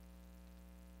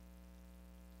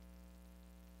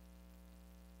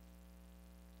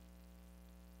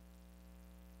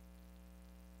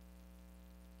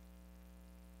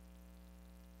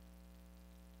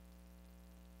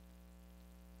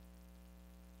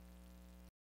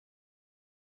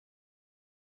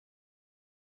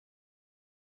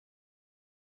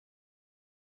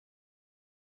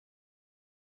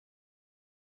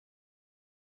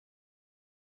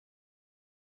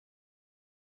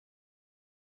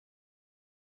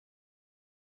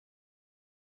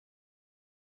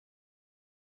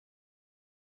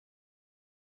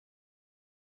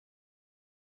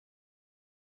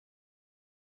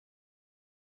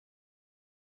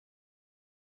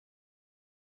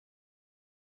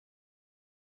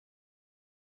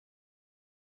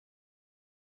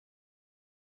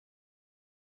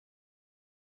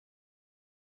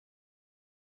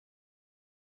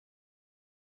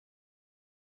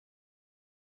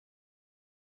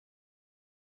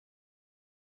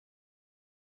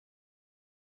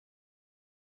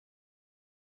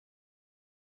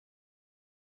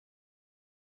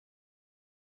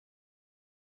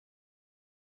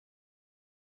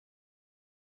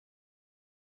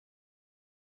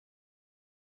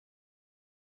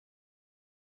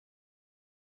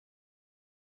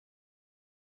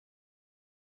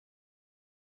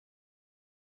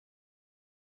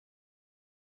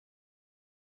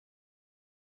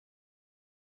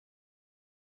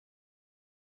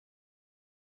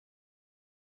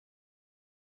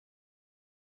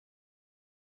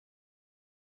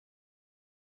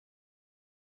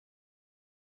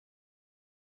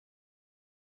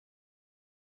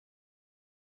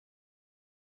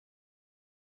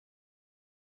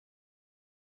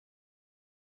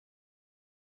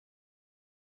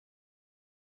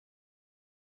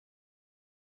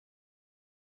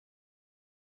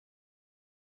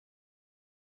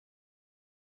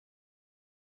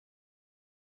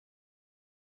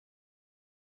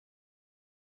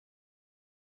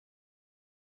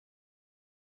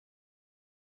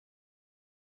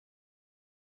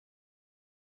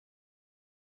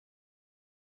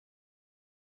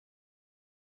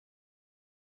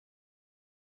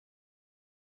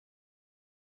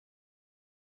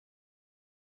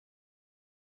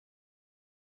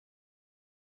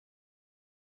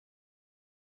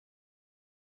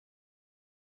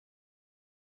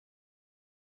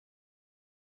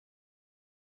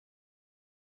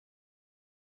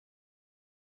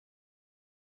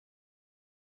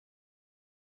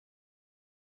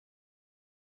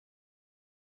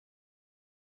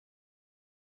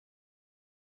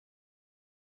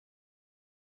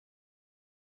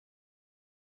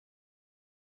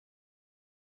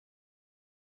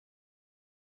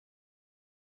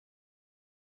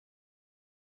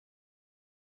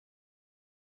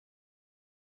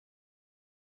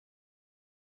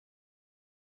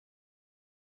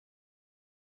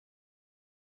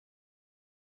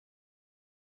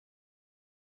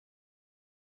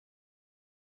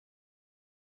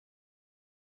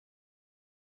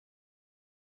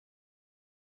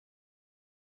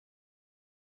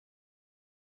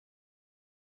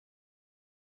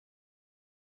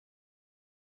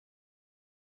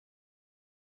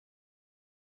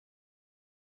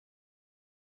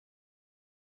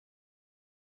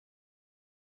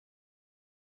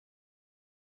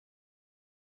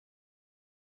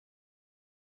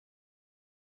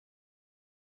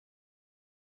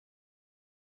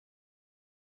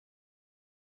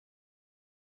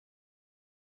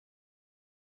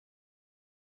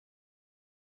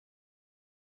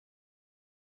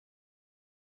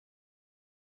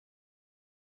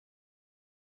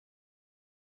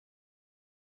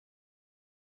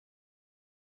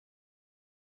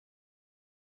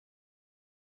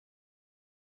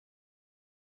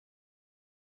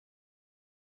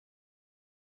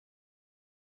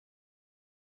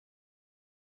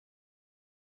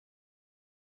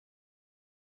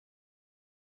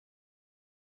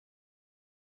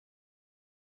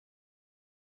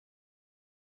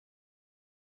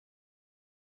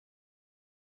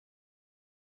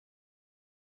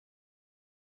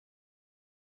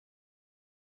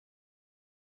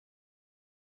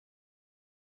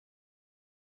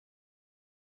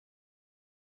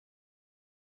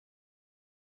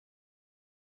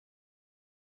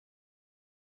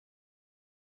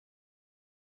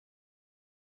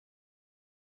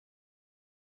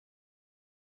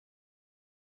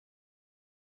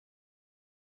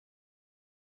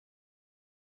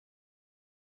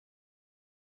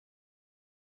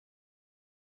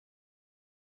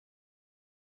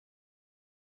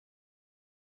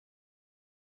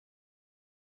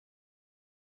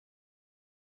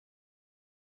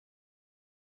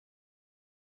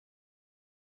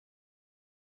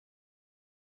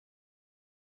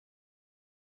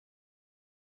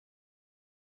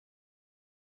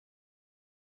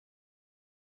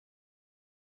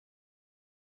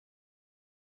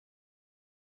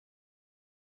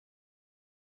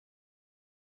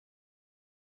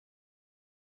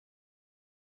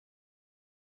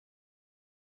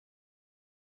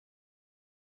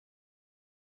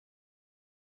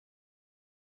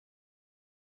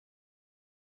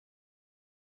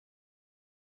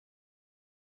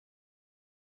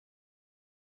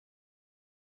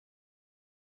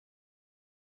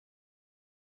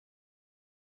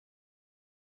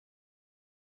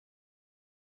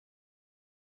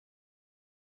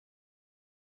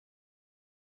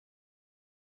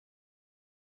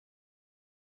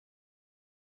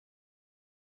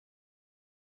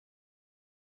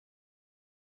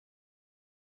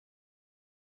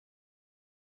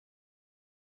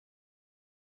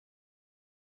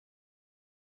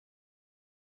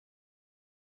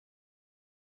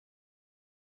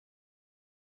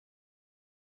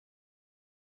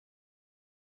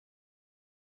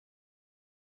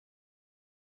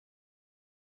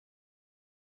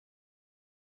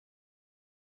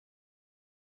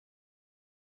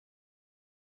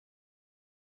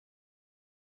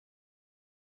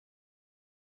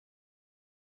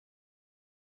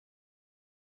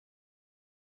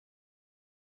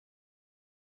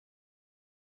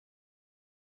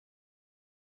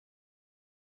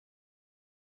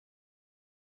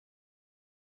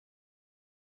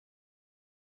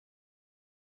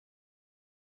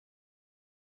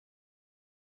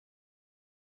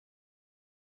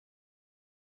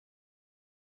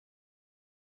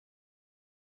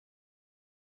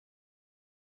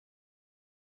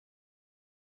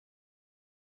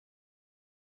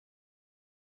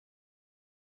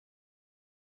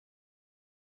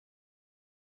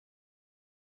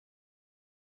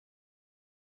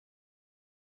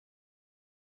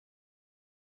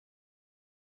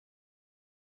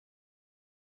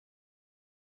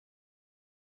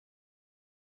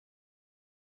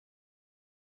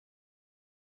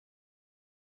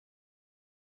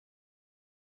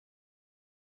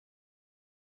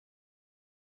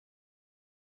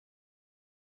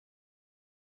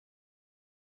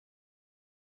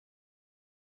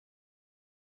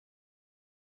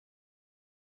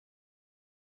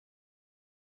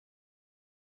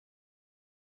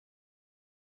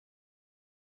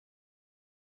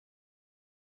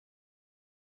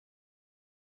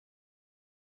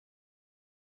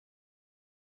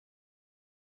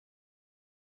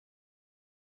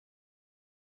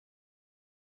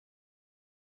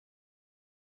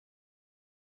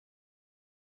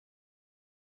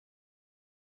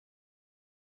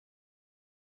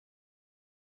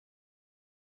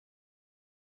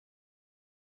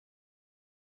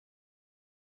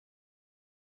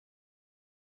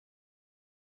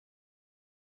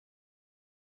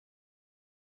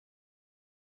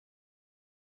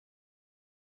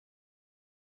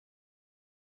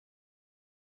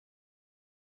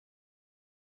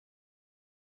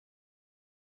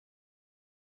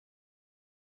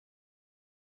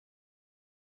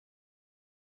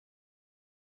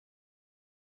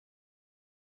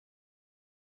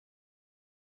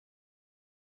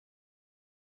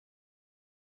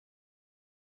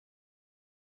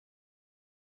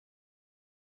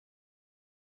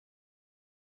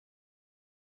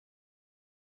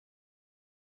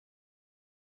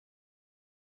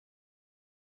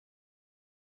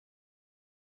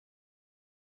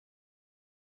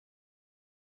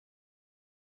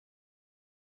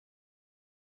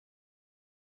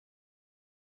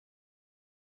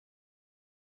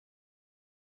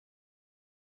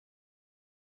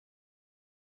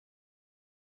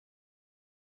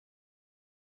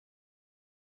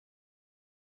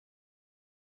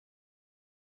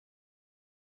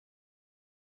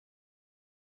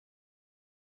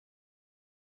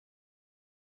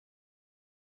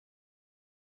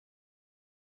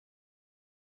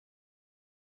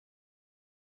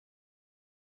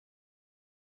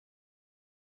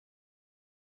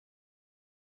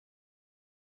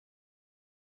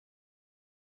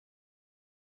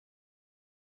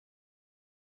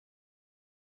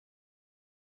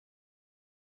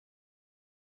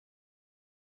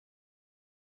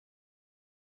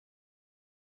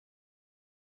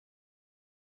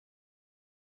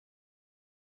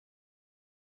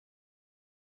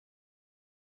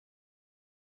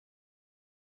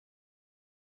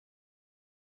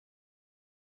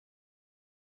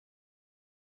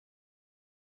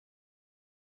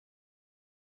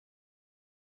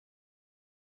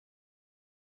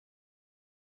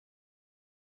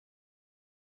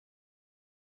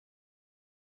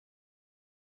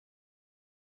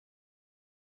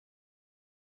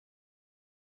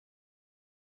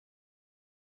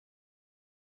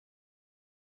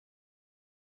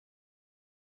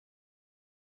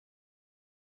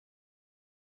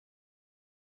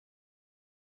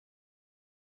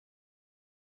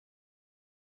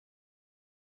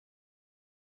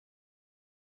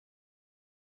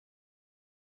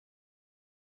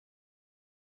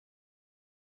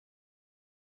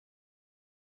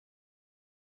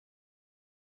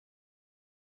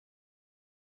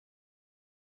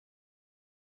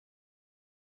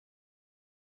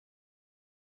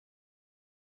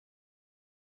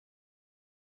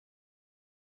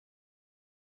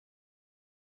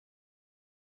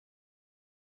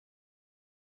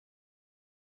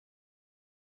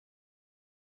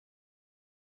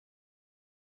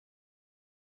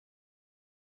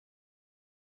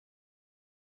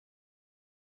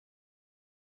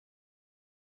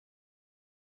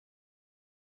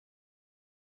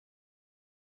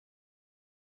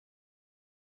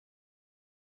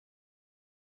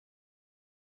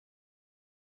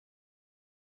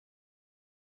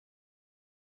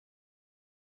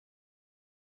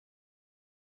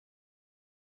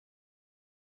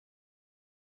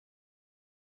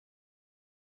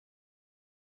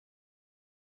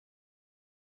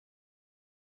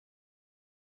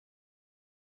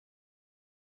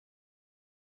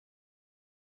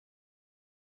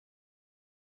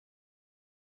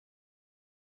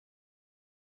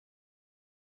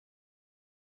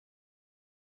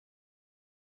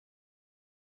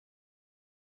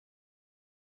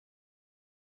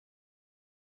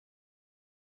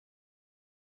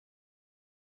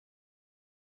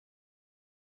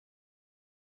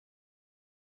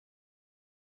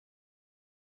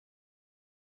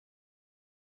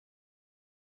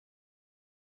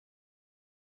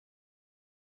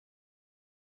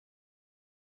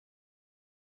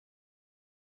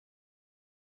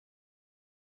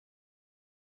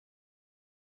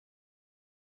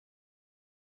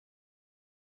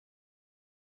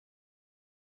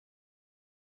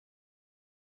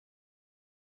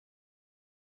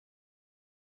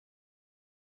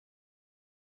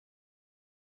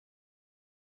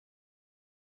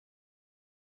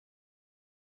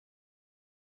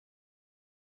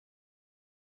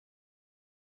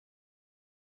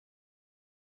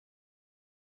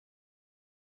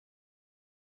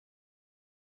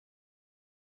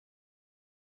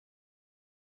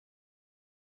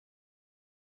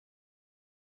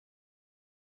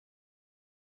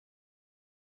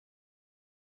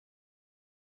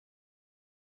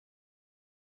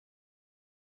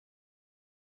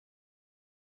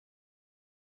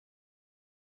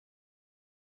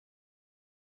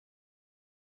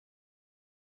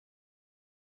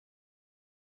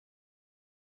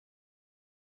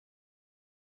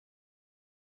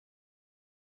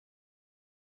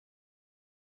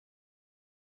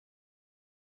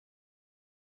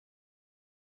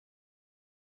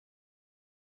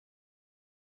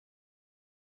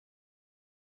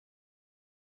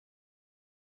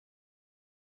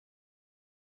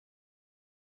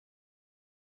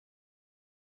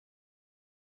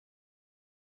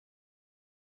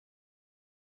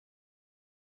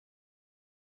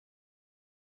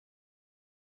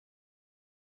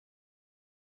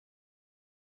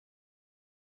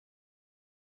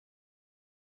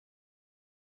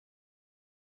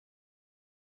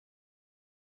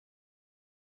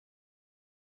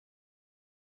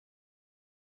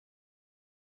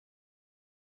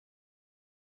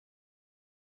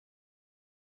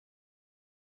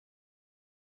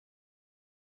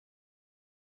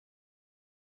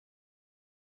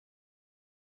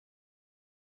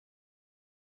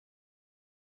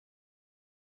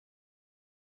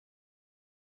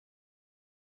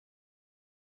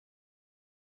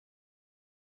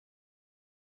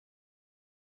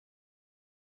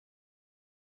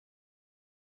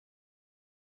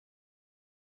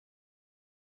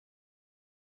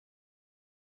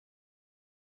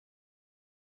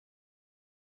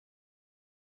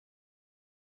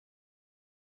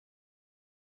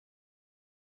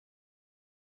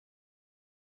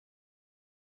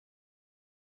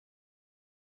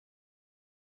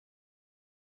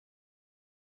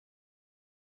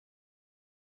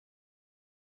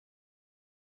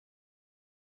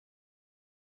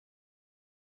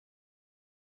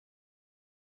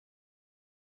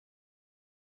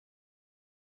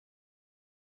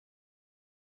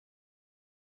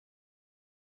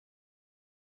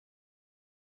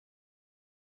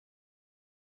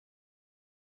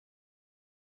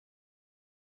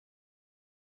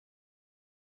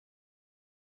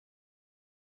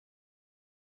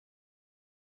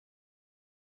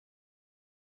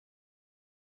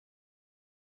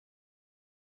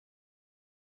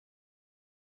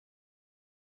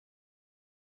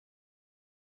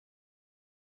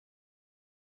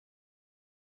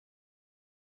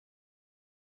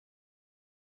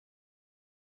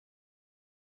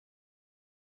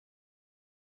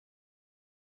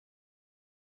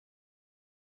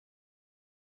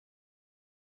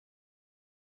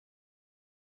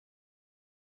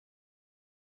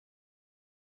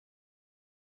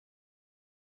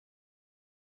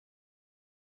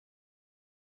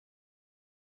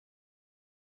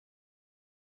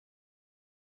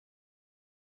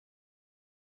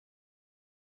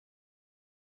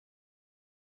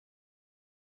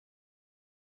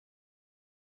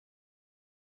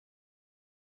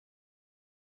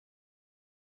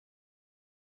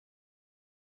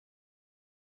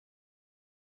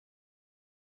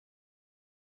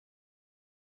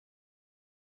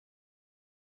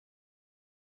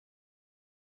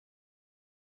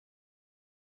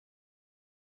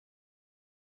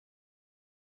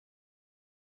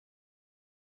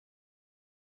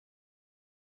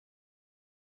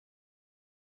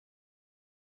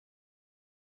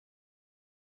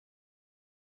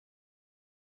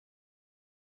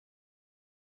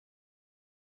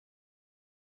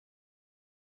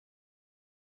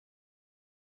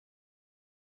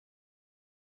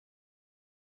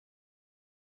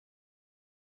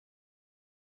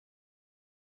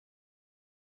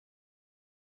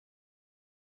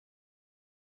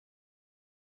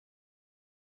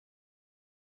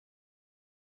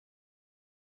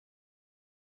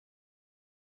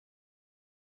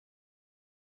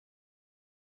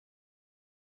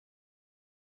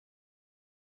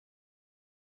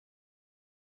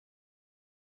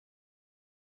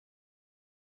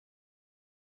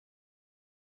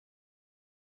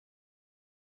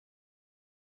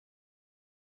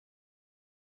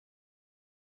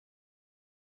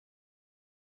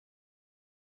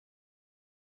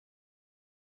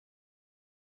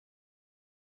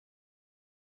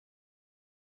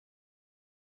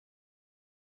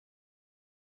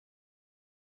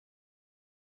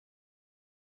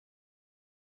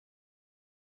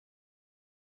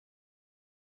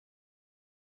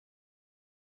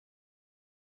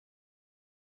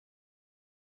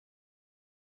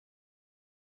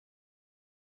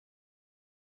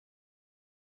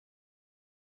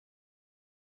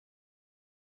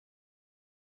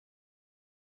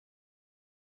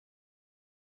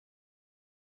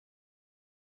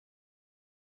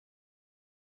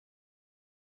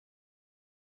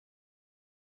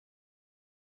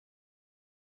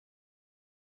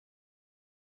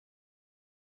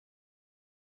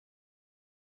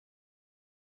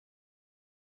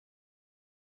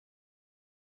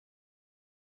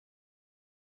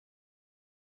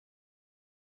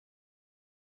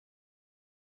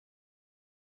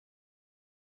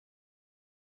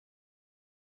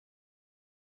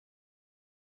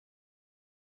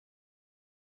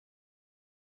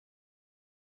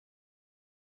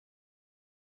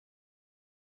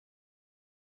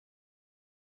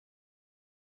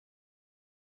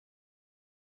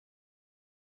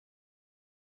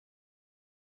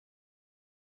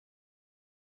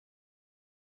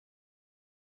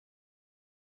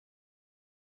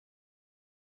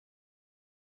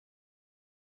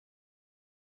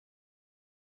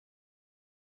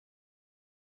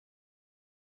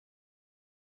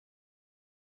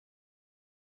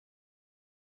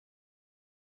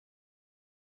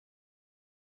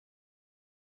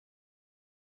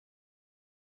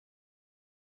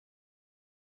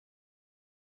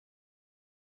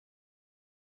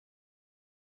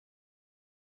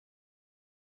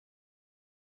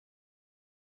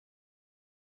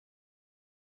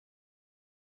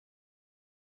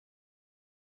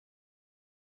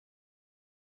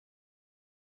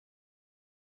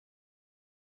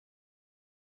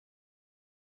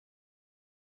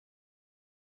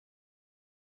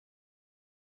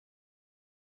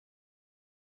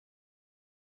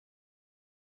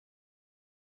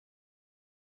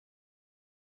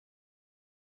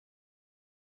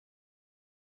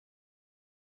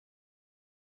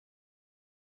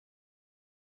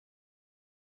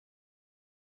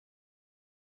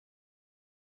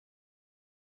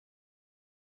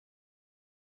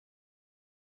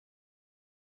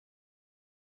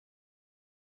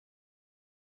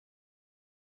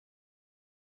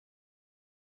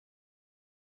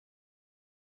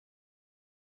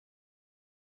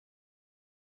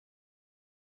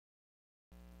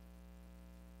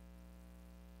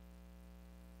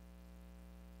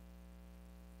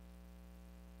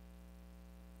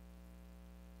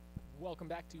 Welcome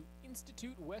back to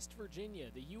Institute, West Virginia.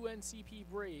 The UNCP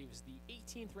Braves, the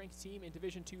 18th ranked team in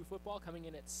Division II football, coming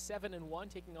in at 7-1,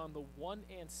 taking on the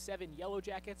 1-7 Yellow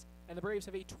Jackets, and the Braves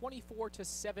have a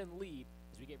 24-7 lead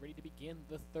as we get ready to begin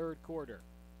the third quarter.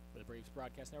 For the Braves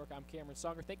Broadcast Network, I'm Cameron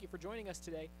Songer. Thank you for joining us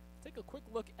today. Take a quick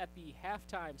look at the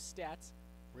halftime stats.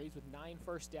 Braves with 9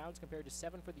 first downs compared to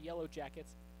 7 for the Yellow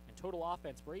Jackets, and total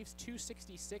offense, Braves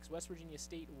 266, West Virginia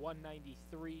State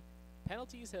 193.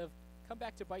 Penalties have come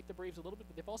back to bite the Braves a little bit,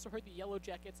 but they've also hurt the Yellow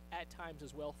Jackets at times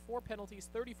as well. 4 penalties,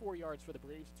 34 yards for the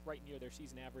Braves. It's right near their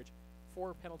season average.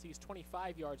 4 penalties,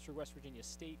 25 yards for West Virginia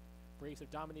State. Braves have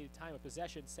dominated time of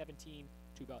possession, 17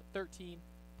 to about 13.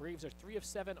 Braves are 3 of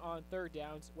 7 on third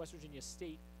downs. West Virginia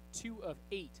State 2 of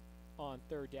 8 on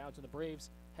third downs, and the Braves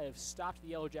have stopped the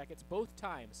Yellow Jackets both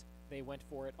times they went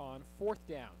for it on fourth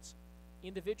downs.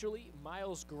 Individually,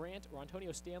 Miles Grant,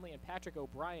 Antonio Stanley, and Patrick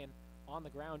O'Brien on the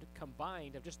ground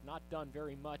combined have just not done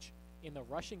very much in the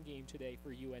rushing game today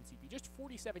for UNCP. Just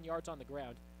 47 yards on the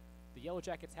ground. The Yellow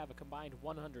Jackets have a combined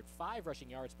 105 rushing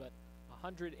yards, but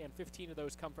 115 of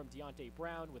those come from Deontay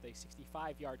Brown with a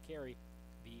 65-yard carry.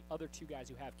 The other 2 guys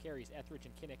who have carries, Etheridge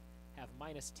and Kinnick, have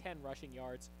minus 10 rushing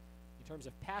yards. In terms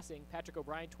of passing, Patrick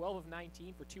O'Brien, 12 of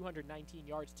 19 for 219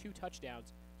 yards, 2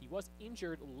 touchdowns. He was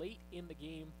injured late in the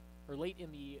game, or late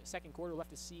in the second quarter. We'll have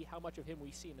to see how much of him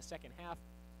we see in the second half.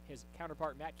 His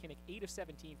counterpart, Matt Kinnick, 8 of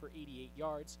 17 for 88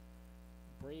 yards.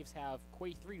 Braves have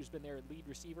Quay 3, who's been their lead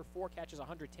receiver, 4 catches,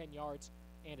 110 yards,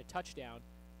 and a touchdown.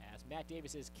 As Matt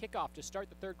Davis's kickoff to start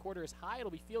the third quarter is high.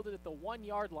 It'll be fielded at the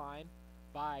 1-yard line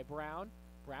by Brown.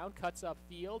 Brown cuts up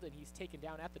field, and he's taken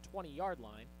down at the 20-yard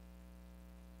line.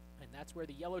 And that's where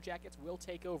the Yellow Jackets will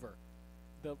take over.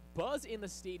 The buzz in the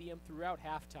stadium throughout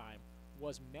halftime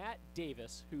was Matt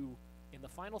Davis, who in the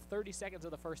final 30 seconds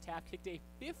of the first half kicked a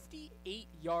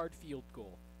 58-yard field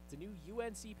goal. It's a new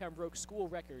UNC Pembroke school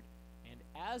record, and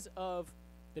as of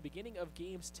the beginning of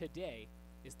games today,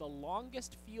 is the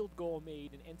longest field goal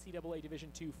made in NCAA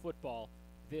Division II football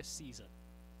this season.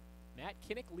 Matt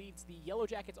Kinnick leads the Yellow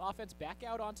Jackets offense back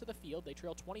out onto the field. They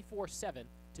trail 24-7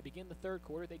 to begin the third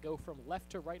quarter. They go from left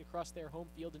to right across their home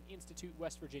field in Institute,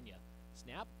 West Virginia.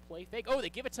 Snap, play fake. Oh, they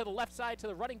give it to the left side to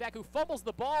the running back who fumbles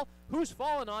the ball. Who's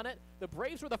fallen on it? The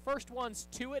Braves were the first ones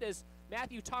to it as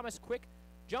Matthew Thomas Quick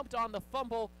jumped on the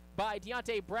fumble by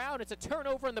Deontay Brown. It's a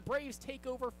turnover, and the Braves take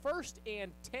over 1st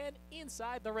and 10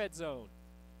 inside the red zone.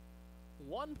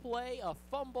 One play, a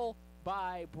fumble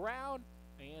by Brown,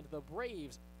 and the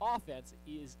Braves offense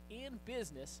is in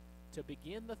business to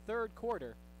begin the third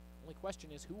quarter. Only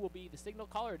question is who will be the signal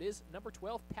caller. It is number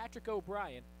 12, Patrick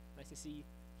O'Brien. Nice to see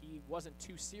he wasn't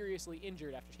too seriously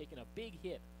injured after taking a big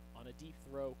hit on a deep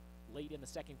throw late in the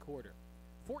second quarter.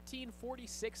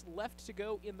 14:46 left to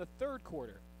go in the third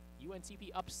quarter. UNCP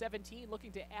up 17,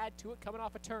 looking to add to it, coming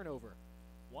off a turnover.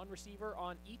 1 receiver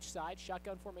on each side,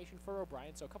 shotgun formation for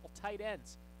O'Brien, so a couple tight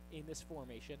ends in this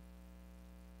formation.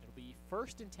 It'll be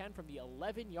 1st and 10 from the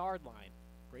 11-yard line.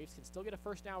 Braves can still get a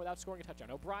first down without scoring a touchdown.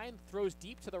 O'Brien throws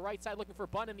deep to the right side, looking for a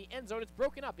bunt in the end zone. It's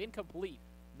broken up, incomplete.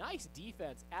 Nice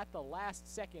defense at the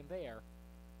last second there.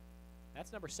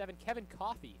 That's number 7, Kevin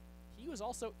Coffey. He was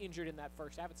also injured in that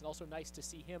first half. It's also nice to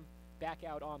see him back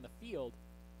out on the field.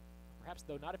 Perhaps,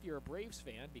 though, not if you're a Braves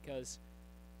fan, because,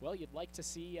 well, you'd like to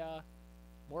see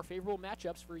more favorable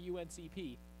matchups for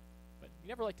UNCP. But you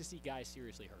never like to see guys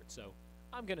seriously hurt, so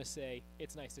I'm going to say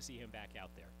it's nice to see him back out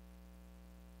there.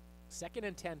 2nd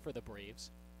and 10 for the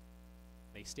Braves.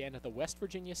 They stand at the West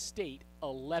Virginia State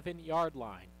 11-yard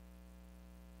line.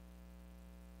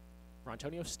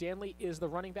 Antonio Stanley is the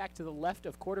running back to the left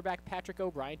of quarterback Patrick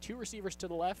O'Brien. 2 receivers to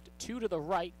the left, 2 to the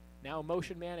right. Now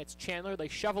motion man, it's Chandler. They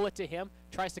shovel it to him.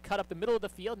 Tries to cut up the middle of the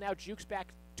field. Now jukes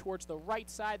back towards the right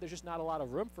side. There's just not a lot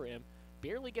of room for him.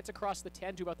 Barely gets across the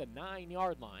 10 to about the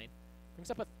 9-yard line.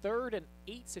 Brings up a 3rd and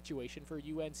 8 situation for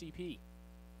UNCP.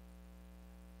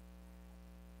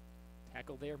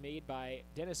 Tackle there made by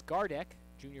Dennis Gardek,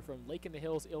 junior from Lake in the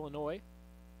Hills, Illinois.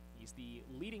 He's the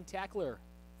leading tackler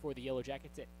for the Yellow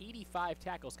Jackets at 85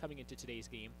 tackles coming into today's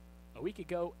game. A week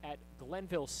ago at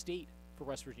Glenville State for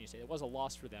West Virginia State. It was a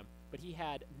loss for them, but he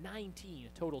had 19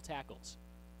 total tackles.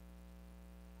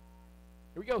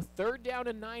 Here we go, 3rd down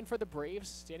and 9 for the Braves,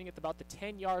 standing at about the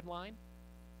 10-yard line.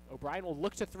 O'Brien will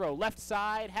look to throw. Left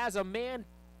side, has a man,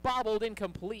 bobbled,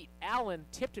 incomplete. Allen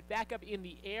tipped it back up in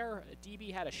the air. A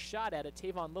DB had a shot at it.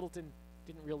 Tavon Littleton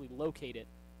didn't really locate it,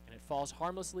 and it falls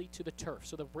harmlessly to the turf.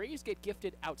 So the Braves get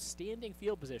gifted outstanding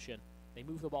field position. They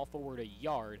move the ball forward a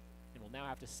yard and will now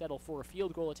have to settle for a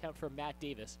field goal attempt from Matt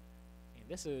Davis. And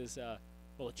this is, a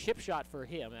chip shot for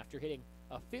him after hitting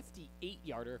a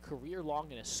 58-yarder, career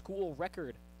long and a school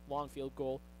record long field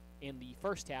goal in the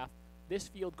first half. this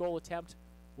field goal attempt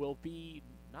will be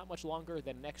not much longer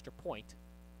than an extra point.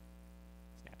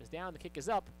 Snap is down, the kick is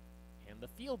up, and the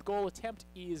field goal attempt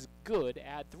is good.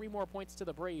 Add 3 more points to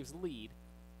the Braves' lead.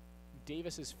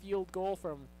 Davis's field goal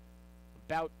from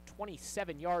about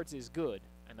 27 yards is good,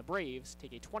 and the Braves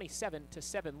take a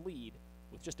 27-7 lead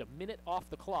with just a minute off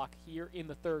the clock here in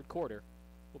the third quarter.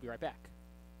 We'll be right back.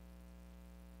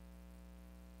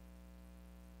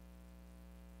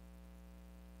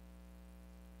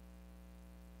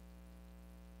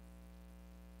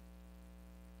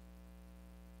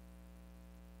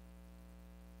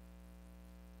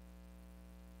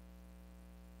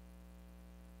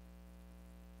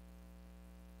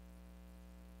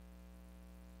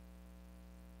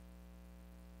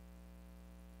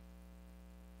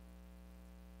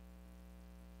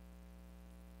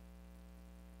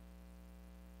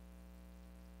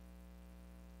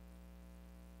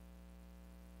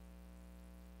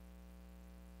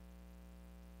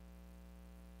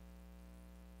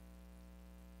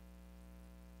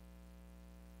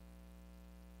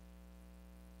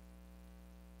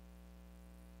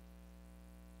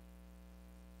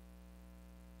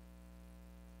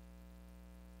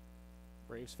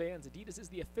 Braves fans, Adidas is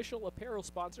the official apparel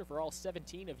sponsor for all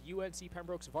 17 of UNC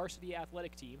Pembroke's varsity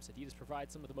athletic teams. Adidas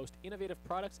provides some of the most innovative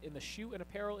products in the shoe and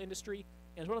apparel industry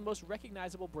and is one of the most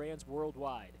recognizable brands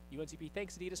worldwide. UNCP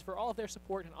thanks Adidas for all of their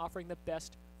support in offering the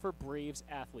best for Braves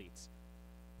athletes.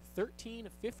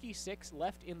 13:56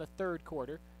 left in the third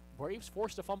quarter. Braves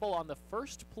forced a fumble on the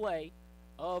first play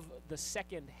of the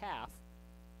second half.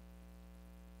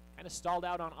 Kind of stalled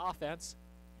out on offense.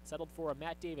 Settled for a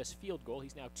Matt Davis field goal.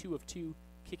 He's now 2 of 2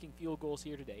 kicking field goals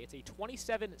here today. It's a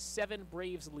 27-7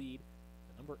 Braves lead.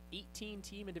 The number 18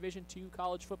 team in Division II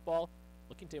college football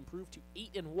looking to improve to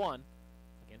 8-1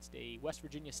 against a West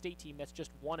Virginia State team that's just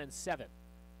 1-7.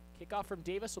 Kickoff from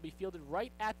Davis will be fielded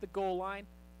right at the goal line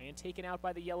and taken out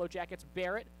by the Yellow Jackets.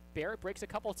 Barrett breaks a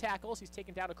couple tackles. He's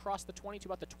taken down across the 20 to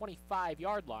about the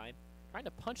 25-yard line. Trying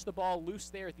to punch the ball loose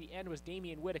there at the end was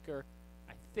Damian Whitaker.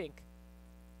 I think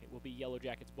will be Yellow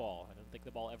Jackets' ball. I don't think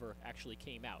the ball ever actually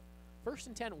came out. 1st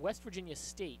and 10, West Virginia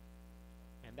State.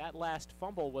 And that last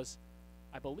fumble was,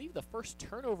 I believe, the first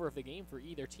turnover of the game for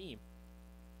either team.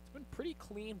 It's been pretty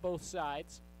clean both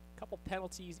sides. A couple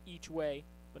penalties each way,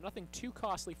 but nothing too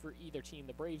costly for either team.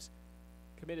 The Braves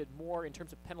committed more in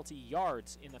terms of penalty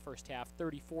yards in the first half,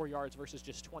 34 yards versus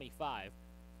just 25.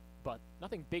 But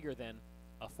nothing bigger than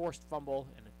a forced fumble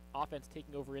and an offense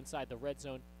taking over inside the red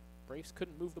zone. Braves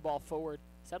couldn't move the ball forward,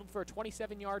 settled for a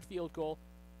 27-yard field goal,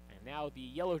 and now the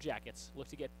Yellow Jackets look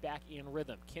to get back in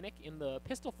rhythm. Kinnick in the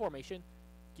pistol formation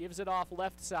gives it off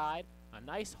left side. A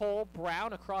nice hole.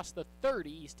 Brown across the 30.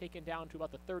 He's taken down to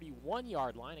about the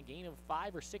 31-yard line, a gain of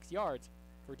 5 or 6 yards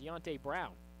for Deontay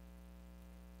Brown.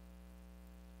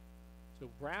 So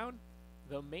Brown,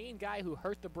 the main guy who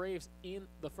hurt the Braves in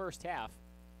the first half,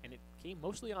 and it came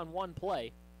mostly on one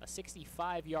play, a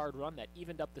 65-yard run that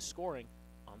evened up the scoring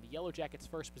on the Yellow Jackets'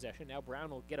 first possession. Now Brown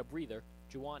will get a breather.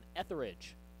 Juwan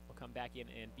Etheridge will come back in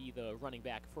and be the running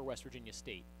back for West Virginia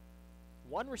State.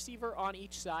 One receiver on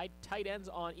each side, tight ends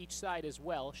on each side as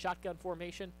well. Shotgun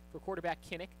formation for quarterback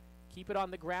Kinnick. Keep it on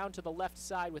the ground to the left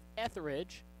side with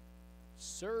Etheridge.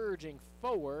 Surging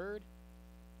forward.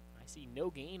 I see no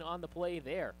gain on the play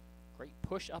there. Great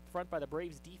push up front by the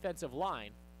Braves defensive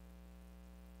line,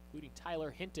 including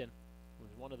Tyler Hinton, who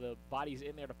was one of the bodies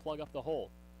in there to plug up the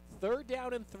hole. 3rd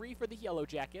down and 3 for the Yellow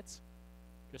Jackets.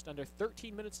 Just under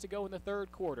 13 minutes to go in the third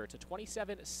quarter. It's a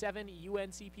 27-7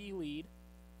 UNCP lead.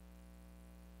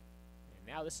 And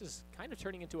now this is kind of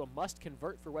turning into a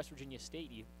must-convert for West Virginia State.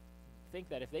 You think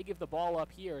that if they give the ball up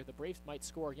here, the Braves might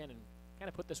score again and kind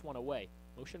of put this one away.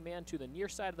 Motion man to the near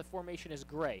side of the formation is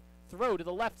Gray. Throw to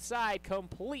the left side,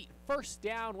 complete. 1st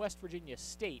down, West Virginia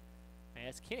State.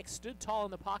 As Kinnick stood tall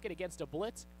in the pocket against a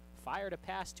blitz, fired a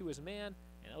pass to his man,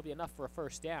 and it'll be enough for a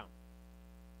 1st down.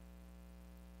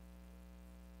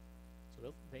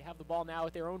 So they have the ball now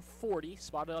at their own 40,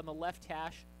 spotted on the left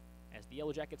hash as the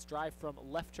Yellow Jackets drive from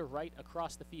left to right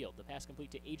across the field. The pass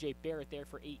complete to A.J. Barrett there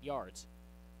for 8 yards.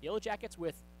 Yellow Jackets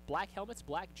with black helmets,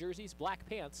 black jerseys, black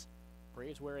pants.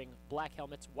 Braves wearing black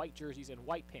helmets, white jerseys, and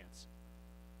white pants.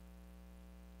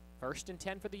 1st and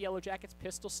 10 for the Yellow Jackets.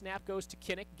 Pistol snap goes to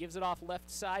Kinnick. Gives it off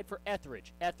left side for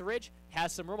Etheridge. Etheridge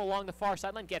has some room along the far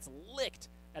sideline. Gets licked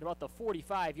at about the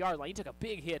 45-yard line. He took a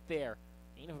big hit there.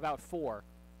 Gain of about 4.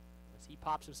 As he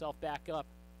pops himself back up.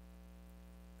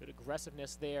 Good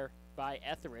aggressiveness there by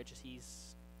Etheridge as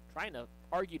he's trying to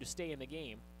argue to stay in the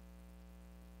game.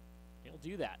 He'll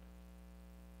do that.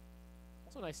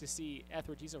 Also nice to see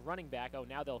Etheridge. He's a running back. Oh,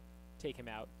 now they'll take him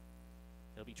out.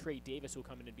 It'll be Trey Davis who will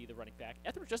come in and be the running back.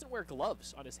 Etheridge doesn't wear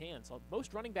gloves on his hands.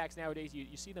 Most running backs nowadays,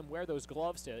 you see them wear those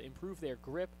gloves to improve their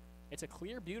grip. It's a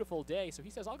clear, beautiful day, so he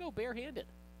says, I'll go barehanded.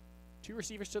 2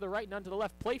 receivers to the right, none to the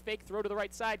left. Play fake, throw to the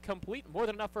right side, complete. More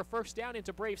than enough for a first down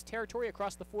into Braves territory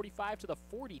across the 45 to the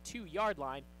 42-yard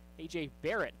line. A.J.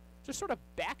 Barrett just sort of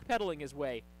backpedaling his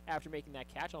way after making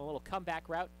that catch on a little comeback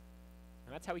route.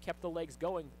 And that's how he kept the legs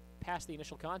going past the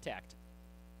initial contact.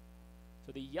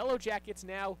 So the Yellow Jackets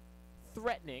now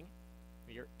threatening.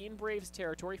 You're in Braves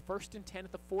territory, 1st and 10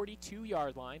 at the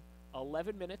 42-yard line.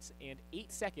 11 minutes and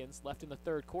 8 seconds left in the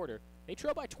third quarter. They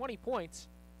trail by 20 points.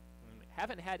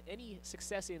 Haven't had any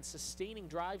success in sustaining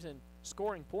drives and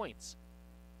scoring points.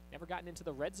 Never gotten into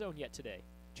the red zone yet today.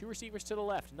 2 receivers to the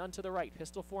left, none to the right.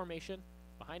 Pistol formation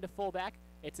behind a fullback.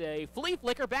 It's a flea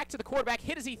flicker back to the quarterback.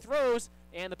 Hit as he throws,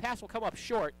 and the pass will come up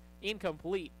short.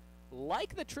 Incomplete.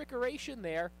 Like the trickeration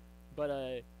there, but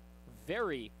a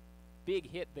very big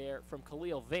hit there from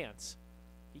Khalil Vance.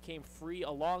 He came free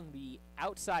along the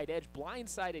outside edge,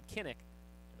 blindsided Kinnick,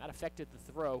 and that affected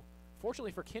the throw.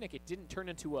 Fortunately for Kinnick, it didn't turn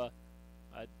into a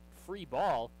free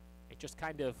ball. It just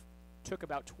kind of took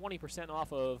about 20%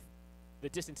 off of the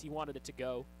distance he wanted it to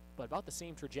go, but about the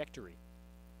same trajectory.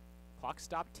 Clock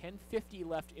stopped, 10:50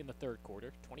 left in the third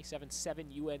quarter,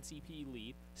 27-7 UNCP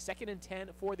lead. 2nd and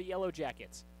 10 for the Yellow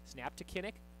Jackets. Snap to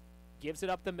Kinnick, gives it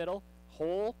up the middle,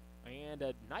 hole, and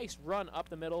a nice run up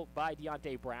the middle by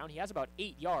Deontay Brown. He has about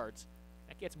 8 yards.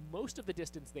 That gets most of the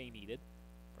distance they needed.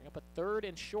 Bring up a 3rd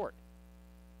and short.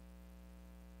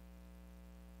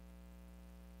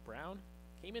 Brown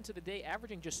came into the day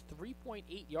averaging just 3.8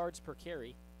 yards per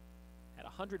carry at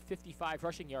 155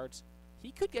 rushing yards.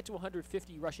 He could get to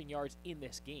 150 rushing yards in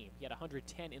this game. He had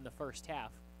 110 in the first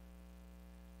half.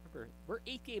 Remember, we're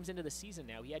 8 games into the season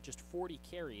now. He had just 40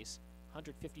 carries,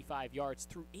 155 yards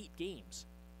through 8 games.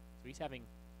 So he's having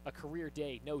a career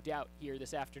day, no doubt, here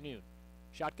this afternoon.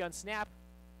 Shotgun snap,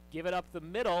 give it up the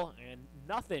middle, and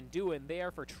nothing doing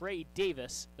there for Trey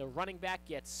Davis. The running back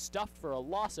gets stuffed for a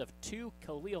loss of 2.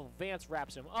 Khalil Vance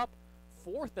wraps him up.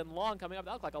 4th and long coming up.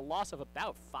 That looked like a loss of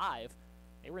about 5.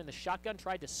 They were in the shotgun,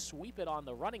 tried to sweep it on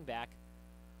the running back,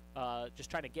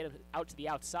 just trying to get him out to the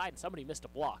outside, and somebody missed a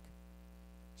block.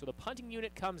 So the punting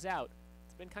unit comes out.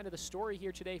 It's been kind of the story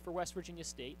here today for West Virginia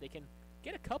State. They can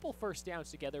get a couple first downs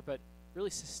together, but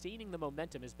really sustaining the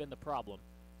momentum has been the problem.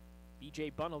 B.J.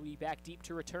 Bunn will be back deep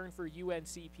to return for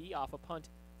UNCP off a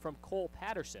punt from Cole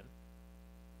Patterson.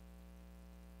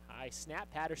 High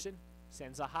snap, Patterson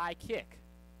sends a high kick.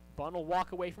 Bunn will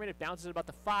walk away from it. It bounces at about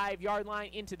the 5-yard line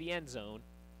into the end zone.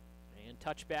 And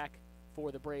touchback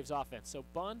for the Braves offense. So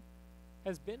Bunn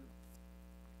has been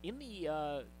in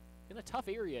a tough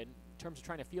area in terms of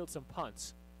trying to field some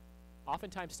punts.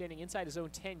 Oftentimes standing inside his own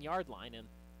 10-yard line, and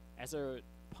as a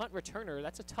punt returner,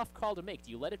 that's a tough call to make.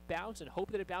 Do you let it bounce and hope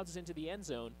that it bounces into the end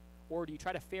zone, or do you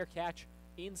try to fair catch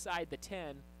inside the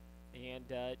 10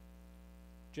 and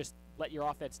just let your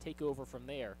offense take over from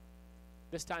there?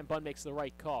 This time, Bunn makes the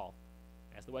right call,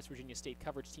 as the West Virginia State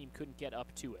coverage team couldn't get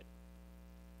up to it.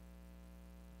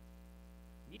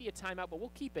 Media timeout, but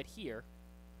we'll keep it here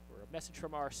for a message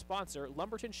from our sponsor,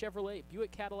 Lumberton Chevrolet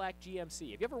Buick Cadillac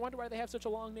GMC. Have you ever wondered why they have such a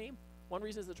long name? One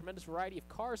reason is the tremendous variety of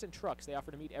cars and trucks they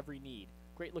offer to meet every need.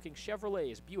 Great-looking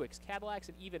Chevrolets, Buicks, Cadillacs,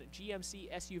 and even GMC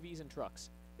SUVs and trucks.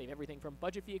 They have everything from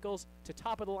budget vehicles to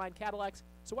top-of-the-line Cadillacs,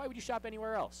 so why would you shop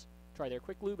anywhere else? Try their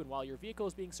quick lube, and while your vehicle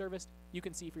is being serviced, you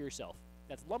can see for yourself.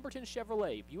 That's Lumberton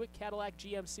Chevrolet Buick Cadillac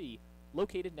GMC,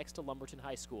 located next to Lumberton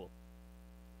High School.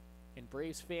 And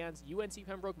Braves fans, UNC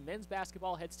Pembroke men's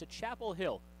basketball heads to Chapel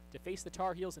Hill to face the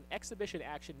Tar Heels in exhibition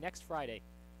action next Friday.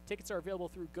 Tickets are available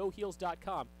through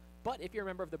GoHeels.com, but if you're a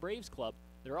member of the Braves Club,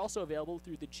 they're also available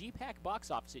through the GPAC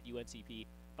box office at UNCP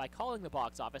by calling the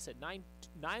box office at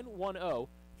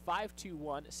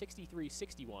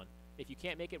 910-521-6361. If you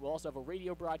can't make it, we'll also have a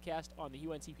radio broadcast on the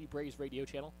UNCP Braves radio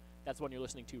channel. That's the one you're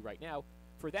listening to right now.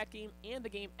 For that game and the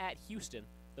game at Houston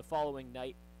the following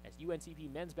night, as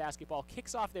UNCP men's basketball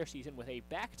kicks off their season with a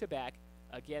back-to-back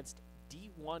against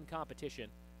D1 competition.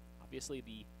 Obviously,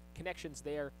 the connections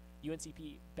there.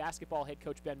 UNCP basketball head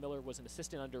coach Ben Miller was an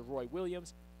assistant under Roy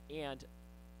Williams, and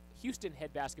Houston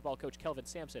head basketball coach Kelvin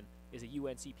Sampson is a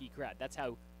UNCP grad. That's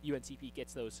how UNCP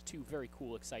gets those 2 very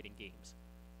cool, exciting games.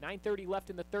 9:30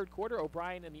 left in the third quarter.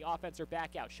 O'Brien and the offense are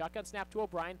back out. Shotgun snap to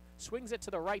O'Brien. Swings it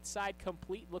to the right side,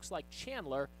 complete. Looks like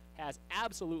Chandler has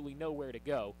absolutely nowhere to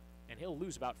go, and he'll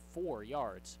lose about 4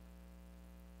 yards.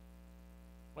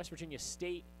 West Virginia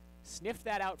State sniffed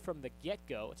that out from the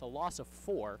get-go. It's a loss of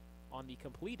 4 on the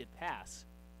completed pass.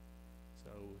 So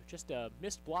just a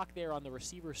missed block there on the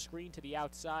receiver screen to the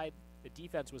outside. The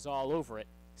defense was all over it.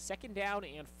 2nd down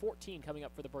and 14 coming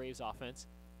up for the Braves offense.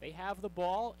 They have the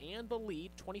ball and the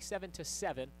lead,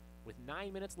 27-7, with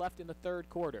 9 minutes left in the 3rd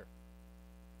quarter.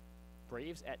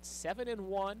 Braves at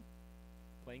 7-1,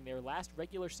 playing their last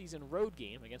regular season road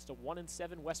game against a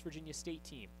 1-7 West Virginia State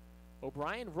team.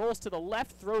 O'Brien rolls to the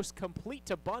left, throws complete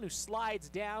to Bunn, who slides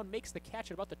down, makes the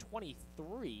catch at about the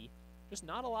 23. Just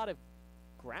not a lot of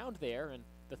ground there, and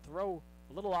the throw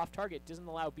a little off target doesn't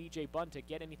allow B.J. Bunn to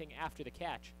get anything after the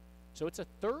catch. So it's a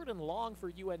 3rd and long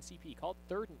for UNCP, called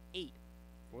 3rd and 8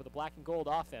 for the black and gold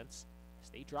offense, as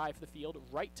they drive the field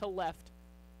right to left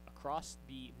across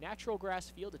the natural grass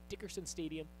field at Dickerson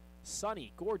Stadium.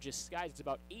 Sunny, gorgeous skies. It's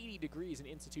about 80 degrees in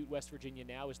Institute, West Virginia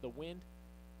now, as the wind,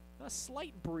 a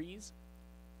slight breeze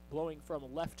blowing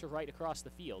from left to right across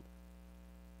the field.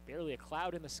 Barely a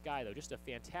cloud in the sky, though. Just a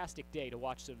fantastic day to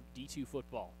watch some D2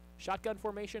 football. Shotgun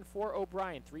formation for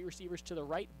O'Brien. 3 receivers to the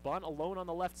right, Bunn alone on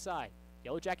the left side.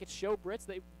 Yellow Jackets show blitz,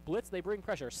 they bring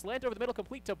pressure. Slant over the middle,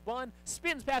 complete to Bunn.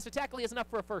 Spins past a tackle, he is enough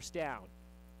for a 1st down.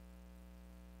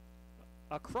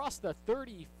 Across the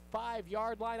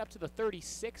 35-yard line up to the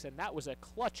 36, and that was a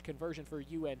clutch conversion for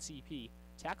UNCP.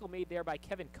 Tackle made there by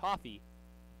Kevin Coffey,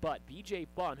 but B.J.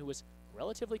 Bunn, who was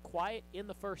relatively quiet in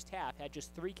the 1st half, had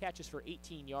just 3 catches for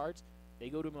 18 yards. They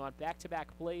go to him on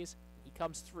back-to-back plays. He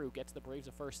comes through, gets the Braves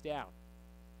a 1st down.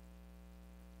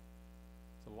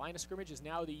 So the line of scrimmage is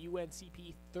now the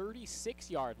UNCP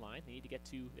 36-yard line. They need to get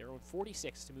to their own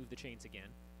 46 to move the chains again.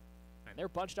 And they're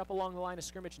bunched up along the line of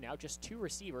scrimmage now. Just 2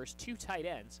 receivers, 2 tight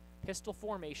ends. Pistol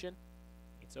formation.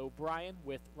 It's O'Brien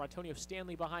with Rontonio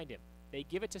Stanley behind him. They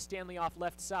give it to Stanley off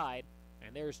left side,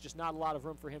 and there's just not a lot of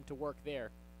room for him to work there.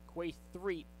 Quay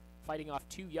Threet fighting off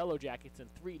 2 Yellow Jackets, and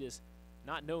Threet is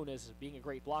not known as being a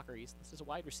great blocker. This is a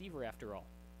wide receiver after all.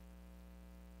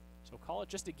 So call it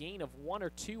just a gain of 1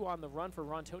 or 2 on the run for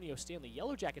Rontonio Stanley.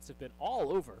 Yellow Jackets have been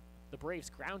all over the Braves'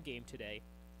 ground game today.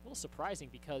 A little surprising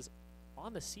because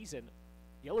on the season,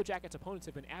 Yellow Jackets opponents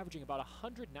have been averaging about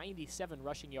 197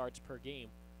 rushing yards per game.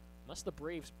 Unless the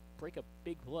Braves break a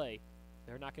big play,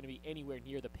 they're not going to be anywhere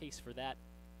near the pace for that.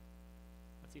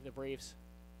 Let's see if the Braves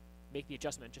make the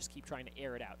adjustment, just keep trying to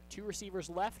air it out. 2 receivers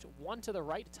left, 1 to the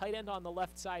right, tight end on the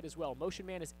left side as well. Motion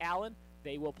man is Allen.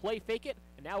 They will play fake it,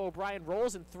 and now O'Brien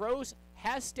rolls and throws,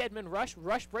 has Stedman rush.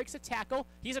 Rush breaks a tackle.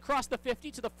 He's across the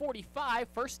 50 to the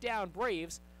 45. 1st down,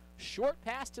 Braves. Short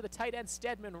pass to the tight end,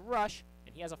 Stedman Rush,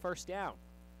 and he has a 1st down.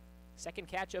 2nd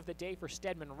catch of the day for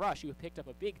Stedman Rush, who picked up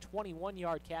a big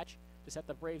 21-yard catch to set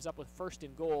the Braves up with 1st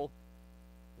and goal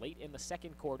late in the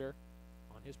 2nd quarter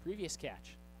on his previous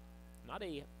catch. Not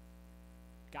a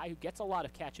guy who gets a lot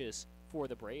of catches for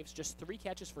the Braves, just 3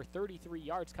 catches for 33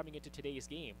 yards coming into today's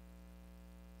game.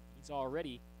 He's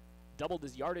already doubled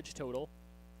his yardage total.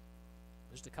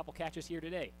 Just a couple catches here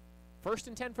today. 1st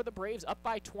and 10 for the Braves, up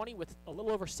by 20 with a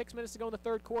little over 6 minutes to go in the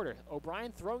 3rd quarter.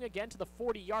 O'Brien throwing again to the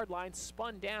 40-yard line.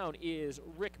 Spun down is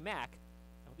Rick Mack.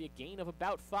 That'll be a gain of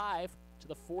about 5 to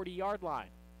the 40-yard line.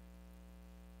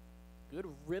 Good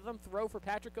rhythm throw for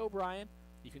Patrick O'Brien.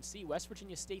 You can see West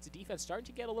Virginia State's defense starting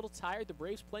to get a little tired. The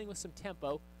Braves playing with some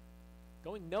tempo.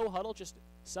 Going no huddle, just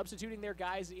substituting their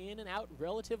guys in and out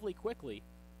relatively quickly.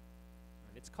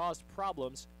 And it's caused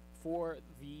problems for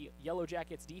the Yellow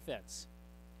Jackets defense.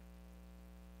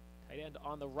 Tight end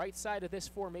on the right side of this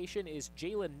formation is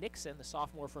Jalen Nixon, the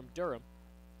sophomore from Durham.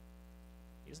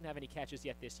 He doesn't have any catches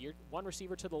yet this year. 1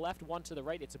 receiver to the left, 1 to the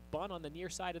right. It's Bunn on the near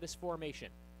side of this formation.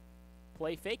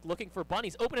 Play fake, looking for Bunn.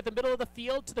 He's open at the middle of the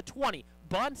field to the 20.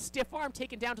 Bunn, stiff arm,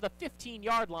 taken down to the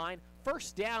 15-yard line.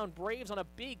 1st down, Braves on a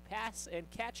big pass and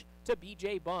catch to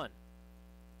B.J. Bunn.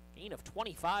 Gain of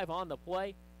 25 on the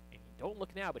play. And don't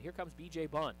look now, but here comes B.J.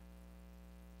 Bunn.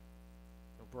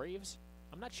 The Braves,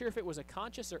 I'm not sure if it was a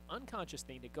conscious or unconscious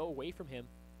thing to go away from him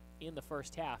in the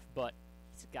 1st half, but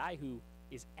he's a guy who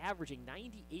is averaging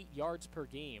 98 yards per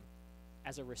game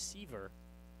as a receiver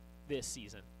this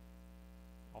season.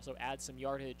 Also adds some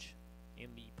yardage in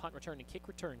the punt return and kick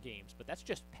return games, but that's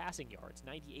just passing yards,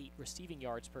 98 receiving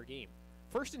yards per game.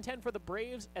 1st and 10 for the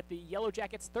Braves at the Yellow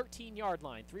Jackets 13-yard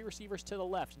line. 3 receivers to the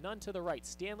left, none to the right.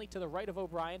 Stanley to the right of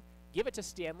O'Brien. Give it to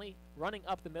Stanley, running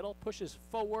up the middle, pushes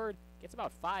forward, gets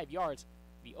about 5 yards.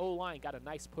 The O-line got a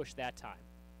nice push that time.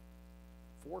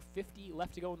 4:50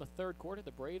 left to go in the 3rd quarter.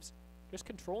 The Braves just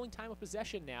controlling time of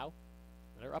possession now.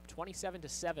 They're up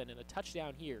 27-7, and a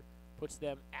touchdown here puts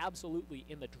them absolutely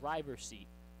in the driver's seat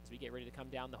as we get ready to come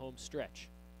down the home stretch.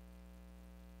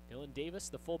 Dylan Davis,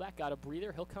 the fullback, got a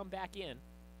breather. He'll come back in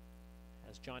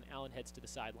as John Allen heads to the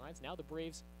sidelines. Now the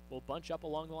Braves will bunch up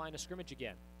along the line of scrimmage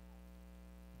again.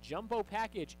 Jumbo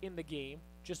package in the game.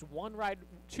 Just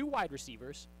 2 wide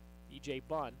receivers. B.J.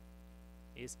 Bunn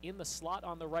is in the slot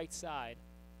on the right side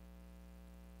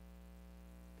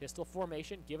Pistol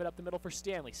formation, give it up the middle for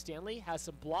Stanley. Stanley has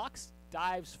some blocks,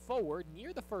 dives forward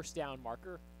near the first down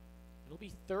marker. It'll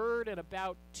be 3rd and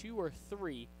about 2 or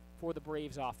 3 for the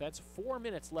Braves offense. 4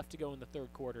 minutes left to go in the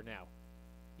third quarter now.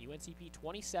 UNCP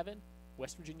 27,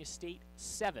 West Virginia State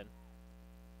 7.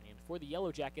 And for the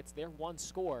Yellow Jackets, their one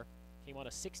score came on a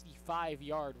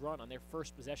 65-yard run on their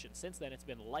first possession. Since then, it's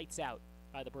been lights out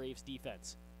by the Braves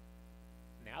defense.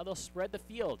 Now they'll spread the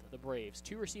field, the Braves.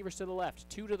 2 receivers to the left,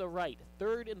 2 to the right.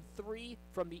 3rd and 3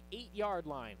 from the 8-yard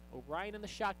line. O'Brien in the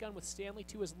shotgun with Stanley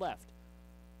to his left.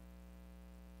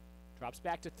 Drops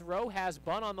back to throw, has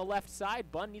Bunn on the left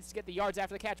side. Bunn needs to get the yards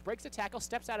after the catch. Breaks the tackle,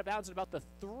 steps out of bounds at about the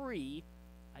 3.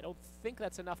 I don't think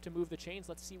that's enough to move the chains.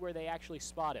 Let's see where they actually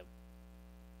spot him.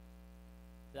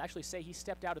 They actually say he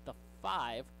stepped out at the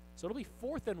 5, so it'll be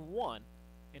 4th and 1,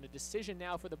 and a decision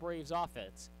now for the Braves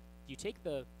offense. Do you take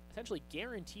the essentially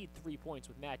guaranteed 3 points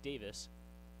with Matt Davis,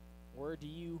 or do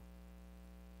you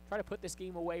try to put this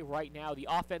game away right now? The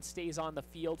offense stays on the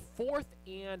field. 4th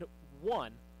and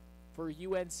 1 for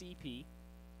UNCP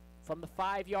from the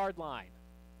 5-yard line.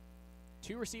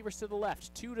 2 receivers to the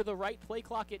left, 2 to the right. Play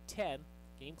clock at 10.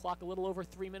 Game clock a little over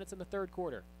 3 minutes in the third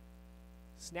quarter.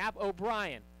 Snap,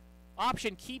 O'Brien.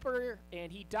 Option keeper,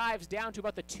 and he dives down to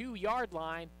about the 2-yard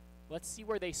line. Let's see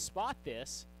where they spot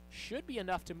this. Should be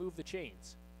enough to move the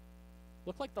chains.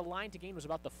 Looked like the line to gain was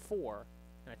about the 4,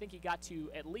 and I think he got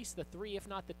to at least the 3, if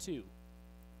not the 2.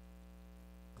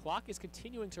 Clock is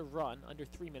continuing to run under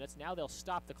 3 minutes. Now they'll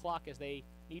stop the clock as they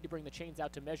need to bring the chains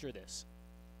out to measure this.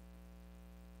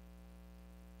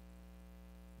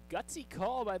 Gutsy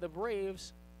call by the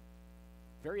Braves.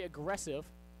 Very aggressive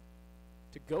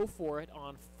to go for it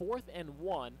on 4th and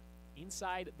 1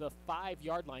 inside the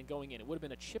 5-yard line going in. It would have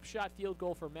been a chip shot field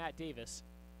goal for Matt Davis.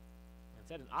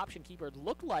 Instead, an option keeper. It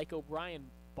looked like O'Brien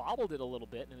bobbled it a little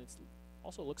bit, and it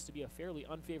also looks to be a fairly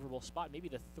unfavorable spot, maybe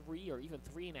the 3 or even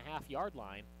 3.5-yard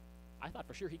line. I thought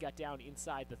for sure he got down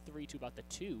inside the 3 to about the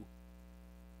 2.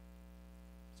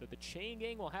 So the chain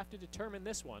gang will have to determine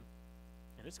this one,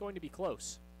 and it's going to be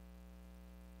close.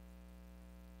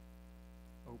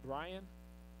 O'Brien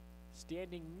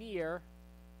standing near,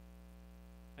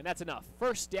 and that's enough.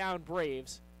 First down,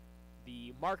 Braves.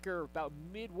 The marker about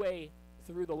midway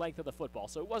through the length of the football,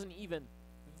 so it wasn't even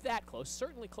that close.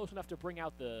 Certainly close enough to bring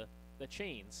out the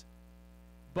chains,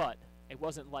 but it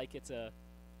wasn't like it's a,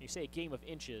 you say, a game of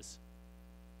inches.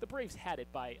 The Braves had it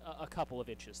by a couple of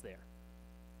inches there.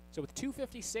 So with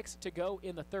 2:56 to go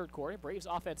in the third quarter, Braves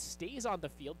offense stays on the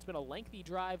field. It's been a lengthy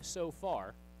drive so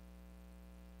far.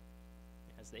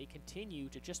 As they continue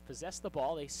to just possess the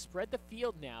ball, they spread the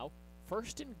field now.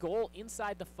 1st and goal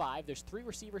inside the 5. There's 3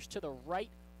 receivers to the right,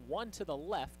 1 to the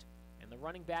left, and the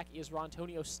running back is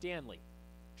Rontonio Stanley.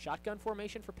 Shotgun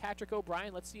formation for Patrick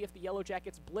O'Brien. Let's see if the Yellow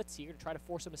Jackets blitz here to try to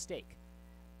force a mistake.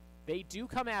 They do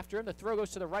come after him. The throw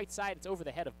goes to the right side. It's over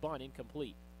the head of Bunn,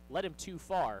 incomplete. Led him too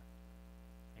far,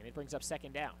 and it brings up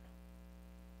 2nd down.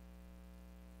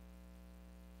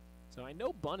 So I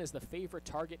know Bunn is the favorite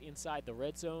target inside the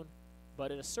red zone, but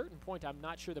at a certain point, I'm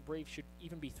not sure the Braves should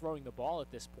even be throwing the ball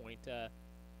at this point.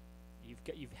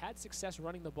 You've had success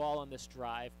running the ball on this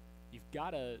drive. You've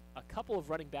got a couple of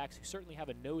running backs who certainly have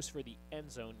a nose for the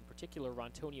end zone, in particular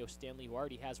Rontonio Stanley, who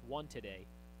already has 1 today.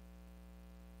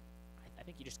 I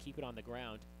think you just keep it on the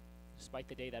ground, despite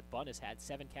the day that Bunn has had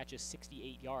 7 catches,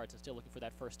 68 yards, and still looking for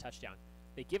that first touchdown.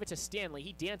 They give it to Stanley.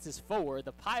 He dances forward.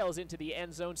 The pile's into the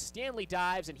end zone. Stanley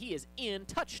dives, and he is in.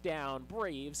 Touchdown,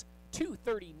 Braves.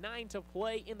 2:39 to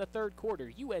play in the third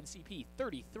quarter. UNCP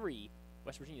 33,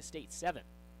 West Virginia State 7.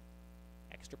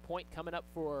 Extra point coming up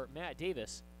for Matt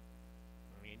Davis.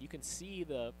 And you can see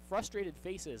the frustrated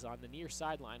faces on the near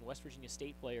sideline, West Virginia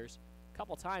State players. A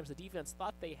couple times the defense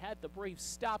thought they had the Braves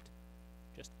stopped,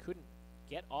 just couldn't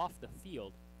get off the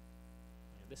field.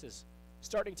 And this is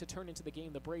starting to turn into the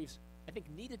game the Braves, I think,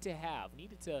 needed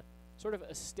to sort of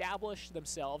establish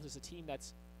themselves as a team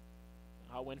that's,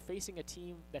 when facing a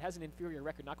team that has an inferior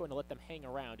record, not going to let them hang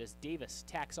around as Davis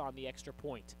tacks on the extra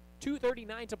point.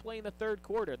 2:39 to play in the third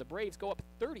quarter. The Braves go up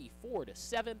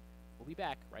 34-7. We'll be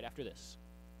back right after this.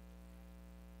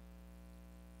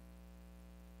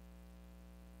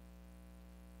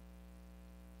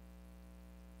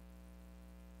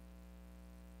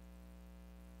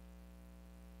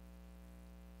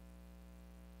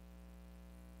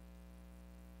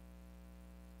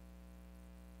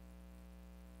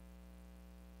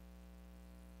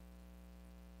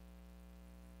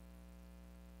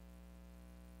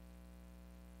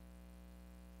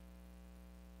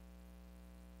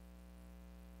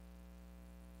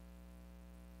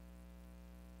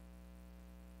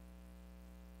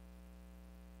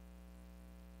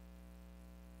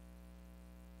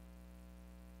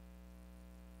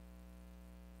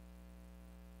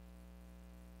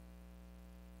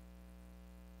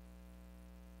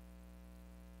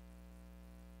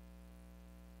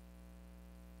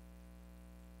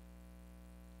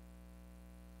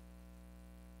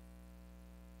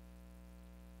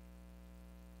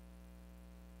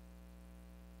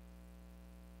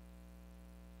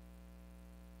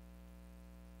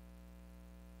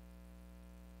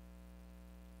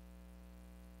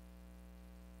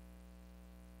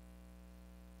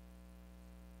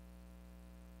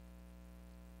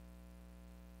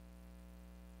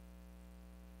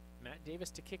 Matt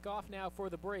Davis to kick off now for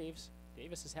the Braves.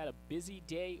 Davis has had a busy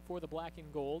day for the black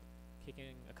and gold, kicking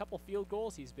a couple field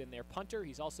goals. He's been their punter.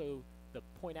 He's also the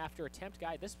point after attempt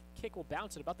guy. This kick will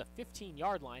bounce at about the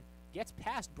 15-yard line. Gets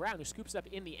past Brown, who scoops it up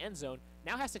in the end zone.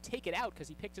 Now has to take it out because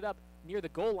he picked it up near the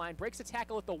goal line. Breaks a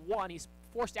tackle at the 1. He's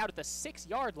forced out at the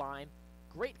 6-yard line.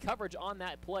 Great coverage on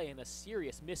that play and a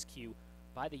serious miscue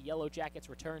by the Yellow Jackets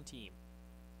return team.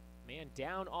 Man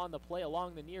down on the play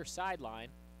along the near sideline.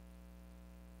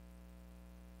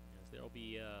 As there will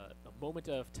be a moment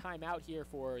of timeout here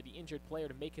for the injured player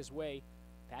to make his way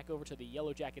back over to the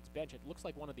Yellow Jackets bench. It looks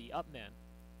like one of the up men.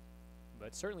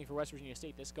 But certainly for West Virginia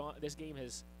State, this game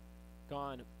has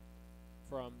gone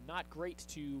from not great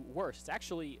to worse. It's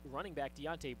actually running back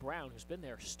Deontay Brown, who's been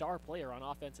their star player on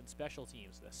offense and special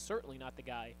teams. That's certainly not the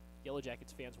guy Yellow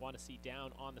Jackets fans want to see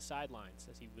down on the sidelines.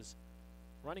 As he was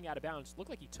running out of bounds, looked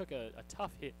like he took a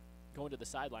tough hit going to the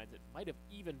sidelines. It might have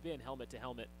even been helmet to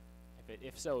helmet.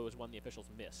 If so, it was one the officials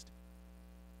missed.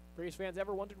 Braves fans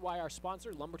ever wondered why our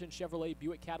sponsor, Lumberton Chevrolet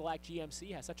Buick Cadillac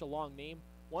GMC, has such a long name?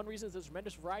 One reason is the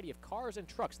tremendous variety of cars and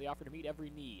trucks they offer to meet every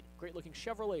need. Great-looking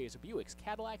Chevrolets, Buicks,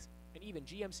 Cadillacs, and even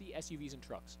GMC SUVs and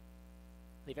trucks.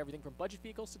 They have everything from budget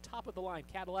vehicles to top-of-the-line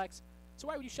Cadillacs, so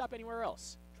why would you shop anywhere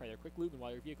else? Try their quick lube, and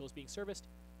while your vehicle is being serviced,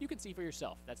 you can see for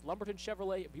yourself. That's Lumberton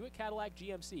Chevrolet Buick Cadillac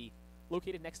GMC,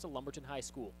 located next to Lumberton High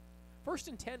School. 1st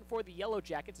and 10 for the Yellow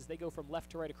Jackets as they go from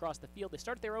left to right across the field. They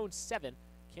start at their own 7.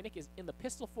 Kinnick is in the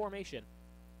pistol formation.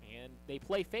 And they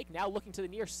play fake, now looking to the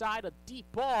near side. A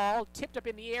deep ball, tipped up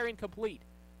in the air, incomplete.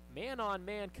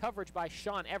 Man-on-man coverage by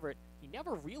Sean Everett. He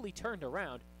never really turned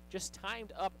around, just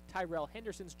timed up Tyrell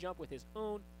Henderson's jump with his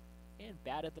own and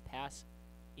batted the pass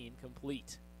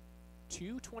incomplete.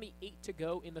 2:28 to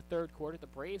go in the third quarter. The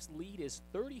Braves' lead is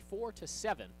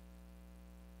 34-7. And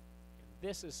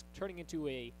this is turning into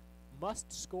a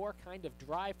must-score kind of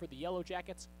drive for the Yellow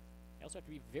Jackets. They also have to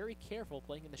be very careful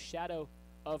playing in the shadow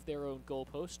of their own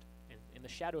goalpost and in the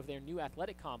shadow of their new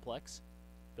athletic complex,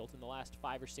 built in the last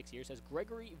 5 or 6 years, as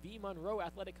Gregory V. Monroe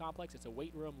Athletic Complex. It's a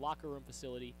weight room, locker room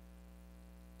facility.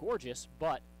 Gorgeous,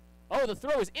 but, oh, the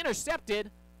throw is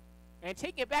intercepted, and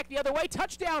taking it back the other way.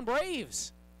 Touchdown,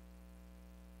 Braves!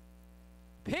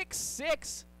 Pick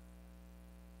 6.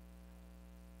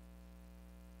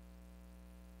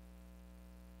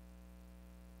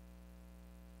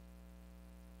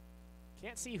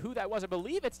 Can't see who that was. I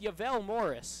believe it's Yavell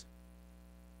Morris.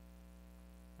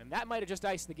 And that might have just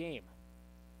iced the game.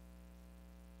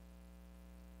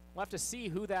 We'll have to see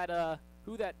who that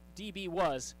DB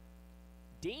was.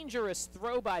 Dangerous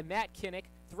throw by Matt Kinnick.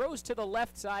 Throws to the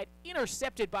left side,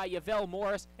 intercepted by Yavell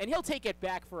Morris, and he'll take it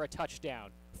back for a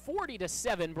touchdown.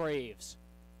 40-7 Braves.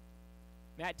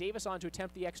 Matt Davis on to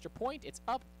attempt the extra point. It's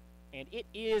up, and it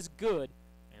is good.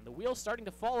 And the wheel's starting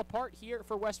to fall apart here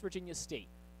for West Virginia State.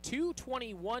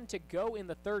 2:21 to go in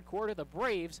the third quarter. The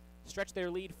Braves stretch their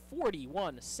lead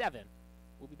 41-7.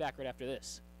 We'll be back right after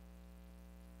this.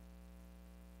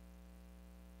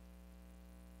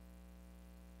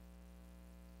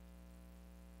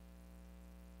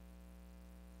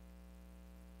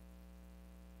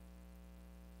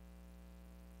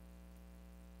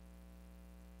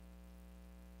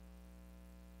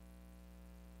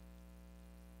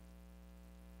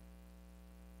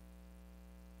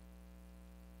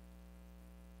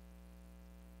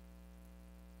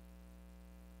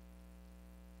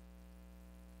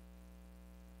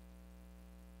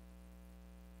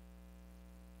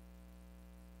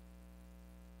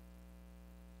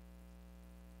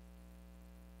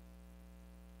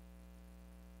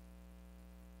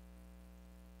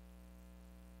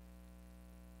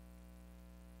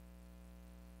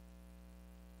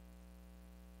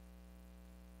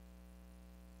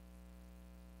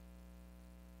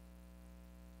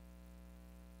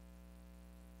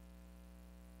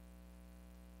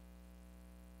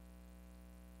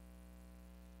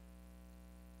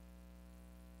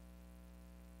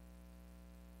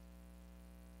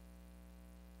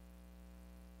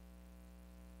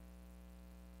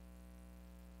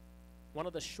 One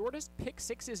of the shortest pick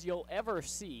sixes you'll ever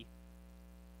see.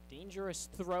 Dangerous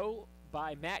throw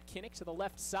by Matt Kinnick to the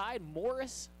left side.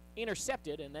 Morris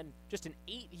intercepted, and then just an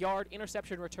 8-yard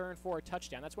interception return for a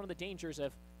touchdown. That's one of the dangers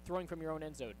of throwing from your own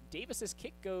end zone. Davis's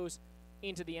kick goes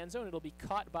into the end zone. It'll be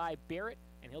caught by Barrett,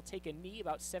 and he'll take a knee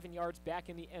about 7 yards back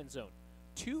in the end zone.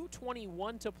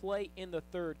 2:21 to play in the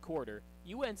third quarter.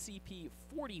 UNCP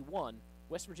 41,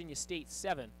 West Virginia State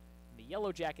 7. The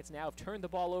Yellow Jackets now have turned the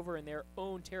ball over in their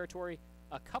own territory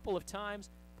a couple of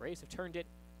times. Braves have turned it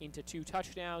into 2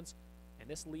 touchdowns, and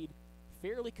this lead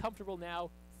fairly comfortable now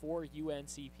for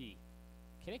UNCP.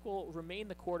 Kinnick will remain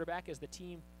the quarterback as the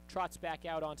team trots back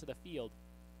out onto the field.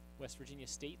 West Virginia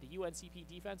State. The UNCP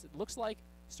defense, it looks like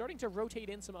starting to rotate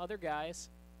in some other guys,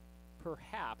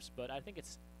 perhaps, but I think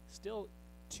it's still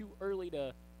too early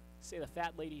to say the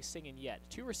fat lady's singing yet.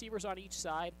 2 receivers on each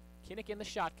side. Kinnick in the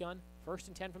shotgun. 1st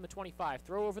and 10 from the 25.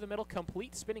 Throw over the middle.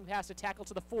 Complete spinning pass to tackle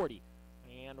to the 40.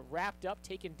 And wrapped up,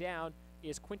 taken down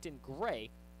is Quentin Gray.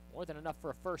 More than enough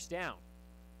for a first down.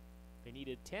 They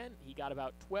needed 10. He got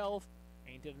about 12.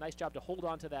 And he did a nice job to hold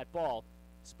on to that ball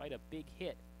despite a big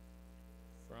hit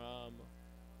from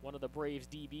one of the Braves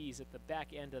DBs at the back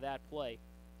end of that play.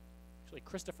 Actually,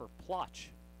 Christopher Plotch,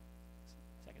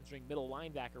 second-string middle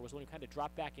linebacker, was one who kind of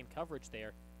dropped back in coverage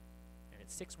there. And at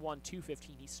 6'1",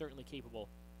 215, he's certainly capable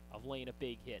of laying a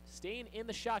big hit. Staying in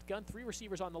the shotgun, 3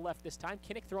 receivers on the left this time.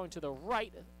 Kinnick throwing to the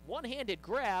right. One-handed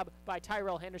grab by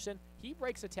Tyrell Henderson. He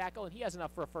breaks a tackle, and he has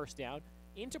enough for a first down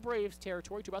into Braves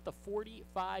territory to about the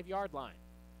 45-yard line.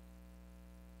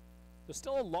 There's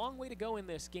still a long way to go in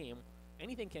this game.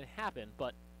 Anything can happen,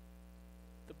 but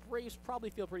the Braves probably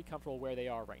feel pretty comfortable where they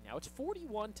are right now. It's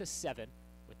 41-7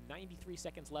 with 93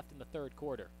 seconds left in the third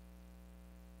quarter.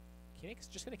 Kinnick's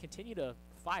just going to continue to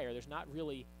fire. There's not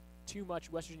really too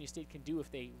much West Virginia State can do if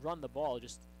they run the ball.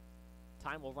 Just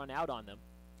time will run out on them.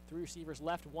 3 receivers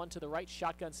left, 1 to the right.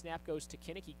 Shotgun snap goes to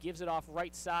Kinnick. He gives it off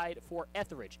right side for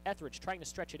Etheridge. Etheridge trying to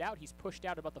stretch it out. He's pushed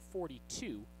out about the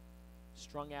 42.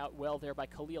 Strung out well there by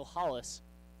Khalil Hollis,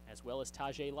 as well as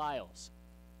Tajay Lyles.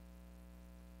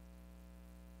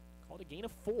 Called a gain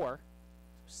of 4.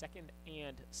 So 2nd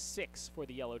and 6 for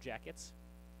the Yellow Jackets.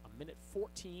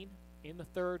 1:14 in the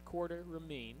third quarter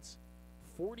remains.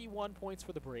 41 points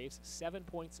for the Braves, 7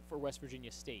 points for West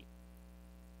Virginia State.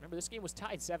 Remember, this game was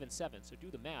tied 7-7, so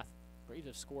do the math. Braves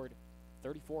have scored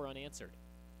 34 unanswered.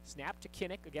 Snap to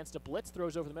Kinnick against a blitz,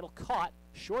 throws over the middle, caught,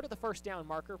 short of the first down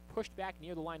marker, pushed back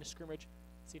near the line of scrimmage.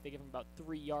 See if they give him about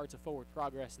 3 yards of forward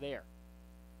progress there.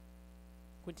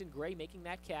 Quentin Gray making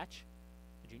that catch,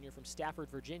 the junior from Stafford,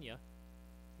 Virginia.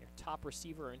 Their top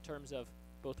receiver in terms of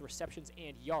both receptions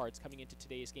and yards coming into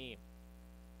today's game.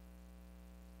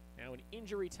 Now an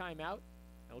injury timeout.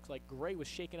 It looks like Gray was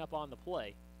shaken up on the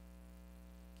play.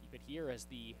 Keep it here as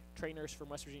the trainers from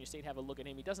West Virginia State have a look at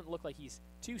him. He doesn't look like he's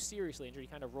too seriously injured. He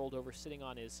kind of rolled over, sitting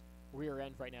on his rear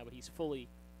end right now, but he's fully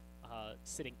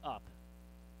sitting up.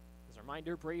 As a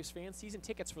reminder, Braves fans, season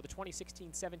tickets for the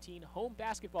 2016-17 home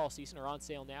basketball season are on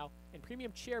sale now, and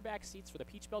premium chairback seats for the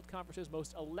Peach Belt Conference's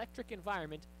most electric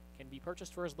environment can be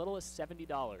purchased for as little as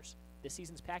 $70. This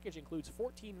season's package includes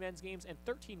 14 men's games and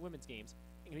 13 women's games,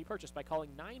 and can be purchased by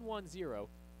calling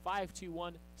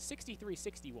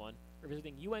 910-521-6361 or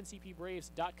visiting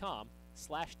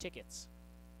uncpbraves.com/tickets.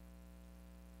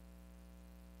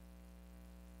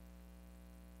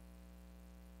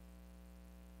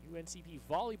 UNCP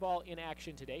volleyball in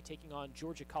action today, taking on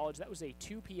Georgia College. That was a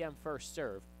 2 p.m. first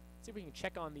serve. Let's see if we can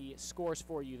check on the scores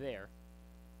for you there.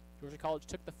 Georgia College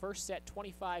took the first set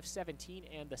 25-17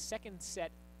 and the second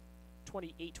set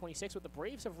 28-26, but the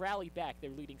Braves have rallied back. They're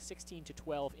leading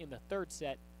 16-12 in the third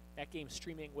set. That game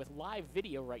streaming with live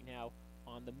video right now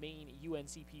on the main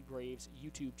UNCP Braves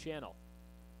YouTube channel.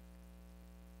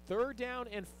 3rd down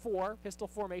and 4, pistol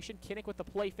formation. Kinnick with the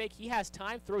play fake. He has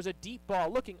time, throws a deep ball,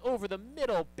 looking over the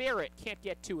middle. Barrett can't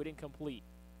get to it, incomplete.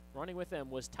 Running with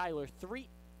him was Tyler Threet.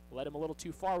 Led him a little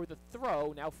too far with the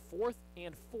throw. Now 4th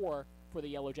and 4 for the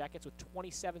Yellow Jackets with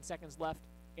 27 seconds left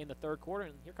in the third quarter.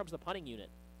 And here comes the punting unit.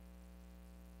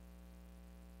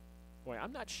 Boy,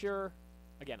 I'm not sure.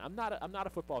 Again, I'm not a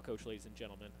football coach, ladies and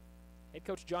gentlemen. Head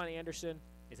coach John Anderson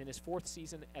is in his 4th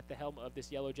season at the helm of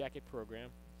this Yellow Jacket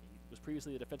program. He was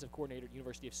previously the defensive coordinator at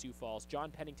University of Sioux Falls.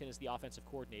 John Pennington is the offensive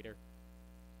coordinator.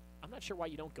 I'm not sure why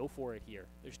you don't go for it here.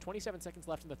 There's 27 seconds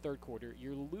left in the third quarter.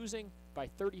 You're losing by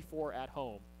 34 at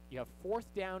home. You have 4th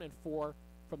down and 4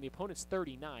 from the opponent's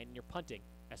 39, and you're punting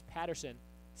as Patterson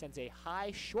sends a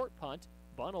high short punt.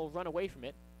 Bunn will run away from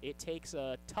it. It takes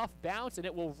a tough bounce, and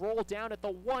it will roll down at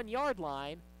the 1-yard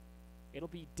line. It'll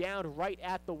be down right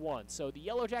at the 1. So the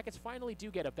Yellow Jackets finally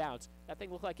do get a bounce. That thing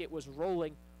looked like it was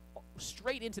rolling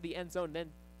straight into the end zone, and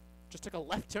then just took a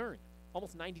left turn,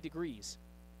 almost 90 degrees.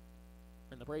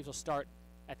 And the Braves will start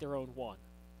at their own 1.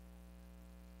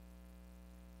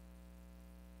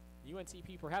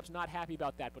 UNCP perhaps not happy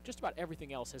about that, but just about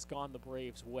everything else has gone the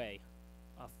Braves' way.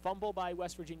 A fumble by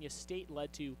West Virginia State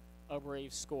led to a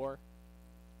Braves score.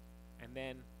 And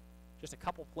then just a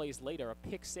couple plays later, a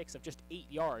pick 6 of just 8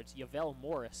 yards. Yavell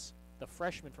Morris, the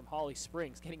freshman from Holly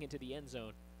Springs, getting into the end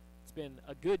zone. It's been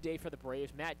a good day for the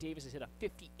Braves. Matt Davis has hit a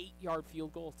 58-yard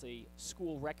field goal. It's a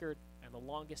school record and the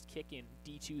longest kick in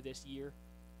D2 this year,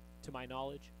 to my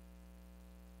knowledge.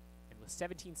 And with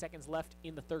 17 seconds left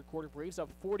in the third quarter, Braves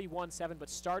up 41-7, but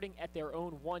starting at their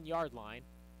own 1-yard line.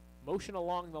 Motion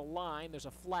along the line. There's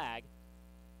a flag.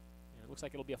 And it looks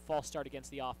like it'll be a false start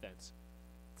against the offense.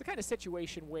 It's the kind of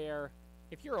situation where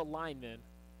if you're a lineman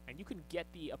and you can get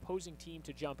the opposing team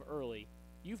to jump early,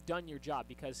 you've done your job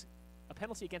because a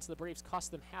penalty against the Braves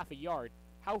cost them half a yard.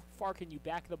 How far can you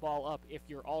back the ball up if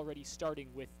you're already starting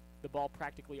with the ball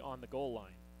practically on the goal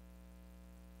line?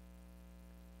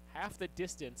 Half the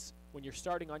distance when you're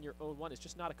starting on your own one is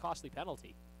just not a costly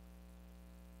penalty.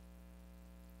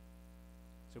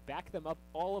 So back them up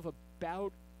all of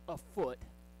about a foot,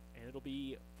 and it'll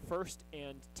be 1st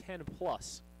and 10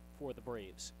 plus for the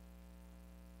Braves.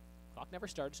 Clock never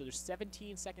started, so there's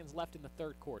 17 seconds left in the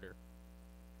third quarter.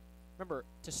 Remember,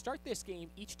 to start this game,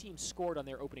 each team scored on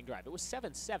their opening drive. It was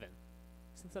 7-7.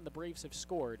 Since then, the Braves have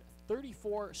scored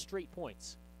 34 straight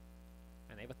points,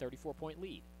 and they have a 34-point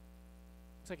lead.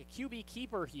 Looks like a QB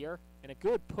keeper here, and a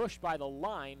good push by the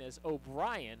line as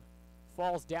O'Brien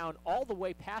falls down all the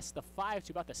way past the 5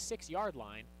 to about the 6-yard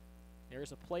line.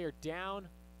 There's a player down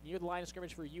near the line of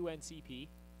scrimmage for UNCP.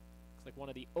 Looks like one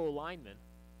of the O-linemen.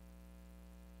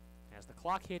 As the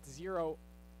clock hits 0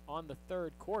 on the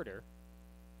third quarter.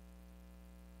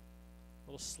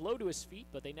 A little slow to his feet,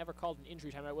 but they never called an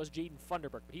injury time. It was Jaden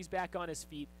Funderburk, but he's back on his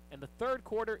feet, and the third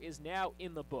quarter is now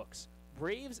in the books.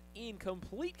 Braves in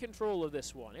complete control of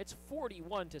this one. It's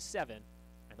 41-7, and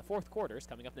the fourth quarter is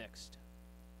coming up next.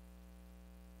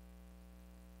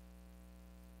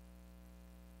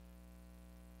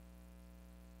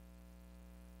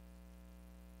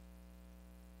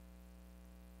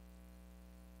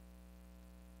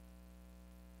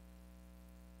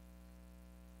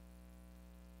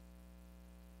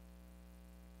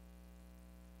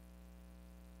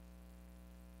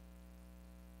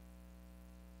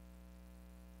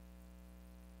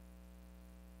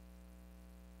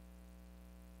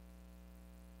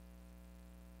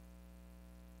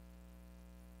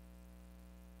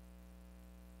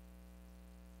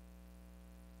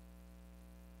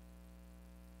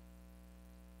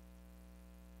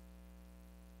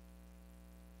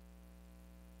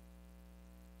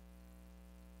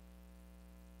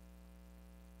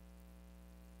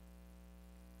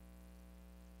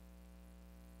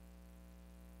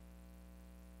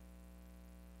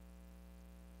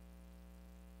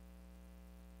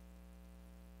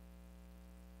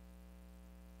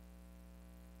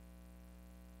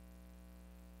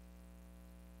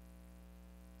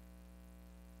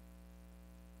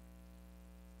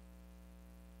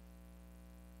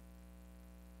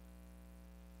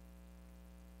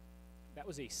 That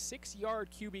was a 6-yard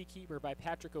QB keeper by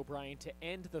Patrick O'Brien to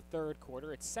end the third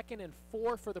quarter. It's 2nd and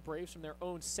 4 for the Braves from their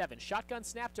own 7. Shotgun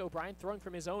snap to O'Brien, throwing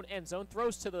from his own end zone.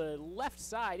 Throws to the left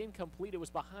side, incomplete. It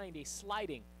was behind a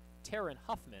sliding Taryn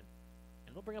Huffman.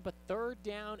 And they'll bring up a 3rd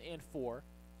down and 4.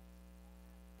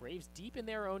 Braves deep in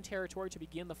their own territory to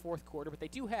begin the fourth quarter, but they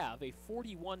do have a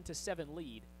 41-7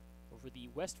 lead over the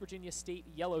West Virginia State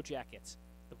Yellow Jackets.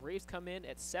 The Braves come in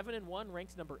at 7-1,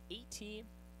 ranked number 18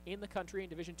 in the country in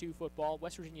Division II football.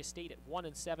 West Virginia State at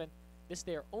 1-7. This is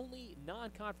their only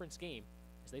non-conference game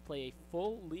as they play a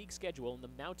full league schedule in the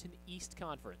Mountain East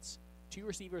Conference. 2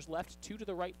 receivers left, 2 to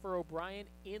the right for O'Brien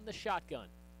in the shotgun.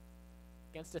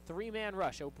 Against a 3-man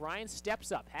rush, O'Brien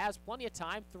steps up, has plenty of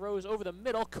time, throws over the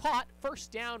middle, caught,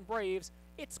 first down Braves.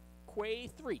 It's Quay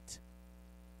Threet.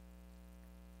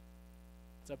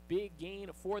 It's a big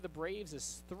gain for the Braves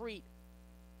as Threet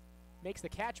makes the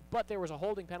catch, but there was a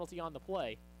holding penalty on the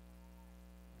play.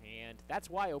 And that's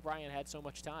why O'Brien had so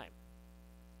much time.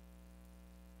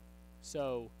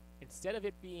 So instead of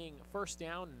it being first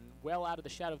down and well out of the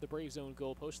shadow of the Braves' own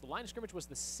goalpost, the line of scrimmage was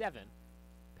the 7.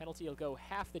 Penalty will go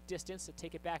half the distance to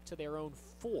take it back to their own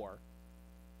 4.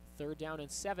 3rd down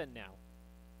and 7 now.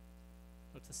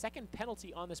 So it's the second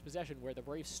penalty on this possession where the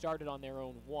Braves started on their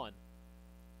own 1.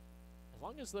 As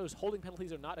long as those holding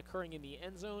penalties are not occurring in the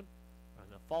end zone, on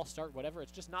a false start, whatever,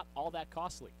 it's just not all that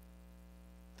costly.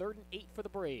 3rd and 8 for the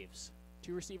Braves.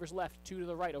 2 receivers left, 2 to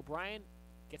the right. O'Brien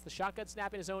gets the shotgun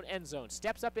snap in his own end zone.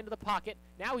 Steps up into the pocket.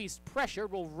 Now he's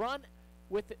pressured. Will run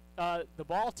with the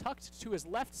ball tucked to his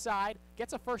left side.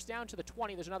 Gets a first down to the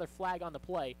 20. There's another flag on the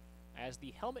play as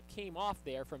the helmet came off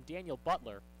there from Daniel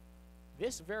Butler.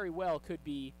 This very well could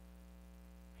be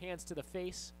hands to the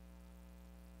face.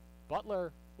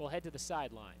 Butler will head to the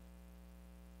sideline.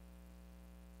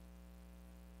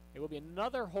 It will be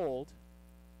another hold.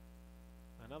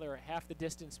 Another half the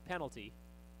distance penalty.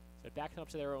 So back up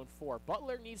to their own 4.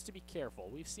 Butler needs to be careful.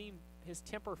 We've seen his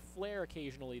temper flare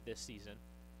occasionally this season.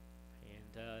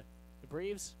 And the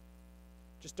Braves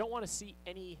just don't want to see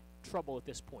any trouble at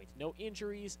this point. No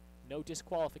injuries, no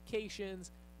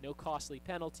disqualifications, no costly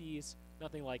penalties,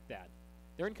 nothing like that.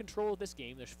 They're in control of this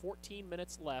game. There's 14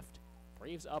 minutes left.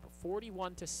 Braves up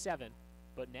 41-7,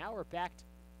 but now are backed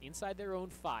inside their own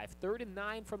 5. 3rd and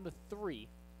 9 from the 3.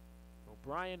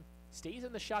 O'Brien stays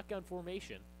in the shotgun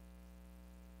formation.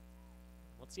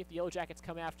 Let's see if the Yellow Jackets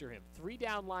come after him. 3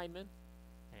 down linemen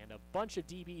and a bunch of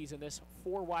DBs in this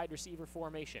 4 wide receiver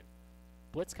formation.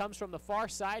 Blitz comes from the far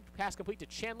side. Pass complete to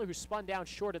Chandler, who spun down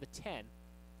short of the 10.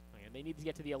 And they need to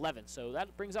get to the 11, so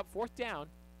that brings up 4th down.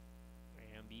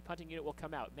 And the punting unit will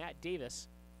come out. Matt Davis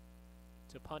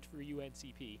to punt for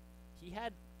UNCP. He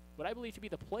had what I believe to be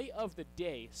the play of the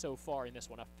day so far in this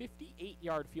one, a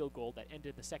 58-yard field goal that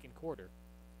ended the second quarter.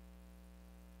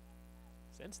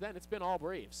 Since then, it's been all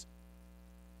Braves.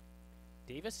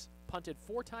 Davis punted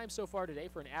 4 times so far today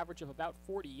for an average of about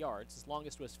 40 yards. His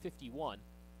longest was 51.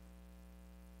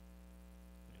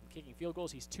 And kicking field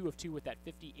goals, he's 2 of 2 with that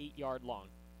 58-yard long.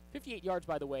 58 yards,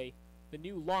 by the way, the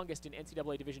new longest in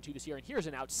NCAA Division II this year. And here's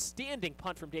an outstanding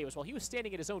punt from Davis. While he was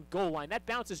standing at his own goal line, that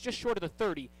bounces just short of the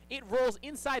 30. It rolls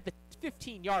inside the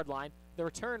 15-yard line. The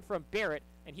return from Barrett,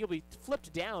 and he'll be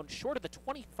flipped down short of the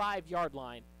 25-yard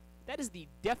line. That is the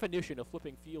definition of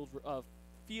flipping field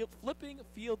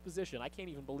position. I can't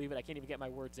even believe it. I can't even get my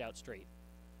words out straight.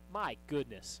 My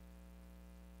goodness.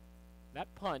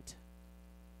 That punt,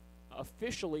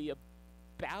 officially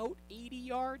about 80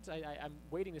 yards. I'm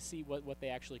waiting to see what they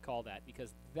actually call that,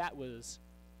 because that was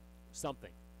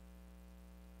something.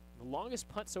 The longest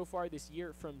punt so far this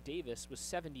year from Davis was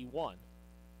 71.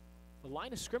 The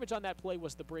line of scrimmage on that play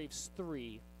was the Braves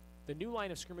 3. The new line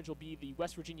of scrimmage will be the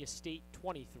West Virginia State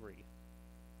 23.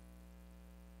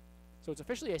 So it's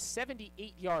officially a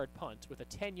 78-yard punt with a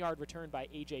 10-yard return by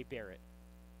A.J. Barrett.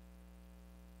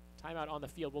 Timeout on the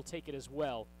field. We'll take it as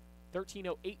well.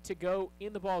 13:08 to go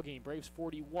in the ballgame. Braves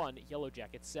 41, Yellow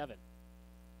Jackets 7.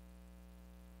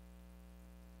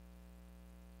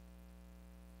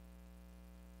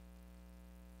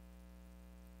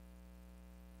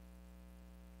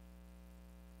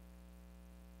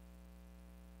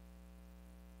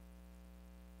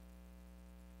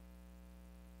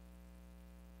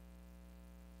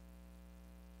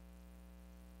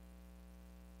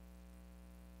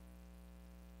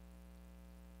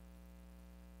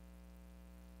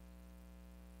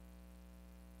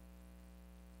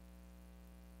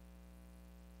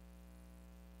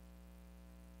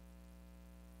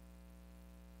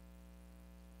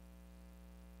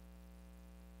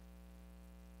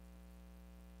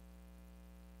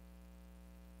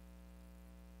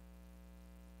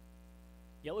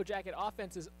 Yellow Jacket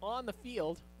offense is on the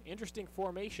field. Interesting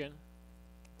formation.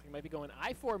 They might be going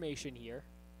I formation here.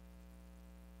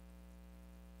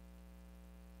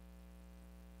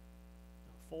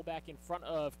 Fullback in front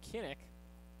of Kinnick.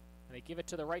 And they give it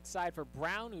to the right side for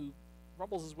Brown, who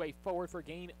rumbles his way forward for a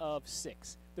gain of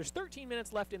 6. There's 13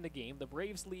 minutes left in the game. The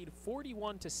Braves lead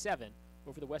 41-7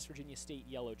 over the West Virginia State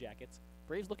Yellow Jackets.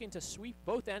 Braves looking to sweep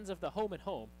both ends of the home and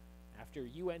home after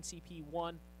UNCP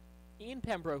won in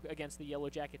Pembroke against the Yellow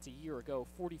Jackets a year ago,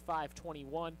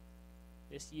 45-21.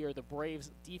 This year, the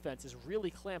Braves' defense is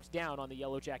really clamped down on the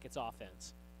Yellow Jackets'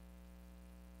 offense,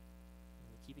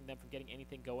 keeping them from getting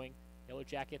anything going. Yellow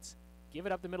Jackets give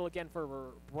it up the middle again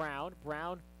for Brown.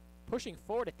 Brown pushing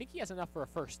forward. I think he has enough for a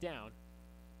first down.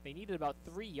 They needed about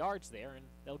 3 yards there, and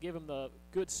they'll give him the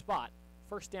good spot.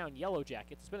 First down, Yellow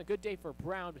Jackets. It's been a good day for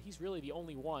Brown, but he's really the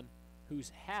only one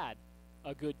who's had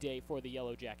a good day for the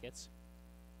Yellow Jackets.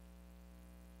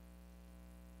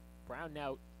 Brown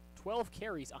now 12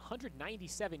 carries,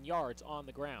 197 yards on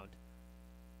the ground.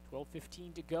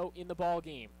 12:15 to go in the ball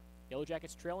game. Yellow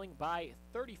Jackets trailing by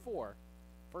 34.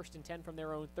 1st and 10 from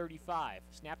their own 35.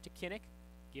 Snap to Kinnick.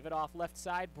 Give it off left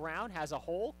side. Brown has a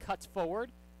hole, cuts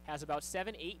forward, has about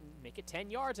 7, 8, and make it 10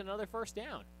 yards, another first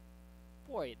down.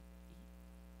 Boy,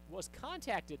 he was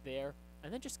contacted there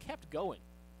and then just kept going.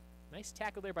 Nice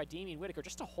tackle there by Damian Whitaker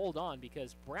just to hold on,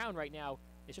 because Brown right now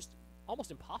is just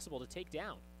almost impossible to take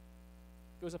down.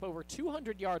 Goes up over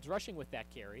 200 yards rushing with that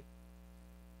carry.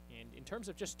 And in terms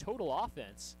of just total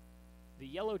offense, the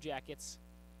Yellow Jackets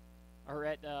are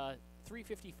at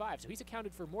 355. So he's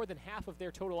accounted for more than half of their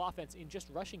total offense in just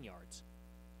rushing yards.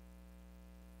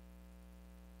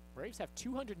 Braves have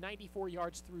 294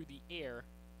 yards through the air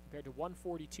compared to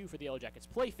 142 for the Yellow Jackets.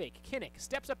 Play fake. Kinnick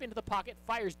steps up into the pocket,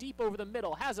 fires deep over the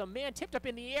middle, has a man tipped up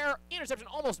in the air. Interception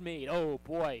almost made. Oh,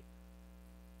 boy.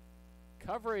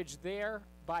 Coverage there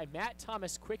by Matt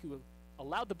Thomas Quick, who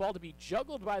allowed the ball to be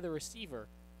juggled by the receiver,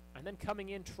 and then coming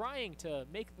in trying to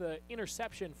make the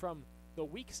interception from the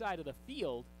weak side of the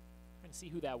field. Trying to see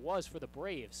who that was for the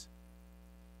Braves.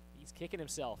 He's kicking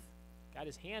himself. Got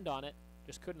his hand on it,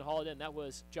 just couldn't haul it in. That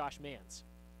was Josh Mans.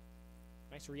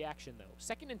 Nice reaction, though.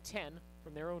 2nd and 10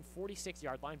 from their own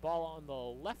 46-yard line. Ball on the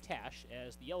left hash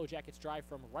as the Yellow Jackets drive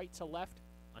from right to left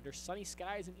under sunny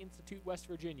skies in Institute, West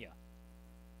Virginia.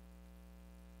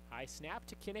 High snap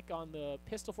to Kinnick on the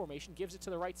pistol formation. Gives it to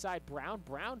the right side. Brown.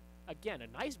 Brown, again, a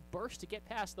nice burst to get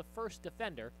past the first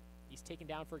defender. He's taken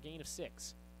down for a gain of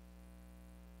 6.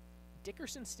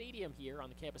 Dickerson Stadium here on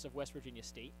the campus of West Virginia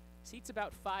State seats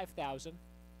about 5,000.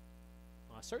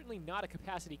 Certainly not a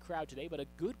capacity crowd today, but a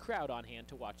good crowd on hand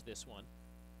to watch this one.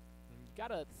 You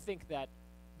gotta think that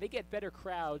they get better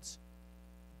crowds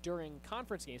during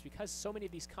conference games because so many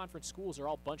of these conference schools are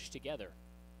all bunched together.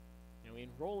 You know, in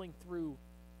rolling through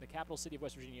the capital city of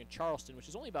West Virginia in Charleston, which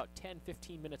is only about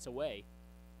 10-15 minutes away,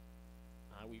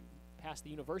 we passed the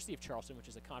University of Charleston, which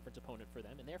is a conference opponent for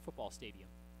them, in their football stadium.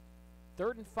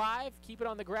 3rd and 5, keep it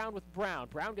on the ground with Brown.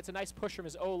 Brown gets a nice push from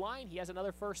his O-line. He has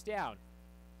another first down.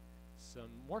 Some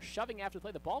more shoving after the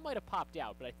play. The ball might have popped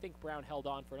out, but I think Brown held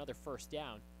on for another first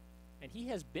down. And he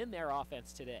has been their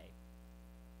offense today.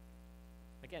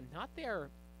 Again, not their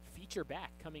feature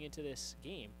back coming into this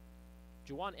game.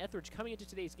 Juwan Etheridge coming into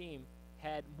today's game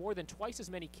had more than twice as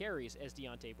many carries as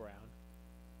Deontay Brown.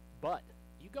 But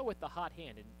you go with the hot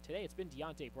hand, and today it's been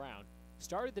Deontay Brown.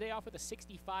 Started the day off with a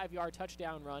 65-yard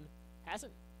touchdown run.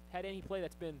 Hasn't had any play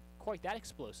that's been quite that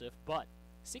explosive, but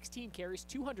 16 carries,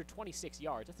 226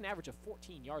 yards. That's an average of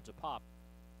 14 yards a pop.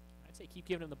 I'd say keep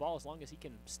giving him the ball as long as he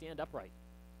can stand upright.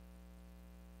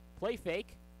 Play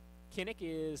fake. Kinnick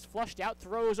is flushed out,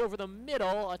 throws over the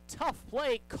middle. A tough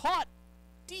play, caught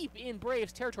deep in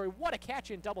Braves territory. What a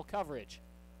catch in double coverage.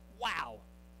 Wow.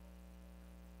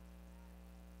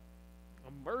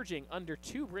 Emerging under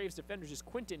 2 Braves defenders is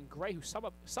Quinton Gray, who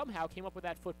somehow came up with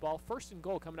that football. 1st and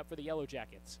goal coming up for the Yellow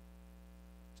Jackets.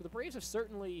 So the Braves have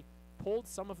certainly pulled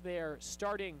some of their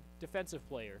starting defensive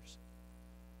players,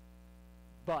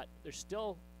 but there's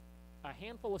still a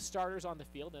handful of starters on the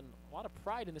field and a lot of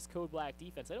pride in this Code Black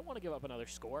defense. They don't want to give up another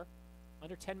score.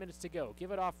 Under 10 minutes to go.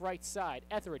 Give it off right side.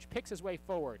 Etheridge picks his way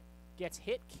forward. Gets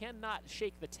hit, cannot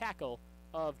shake the tackle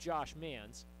of Josh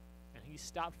Manns, and he's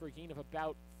stopped for a gain of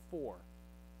about 4.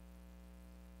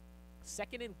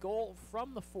 2nd and goal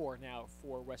from the 4 now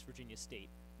for West Virginia State.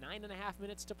 9.5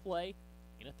 minutes to play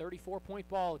in a 34-point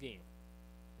ball game.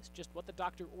 It's just what the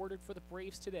doctor ordered for the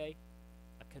Braves today.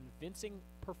 A convincing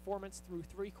performance through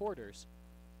 3 quarters.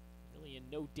 Really in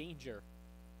no danger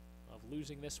of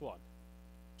losing this one.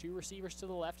 2 receivers to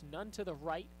the left, none to the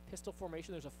right. Pistol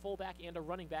formation. There's a fullback and a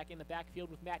running back in the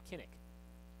backfield with Matt Kinnick.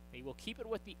 They will keep it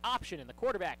with the option, and the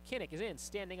quarterback, Kinnick, is in,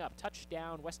 standing up.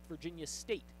 Touchdown, West Virginia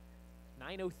State.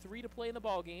 9:03 to play in the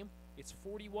ball game. It's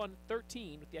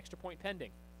 41-13 with the extra point pending.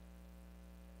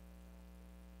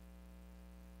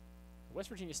 West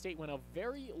Virginia State went a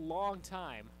very long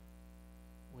time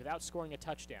without scoring a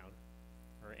touchdown,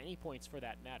 or any points for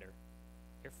that matter.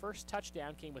 Their first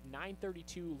touchdown came with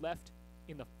 9:32 left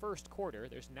in the first quarter.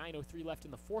 There's 9:03 left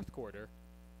in the fourth quarter.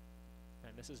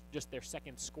 And this is just their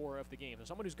second score of the game. So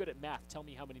someone who's good at math, tell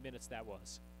me how many minutes that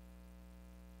was.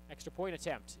 Extra point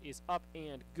attempt is up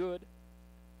and good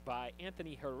by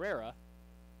Anthony Herrera.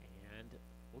 And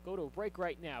we'll go to a break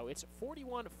right now. It's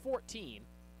 41-14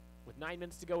 with 9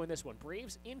 minutes to go in this one.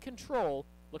 Braves in control,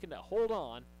 looking to hold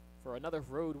on for another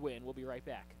road win. We'll be right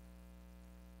back.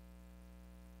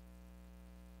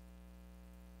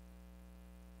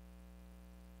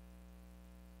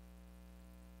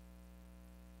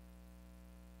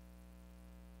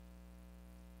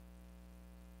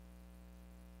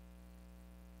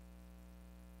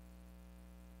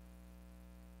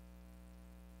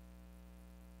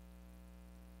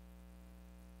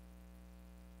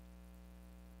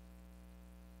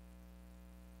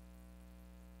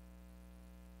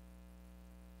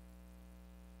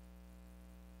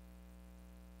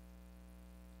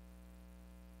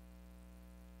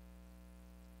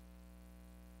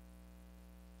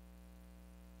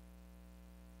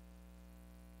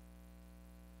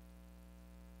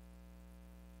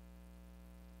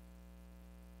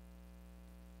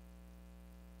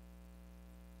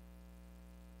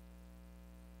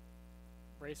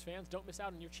 Braves fans, don't miss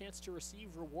out on your chance to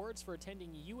receive rewards for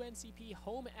attending UNCP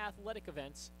home athletic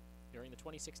events during the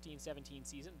 2016-17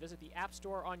 season. Visit the App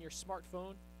Store on your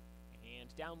smartphone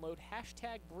and download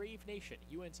 #BraveNation,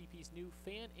 UNCP's new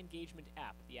fan engagement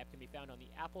app. The app can be found on the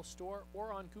Apple Store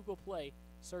or on Google Play.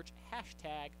 Search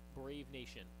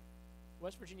 #BraveNation.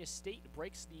 West Virginia State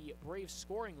breaks the Braves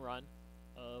scoring run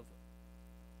of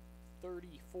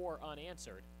 34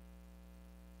 unanswered.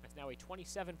 That's now a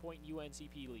 27-point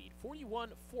UNCP lead.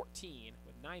 41-14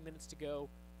 with 9 minutes to go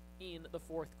in the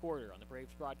fourth quarter on the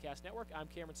Braves Broadcast Network. I'm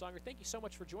Cameron Songer. Thank you so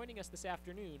much for joining us this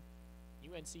afternoon.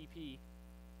 UNCP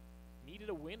needed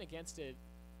a win against a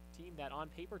team that on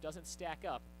paper doesn't stack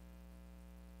up.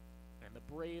 And the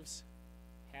Braves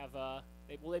have,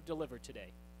 they've delivered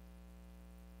today.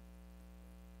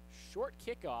 Short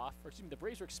kickoff, or excuse me, the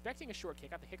Braves are expecting a short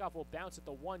kickoff. The kickoff will bounce at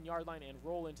the 1-yard line and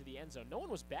roll into the end zone. No one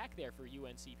was back there for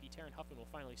UNCP. Taryn Huffman will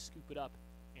finally scoop it up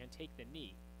and take the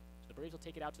knee. So the Braves will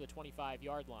take it out to the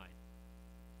 25-yard line.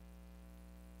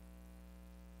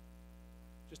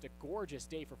 Just a gorgeous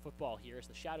day for football here as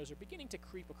the shadows are beginning to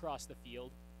creep across the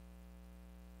field.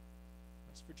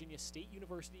 West Virginia State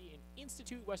University in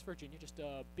Institute, West Virginia, just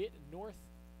a bit north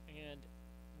and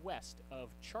west of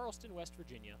Charleston, West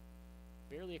Virginia.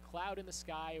 Barely a cloud in the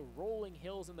sky, rolling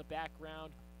hills in the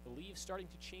background, the leaves starting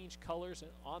to change colors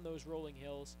on those rolling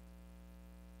hills.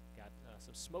 Got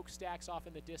some smokestacks off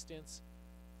in the distance.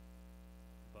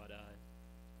 But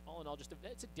all in all,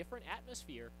 it's a different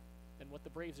atmosphere than what the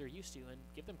Braves are used to, and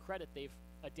give them credit, they've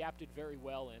adapted very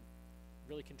well and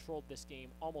really controlled this game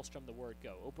almost from the word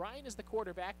go. O'Brien is the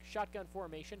quarterback, shotgun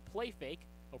formation, play fake.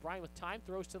 O'Brien with time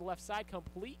throws to the left side,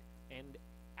 complete, and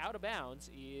out of bounds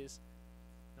is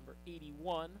number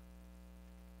 81.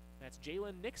 That's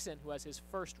Jalen Nixon, who has his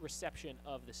first reception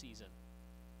of the season.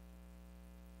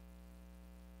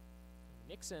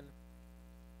 Nixon,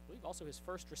 I believe also his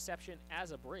first reception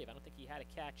as a Brave. I don't think he had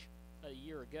a catch a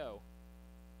year ago.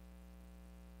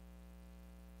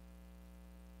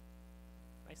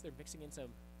 Nice, they're mixing in some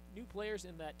new players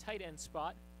in that tight end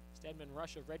spot. Stedman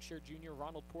Rush, a redshirt junior,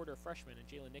 Ronald Porter, freshman, and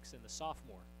Jalen Nixon, the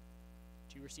sophomore.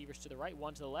 Two receivers to the right,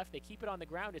 one to the left. They keep it on the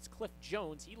ground. It's Cliff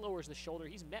Jones. He lowers the shoulder.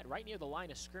 He's met right near the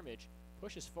line of scrimmage.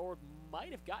 Pushes forward.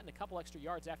 Might have gotten a couple extra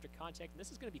yards after contact. And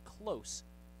this is going to be close.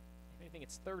 If anything,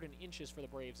 it's 3rd and inches for the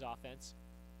Braves offense.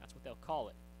 That's what they'll call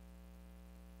it.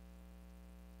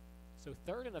 So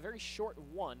 3rd and a very short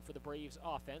one for the Braves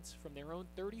offense from their own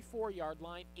 34-yard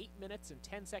line. 8 minutes and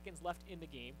 10 seconds left in the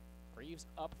game. Braves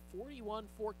up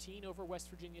 41-14 over West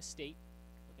Virginia State.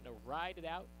 Looking to ride it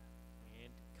out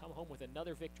and come home with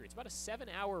another victory. It's about a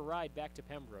 7-hour ride back to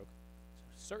Pembroke.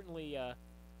 So certainly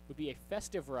would be a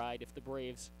festive ride if the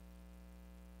Braves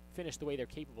finish the way they're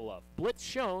capable of. Blitz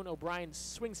shown. O'Brien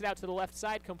swings it out to the left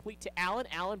side, complete to Allen.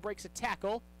 Allen breaks a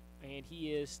tackle, and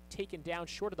he is taken down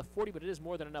short of the 40, but it is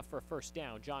more than enough for a first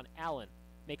down. John Allen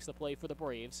makes the play for the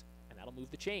Braves, and that'll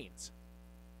move the chains.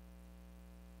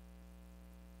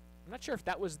 I'm not sure if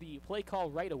that was the play call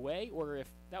right away or if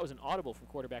that was an audible from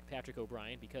quarterback Patrick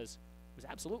O'Brien, because it was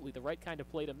absolutely the right kind of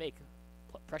play to make.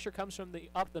 Pressure comes from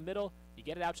up the middle. You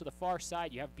get it out to the far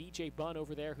side. You have B.J. Bunn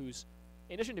over there, who's,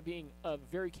 in addition to being a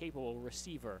very capable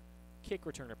receiver, kick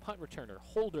returner, punt returner,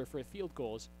 holder for field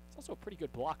goals, he's also a pretty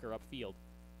good blocker upfield.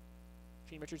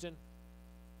 Shane Richardson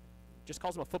just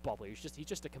calls him a football player. He's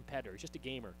just a competitor. He's just a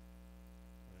gamer.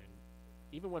 And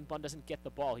even when Bunn doesn't get the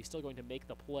ball, he's still going to make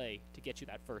the play to get you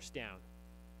that first down.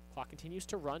 Clock continues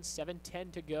to run.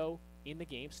 7:10 to go in the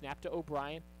game. Snap to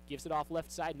O'Brien. Gives it off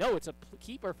left side. No, it's a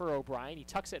keeper for O'Brien. He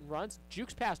tucks it and runs.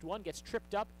 Jukes past one. Gets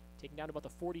tripped up. Taken down to about the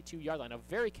 42-yard line. A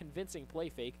very convincing play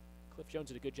fake. Cliff Jones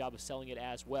did a good job of selling it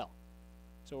as well.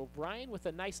 So O'Brien with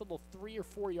a nice little 3 or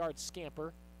 4 yard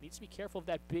scamper. Needs to be careful of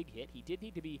that big hit. He did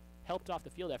need to be helped off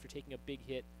the field after taking a big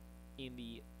hit in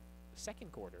the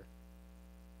second quarter.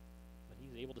 But he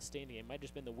was able to stay in the game. Might have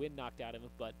just been the wind knocked out of him.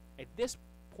 But at this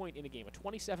point in the game, a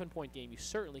 27-point game, you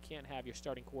certainly can't have your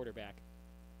starting quarterback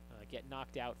get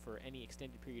knocked out for any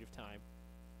extended period of time.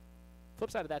 Flip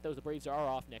side of that, though, the Braves are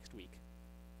off next week.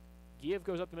 Give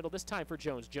goes up the middle this time for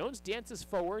Jones. Jones dances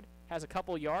forward, has a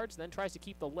couple yards, then tries to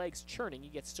keep the legs churning. He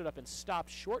gets stood up and stopped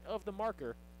short of the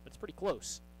marker, but it's pretty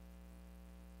close.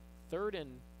 3rd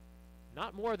and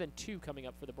not more than 2 coming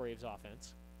up for the Braves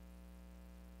offense.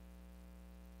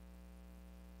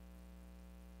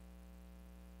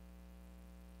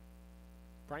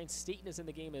 Brian Staten is in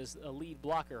the game as a lead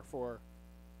blocker for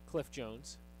Cliff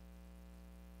Jones.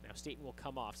 Now Staten will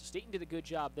come off. So Staten did a good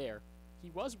job there. He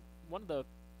was one of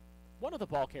the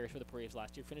ball carriers for the Braves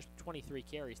last year, finished with 23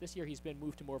 carries. This year he's been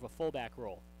moved to more of a fullback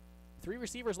role. 3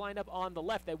 receivers lined up on the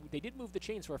left. They did move the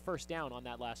chains for a first down on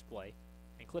that last play.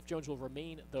 And Cliff Jones will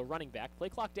remain the running back. Play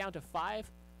clock down to 5.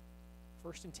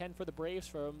 1st and 10 for the Braves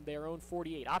from their own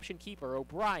 48. Option keeper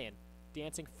O'Brien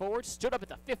dancing forward, stood up at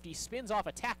the 50, spins off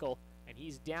a tackle, and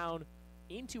he's down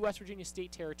into West Virginia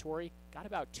State territory. Got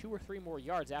about 2 or 3 more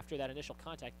yards after that initial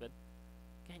contact, but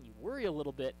again, you worry a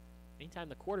little bit anytime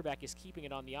the quarterback is keeping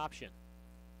it on the option.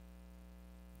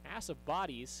 Mass of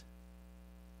bodies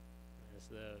as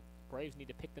the Braves need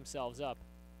to pick themselves up.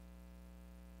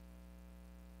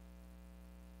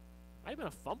 Might have been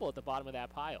a fumble at the bottom of that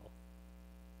pile.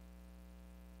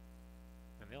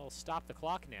 And they'll stop the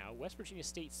clock now. West Virginia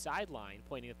State sideline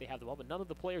pointing that they have the ball, but none of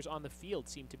the players on the field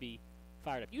seem to be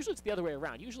fired up. Usually it's the other way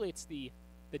around. Usually it's the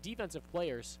defensive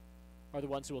players are the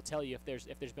ones who will tell you if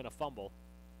there's been a fumble.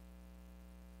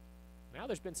 Now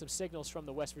there's been some signals from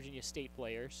the West Virginia State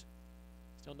players.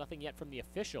 Still nothing yet from the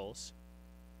officials.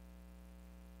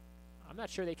 I'm not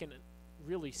sure they can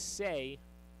really say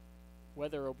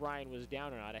whether O'Brien was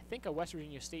down or not. I think a West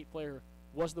Virginia State player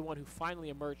was the one who finally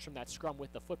emerged from that scrum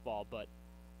with the football, but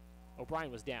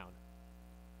O'Brien was down.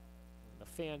 And the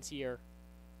fans here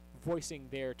voicing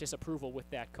their disapproval with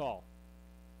that call.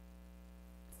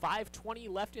 5:20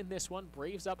 left in this one.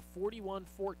 Braves up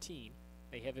 41-14.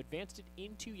 They have advanced it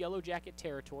into Yellow Jacket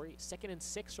territory. 2nd and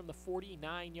 6 from the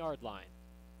 49-yard line.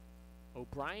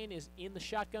 O'Brien is in the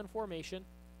shotgun formation.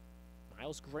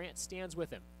 Miles Grant stands with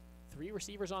him. 3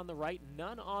 receivers on the right,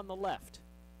 none on the left.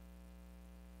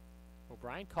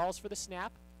 O'Brien calls for the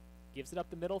snap, gives it up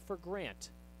the middle for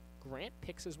Grant. Grant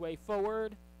picks his way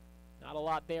forward. Not a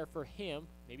lot there for him,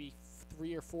 maybe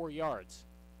 3 or 4 yards.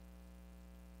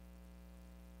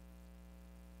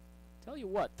 Tell you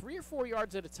what, 3 or 4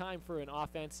 yards at a time for an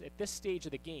offense at this stage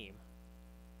of the game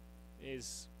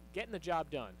is getting the job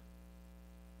done.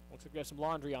 Looks like we have some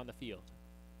laundry on the field.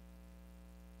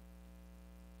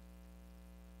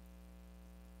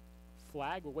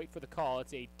 Flag, we'll wait for the call.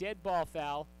 It's a dead ball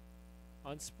foul.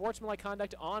 Unsportsmanlike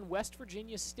conduct on West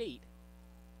Virginia State.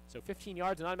 So 15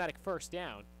 yards, an automatic first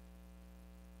down.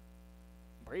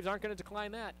 Braves aren't going to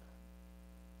decline that.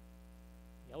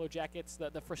 Yellow Jackets,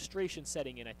 the frustration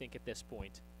setting in, I think, at this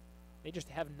point. They just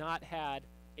have not had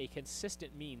a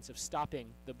consistent means of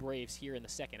stopping the Braves here in the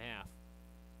second half.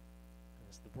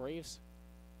 As the Braves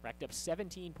racked up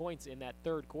 17 points in that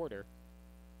third quarter.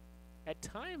 At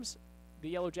times, the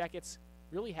Yellow Jackets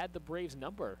really had the Braves'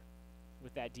 number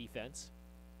with that defense.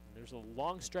 And there's a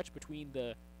long stretch between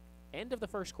the end of the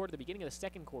first quarter, the beginning of the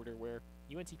second quarter, where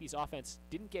UNCP's offense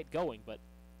didn't get going, but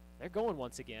they're going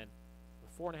once again.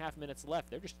 With 4.5 minutes left,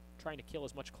 they're just trying to kill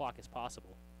as much clock as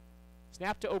possible.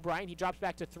 Snap to O'Brien. He drops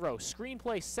back to throw.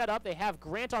 Screenplay set up. They have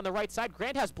Grant on the right side.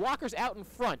 Grant has blockers out in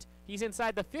front. He's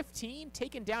inside the 15,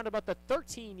 taken down about the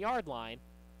 13-yard line.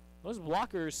 Those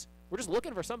blockers were just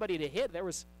looking for somebody to hit. There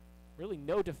was really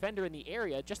no defender in the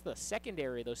area. Just the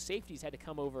secondary. Those safeties had to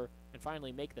come over and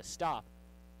finally make the stop.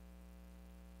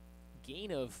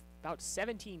 Gain of about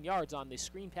 17 yards on the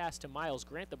screen pass to Miles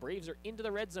Grant. The Braves are into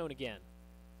the red zone again.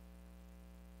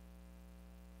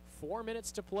 4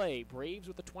 minutes to play. Braves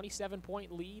with a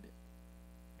 27-point lead.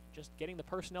 Just getting the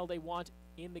personnel they want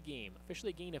in the game.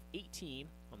 Officially a gain of 18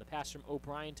 on the pass from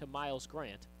O'Brien to Miles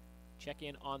Grant. Check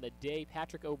in on the day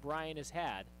Patrick O'Brien has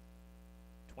had.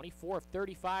 24 of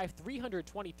 35,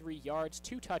 323 yards,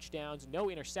 2 touchdowns, no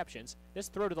interceptions. This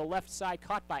throw to the left side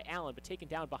caught by Allen, but taken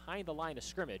down behind the line of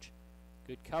scrimmage.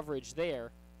 Good coverage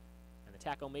there. And the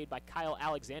tackle made by Kyle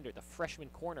Alexander, the freshman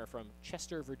corner from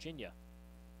Chester, Virginia.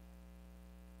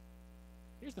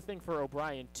 Here's the thing for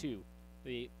O'Brien, too.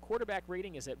 The quarterback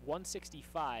rating is at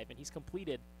 165, and he's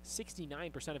completed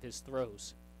 69% of his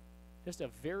throws. Just a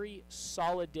very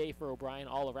solid day for O'Brien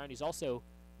all around. He's also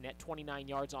net 29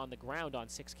 yards on the ground on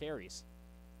 6 carries.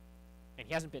 And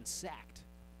he hasn't been sacked.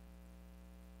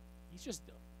 He's just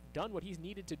done what he's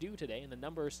needed to do today, and the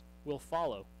numbers will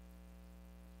follow.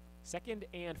 2nd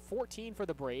and 14 for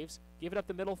the Braves. Give it up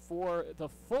the middle for the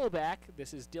fullback.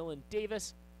 This is Dylan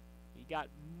Davis. He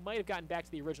might have gotten back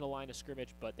to the original line of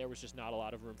scrimmage, but there was just not a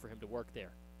lot of room for him to work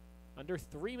there. Under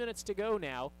 3 minutes to go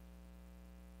now.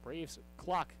 Braves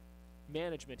clock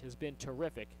management has been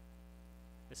terrific.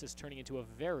 This is turning into a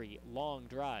very long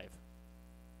drive.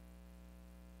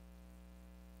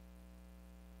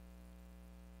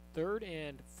 3rd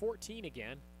and 14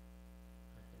 again.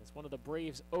 As one of the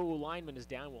Braves' O linemen is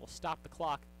down, we'll stop the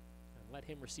clock and let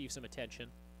him receive some attention.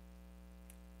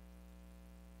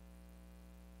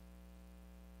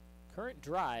 Current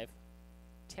drive,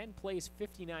 10 plays,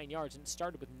 59 yards, and it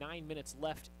started with 9 minutes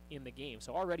left in the game.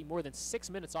 So already more than 6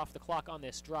 minutes off the clock on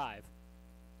this drive.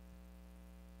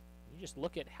 You just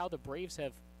look at how the Braves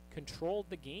have controlled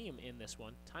the game in this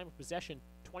one. Time of possession,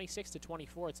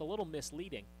 26-24. It's a little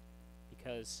misleading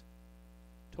because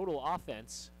total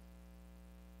offense,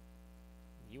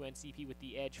 UNCP with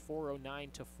the edge,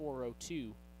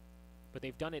 409-402. But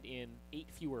they've done it in 8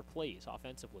 fewer plays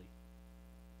offensively.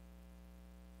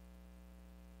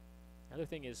 Another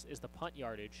thing is the punt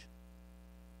yardage.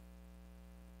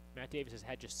 Matt Davis has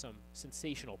had just some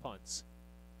sensational punts.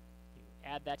 You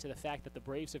add that to the fact that the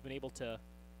Braves have been able to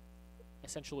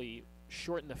essentially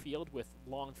shorten the field with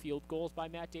long field goals by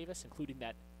Matt Davis, including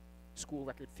that school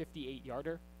record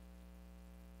 58-yarder.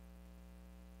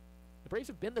 The Braves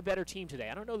have been the better team today.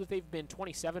 I don't know that they've been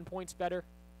 27 points better.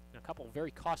 And a couple of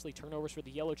very costly turnovers for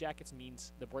the Yellow Jackets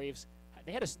means the Braves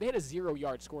they had a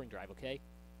 0-yard scoring drive, okay?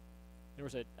 There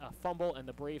was a fumble, and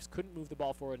the Braves couldn't move the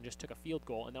ball forward and just took a field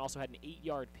goal, and then also had an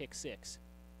 8-yard pick six.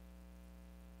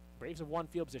 Braves have one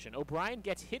field position. O'Brien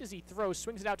gets hit as he throws,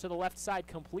 swings it out to the left side,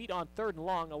 complete on 3rd and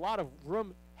long. A lot of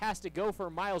room has to go for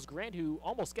Miles Grant, who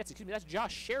almost gets it. Excuse me, that's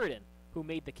Josh Sheridan who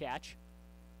made the catch.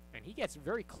 And he gets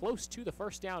very close to the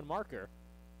first down marker.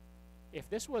 If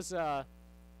this was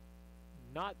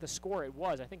not the score it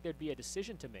was, I think there'd be a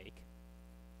decision to make.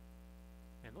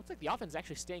 And it looks like the offense is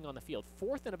actually staying on the field.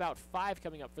 4th and about 5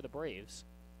 coming up for the Braves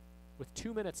with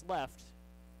 2 minutes left.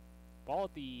 Ball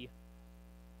at the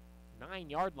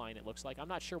 9-yard line, it looks like. I'm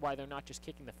not sure why they're not just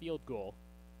kicking the field goal.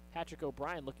 Patrick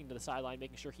O'Brien looking to the sideline,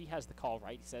 making sure he has the call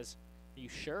right. He says, "Are you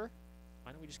sure?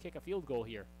 Why don't we just kick a field goal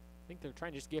here?" I think they're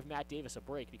trying to just give Matt Davis a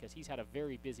break because he's had a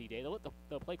very busy day. They'll let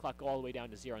the play clock go all the way down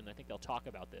to 0, and I think they'll talk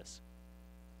about this.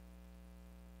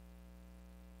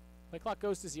 Play clock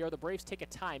goes to 0. The Braves take a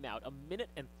timeout. 1 minute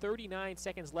and 39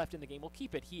 seconds left in the game. We'll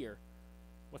keep it here.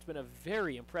 What's been a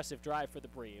very impressive drive for the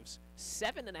Braves.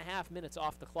 7.5 minutes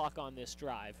off the clock on this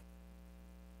drive.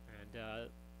 And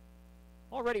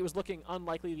already it was looking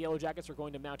unlikely the Yellow Jackets were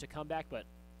going to mount a comeback, but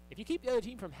if you keep the other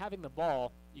team from having the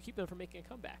ball, you keep them from making a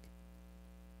comeback.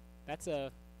 That's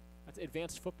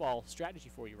advanced football strategy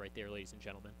for you right there, ladies and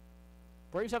gentlemen.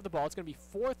 Braves have the ball. It's going to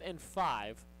be 4th and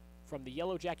 5 from the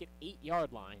Yellow Jacket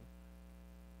 8-yard line.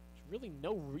 There's really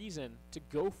no reason to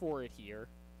go for it here.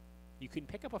 You can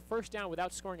pick up a first down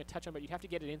without scoring a touchdown, but you'd have to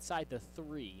get it inside the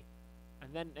 3.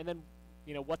 And then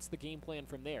you know, what's the game plan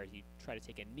from there? You try to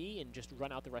take a knee and just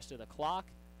run out the rest of the clock.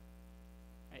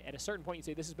 At a certain point, you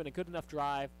say, this has been a good enough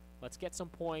drive. Let's get some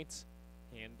points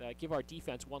and give our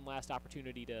defense one last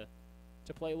opportunity to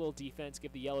play a little defense,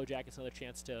 give the Yellow Jackets another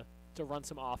chance to run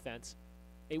some offense.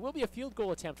 It will be a field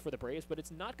goal attempt for the Braves, but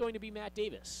it's not going to be Matt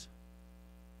Davis.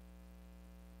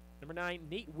 Number 9,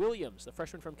 Nate Williams, the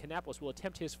freshman from Kannapolis, will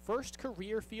attempt his first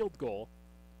career field goal.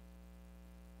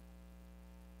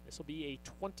 This will be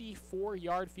a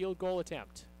 24-yard field goal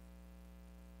attempt.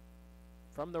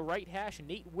 From the right hash,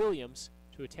 Nate Williams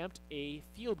to attempt a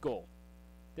field goal.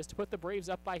 This to put the Braves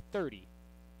up by 30.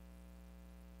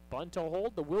 Bunt to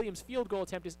hold. The Williams field goal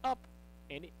attempt is up,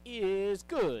 and it is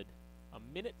good. 1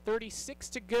 minute 36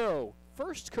 to go.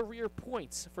 First career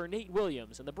points for Nate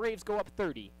Williams, and the Braves go up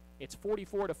 30. It's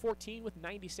 44-14 with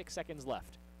 96 seconds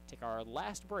left. Take our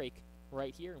last break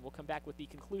right here, and we'll come back with the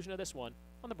conclusion of this one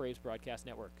on the Braves Broadcast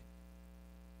Network.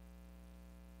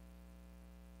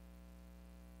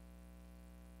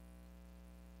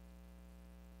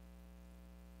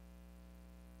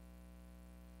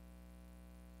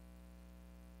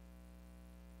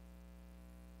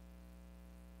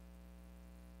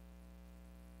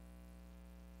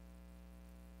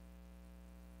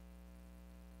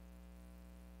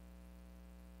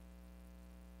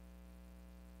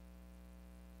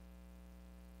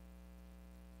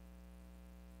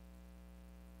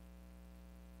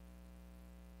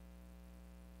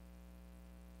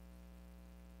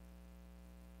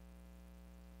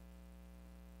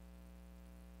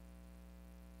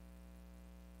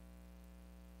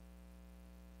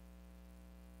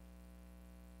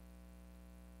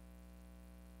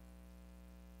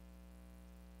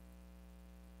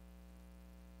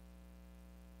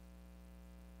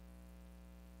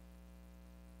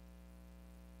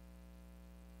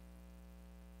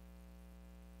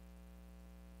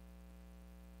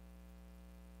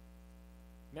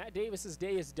 Matt Davis's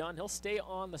day is done. He'll stay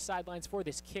on the sidelines for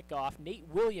this kickoff. Nate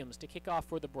Williams to kick off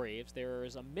for the Braves.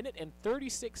 There's 1 minute and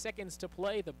 36 seconds to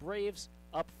play. The Braves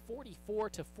up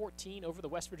 44-14 over the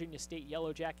West Virginia State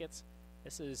Yellow Jackets.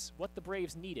 This is what the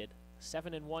Braves needed.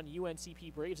 7-1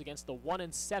 UNCP Braves against the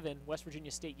 1-7 West Virginia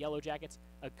State Yellow Jackets.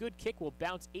 A good kick will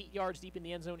bounce 8 yards deep in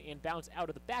the end zone and bounce out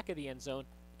of the back of the end zone.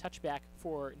 Touchback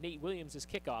for Nate Williams'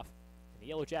 kickoff. And the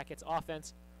Yellow Jackets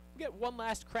offense will get one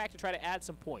last crack to try to add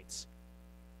some points.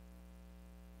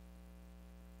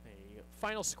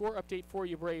 Final score update for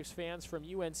you Braves fans from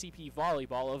UNCP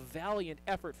Volleyball. A valiant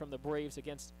effort from the Braves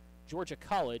against Georgia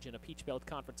College in a Peach Belt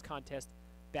Conference contest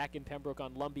back in Pembroke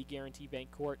on Lumbee Guarantee Bank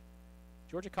Court.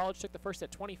 Georgia College took the first set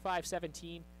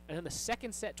 25-17, and then the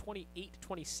second set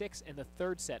 28-26, and the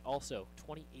third set also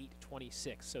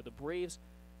 28-26. So the Braves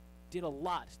did a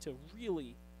lot to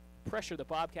really pressure the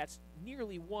Bobcats,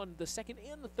 nearly won the second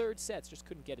and the third sets, just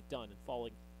couldn't get it done and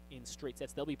falling in straight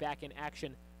sets. They'll be back in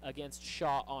action against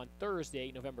Shaw on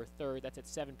Thursday, November 3rd. That's at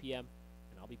 7 p.m.,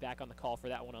 and I'll be back on the call for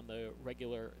that one on the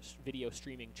regular video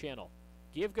streaming channel.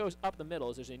 Give goes up the middle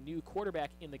as there's a new quarterback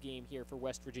in the game here for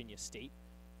West Virginia State.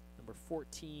 Number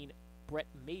 14, Brett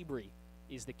Mabry,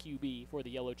 is the QB for the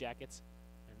Yellow Jackets,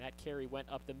 and that carry went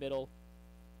up the middle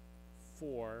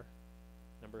for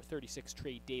number 36,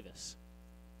 Trey Davis.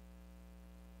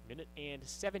 Minute and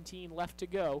 17 left to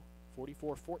go.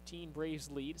 44-14 Braves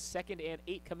lead. 2nd and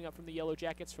 8 coming up from the Yellow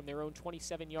Jackets from their own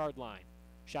 27-yard line.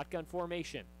 Shotgun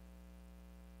formation.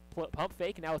 Pump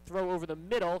fake, now a throw over the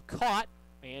middle, caught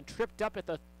and tripped up at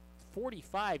the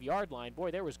 45-yard line.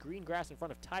 Boy, there was green grass in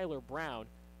front of Tyler Brown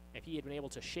if he had been able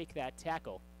to shake that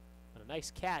tackle. And a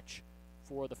nice catch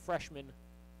for the freshman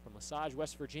from Lesage,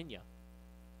 West Virginia.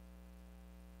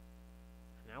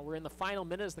 Now we're in the final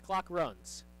minute as the clock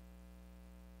runs.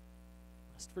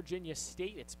 West Virginia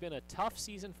State, it's been a tough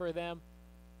season for them.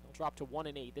 They'll drop to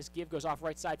 1-8. This give goes off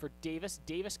right side for Davis.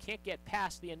 Davis can't get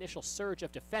past the initial surge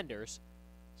of defenders.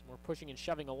 Some more pushing and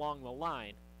shoving along the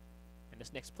line. And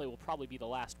this next play will probably be the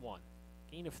last one.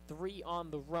 Gain of 3 on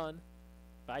the run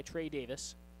by Trey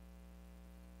Davis.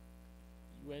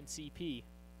 UNCP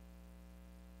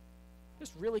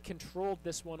just really controlled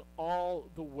this one all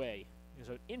the way. There's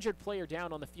an injured player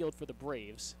down on the field for the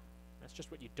Braves. That's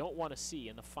just what you don't want to see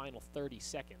in the final 30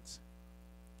 seconds.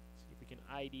 See if we can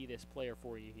ID this player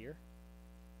for you here.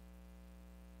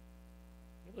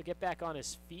 Able to get back on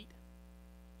his feet.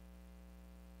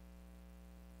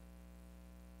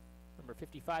 Number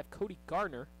 55, Cody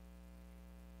Gardner.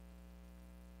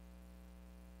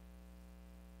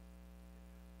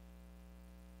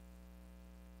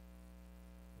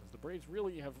 As the Braves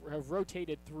really have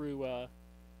rotated through.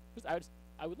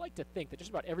 I would like to think that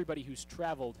just about everybody who's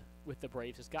traveled with the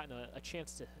Braves has gotten a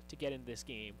chance to get into this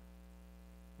game.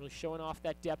 Really showing off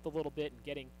that depth a little bit and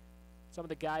getting some of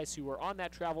the guys who are on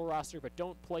that travel roster but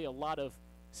don't play a lot of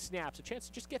snaps a chance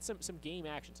to just get some game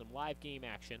action, some live game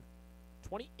action.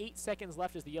 28 seconds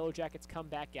left as the Yellow Jackets come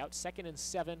back out. 2nd and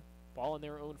 7, ball on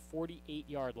their own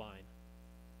 48-yard line.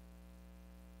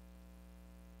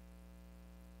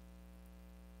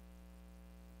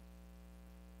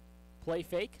 Play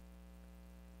fake.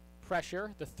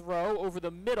 Pressure, the throw over the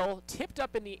middle, tipped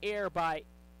up in the air by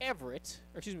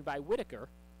by Whitaker.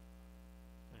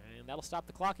 And that'll stop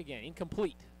the clock again.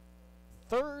 Incomplete.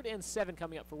 3rd and 7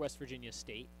 coming up for West Virginia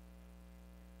State.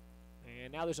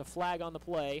 And now there's a flag on the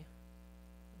play.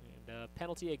 And a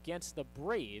penalty against the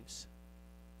Braves.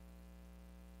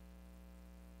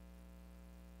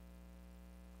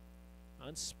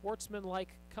 Unsportsmanlike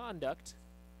conduct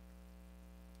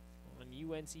on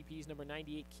UNCP's number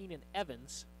 98, Keenan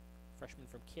Evans, freshman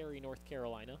from Cary, North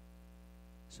Carolina.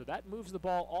 So that moves the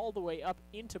ball all the way up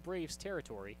into Braves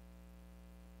territory.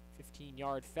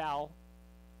 15-yard foul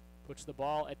puts the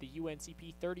ball at the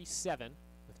UNCP 37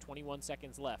 with 21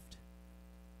 seconds left.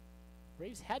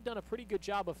 Braves had done a pretty good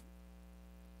job of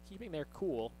keeping their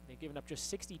cool. They've given up just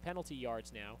 60 penalty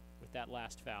yards now with that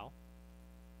last foul.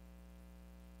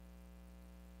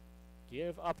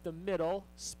 Give up the middle,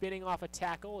 spinning off a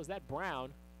tackle. Is that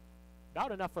Brown?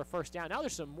 About enough for a first down. Now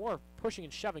there's some more pushing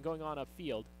and shoving going on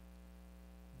upfield.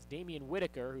 It's Damian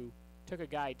Whitaker who took a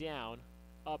guy down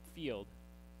upfield.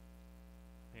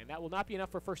 And that will not be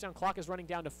enough for a first down. Clock is running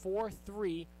down to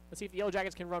 4-3. Let's see if the Yellow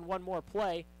Jackets can run one more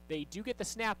play. They do get the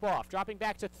snap off. Dropping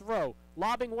back to throw.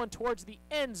 Lobbing one towards the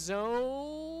end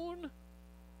zone.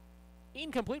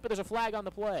 Incomplete, but there's a flag on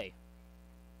the play.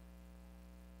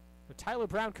 Tyler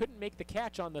Brown couldn't make the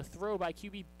catch on the throw by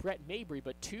QB Brett Mabry,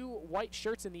 but 2 white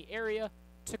shirts in the area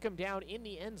took him down in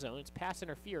the end zone. It's pass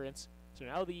interference. So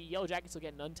now the Yellow Jackets will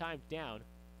get an untimed down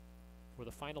for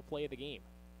the final play of the game.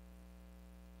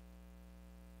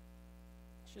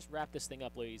 Let's just wrap this thing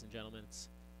up, ladies and gentlemen. It's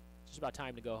just about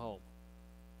time to go home.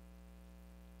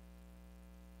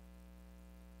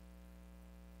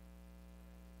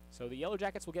 So the Yellow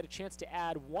Jackets will get a chance to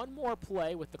add one more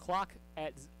play with the clock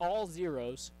at all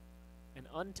zeros. An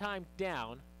untimed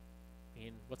down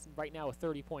in what's right now a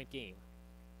 30-point game.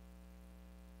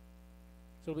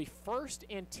 So it'll be 1st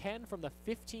and 10 from the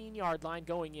 15-yard line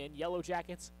going in. Yellow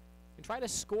Jackets can try to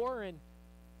score and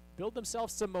build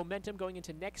themselves some momentum going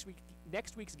into next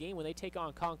week's game when they take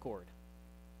on Concord.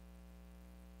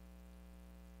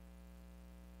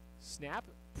 Snap,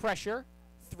 pressure,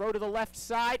 throw to the left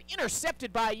side,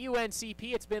 intercepted by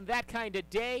UNCP. It's been that kind of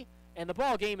day, and the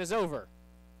ball game is over.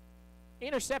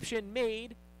 Interception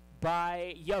made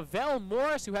by Yavell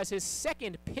Morris, who has his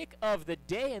 2nd pick of the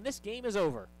day, and this game is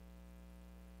over.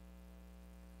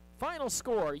 Final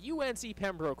score, UNC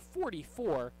Pembroke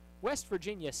 44, West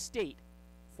Virginia State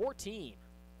 14.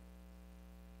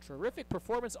 Terrific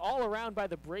performance all around by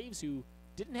the Braves, who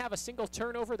didn't have a single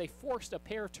turnover. They forced a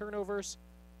pair of turnovers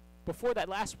before that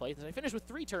last play. They finished with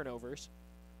 3 turnovers.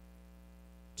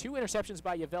 2 interceptions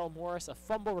by Yavell Morris, a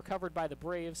fumble recovered by the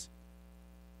Braves.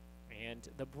 And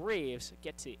the Braves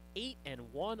get to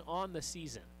 8-1 on the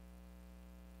season.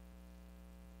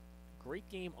 Great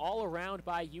game all around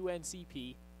by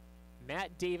UNCP.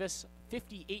 Matt Davis,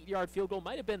 58-yard field goal,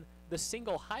 might have been the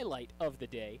single highlight of the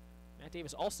day. Matt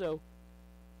Davis also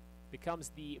becomes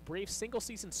the Braves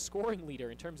single-season scoring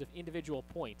leader in terms of individual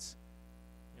points.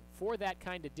 And for that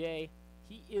kind of day,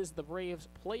 he is the Braves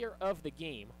player of the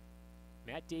game.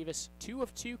 Matt Davis, 2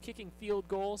 of 2 kicking field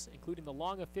goals, including the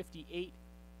long of 58.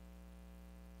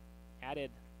 Added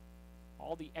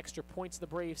all the extra points the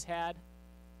Braves had.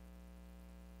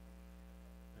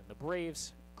 And the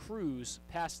Braves cruise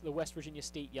past the West Virginia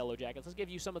State Yellow Jackets. Let's give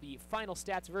you some of the final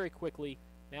stats very quickly.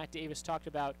 Matt Davis talked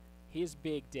about his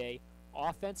big day.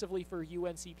 Offensively for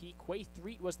UNCP, Quay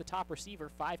Threet was the top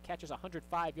receiver, 5 catches,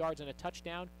 105 yards, and a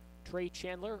touchdown. Trey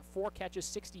Chandler, 4 catches,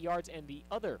 60 yards, and the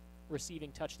other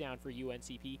receiving touchdown for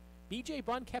UNCP. BJ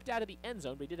Bunn kept out of the end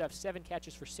zone, but he did have 7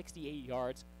 catches for 68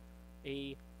 yards.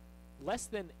 A less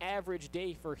than average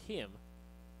day for him,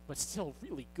 but still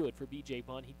really good for BJ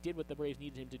Bunn. He did what the Braves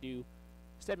needed him to do.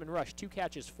 Stedman Rush, 2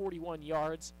 catches, 41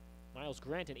 yards. Miles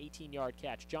Grant, an 18-yard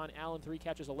catch. John Allen, 3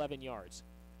 catches, 11 yards.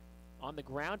 On the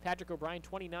ground, Patrick O'Brien,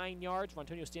 29 yards.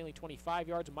 Rontonio Stanley, 25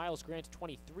 yards. Miles Grant,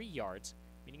 23 yards.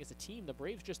 Meaning as a team, the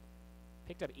Braves just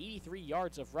picked up 83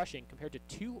 yards of rushing compared to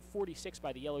 246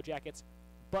 by the Yellow Jackets.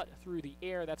 But through the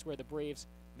air, that's where the Braves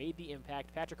made the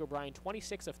impact. Patrick O'Brien,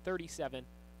 26 of 37,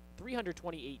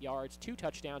 328 yards, 2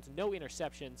 touchdowns, no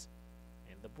interceptions.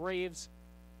 And the Braves,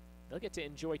 they'll get to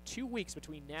enjoy 2 weeks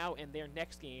between now and their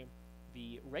next game.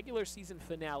 The regular season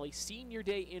finale, Senior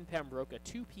Day in Pembroke, a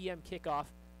 2 p.m. kickoff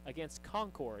against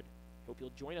Concord. Hope you'll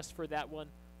join us for that one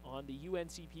on the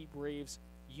UNCP Braves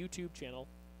YouTube channel.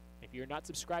 If you're not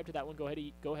subscribed to that one, go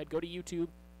ahead, go to YouTube,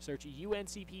 search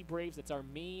UNCP Braves. That's our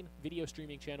main video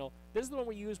streaming channel. This is the one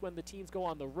we use when the teams go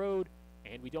on the road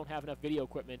and we don't have enough video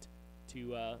equipment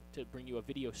to bring you a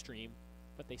video stream,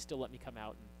 but they still let me come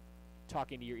out and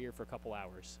talk into your ear for a couple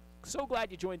hours. So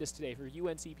glad you joined us today for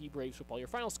UNCP Braves football. Your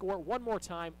final score, one more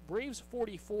time, Braves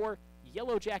 44,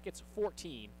 Yellow Jackets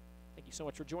 14. Thank you so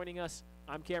much for joining us.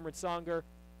 I'm Cameron Songer.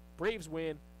 Braves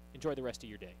win. Enjoy the rest of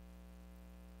your day.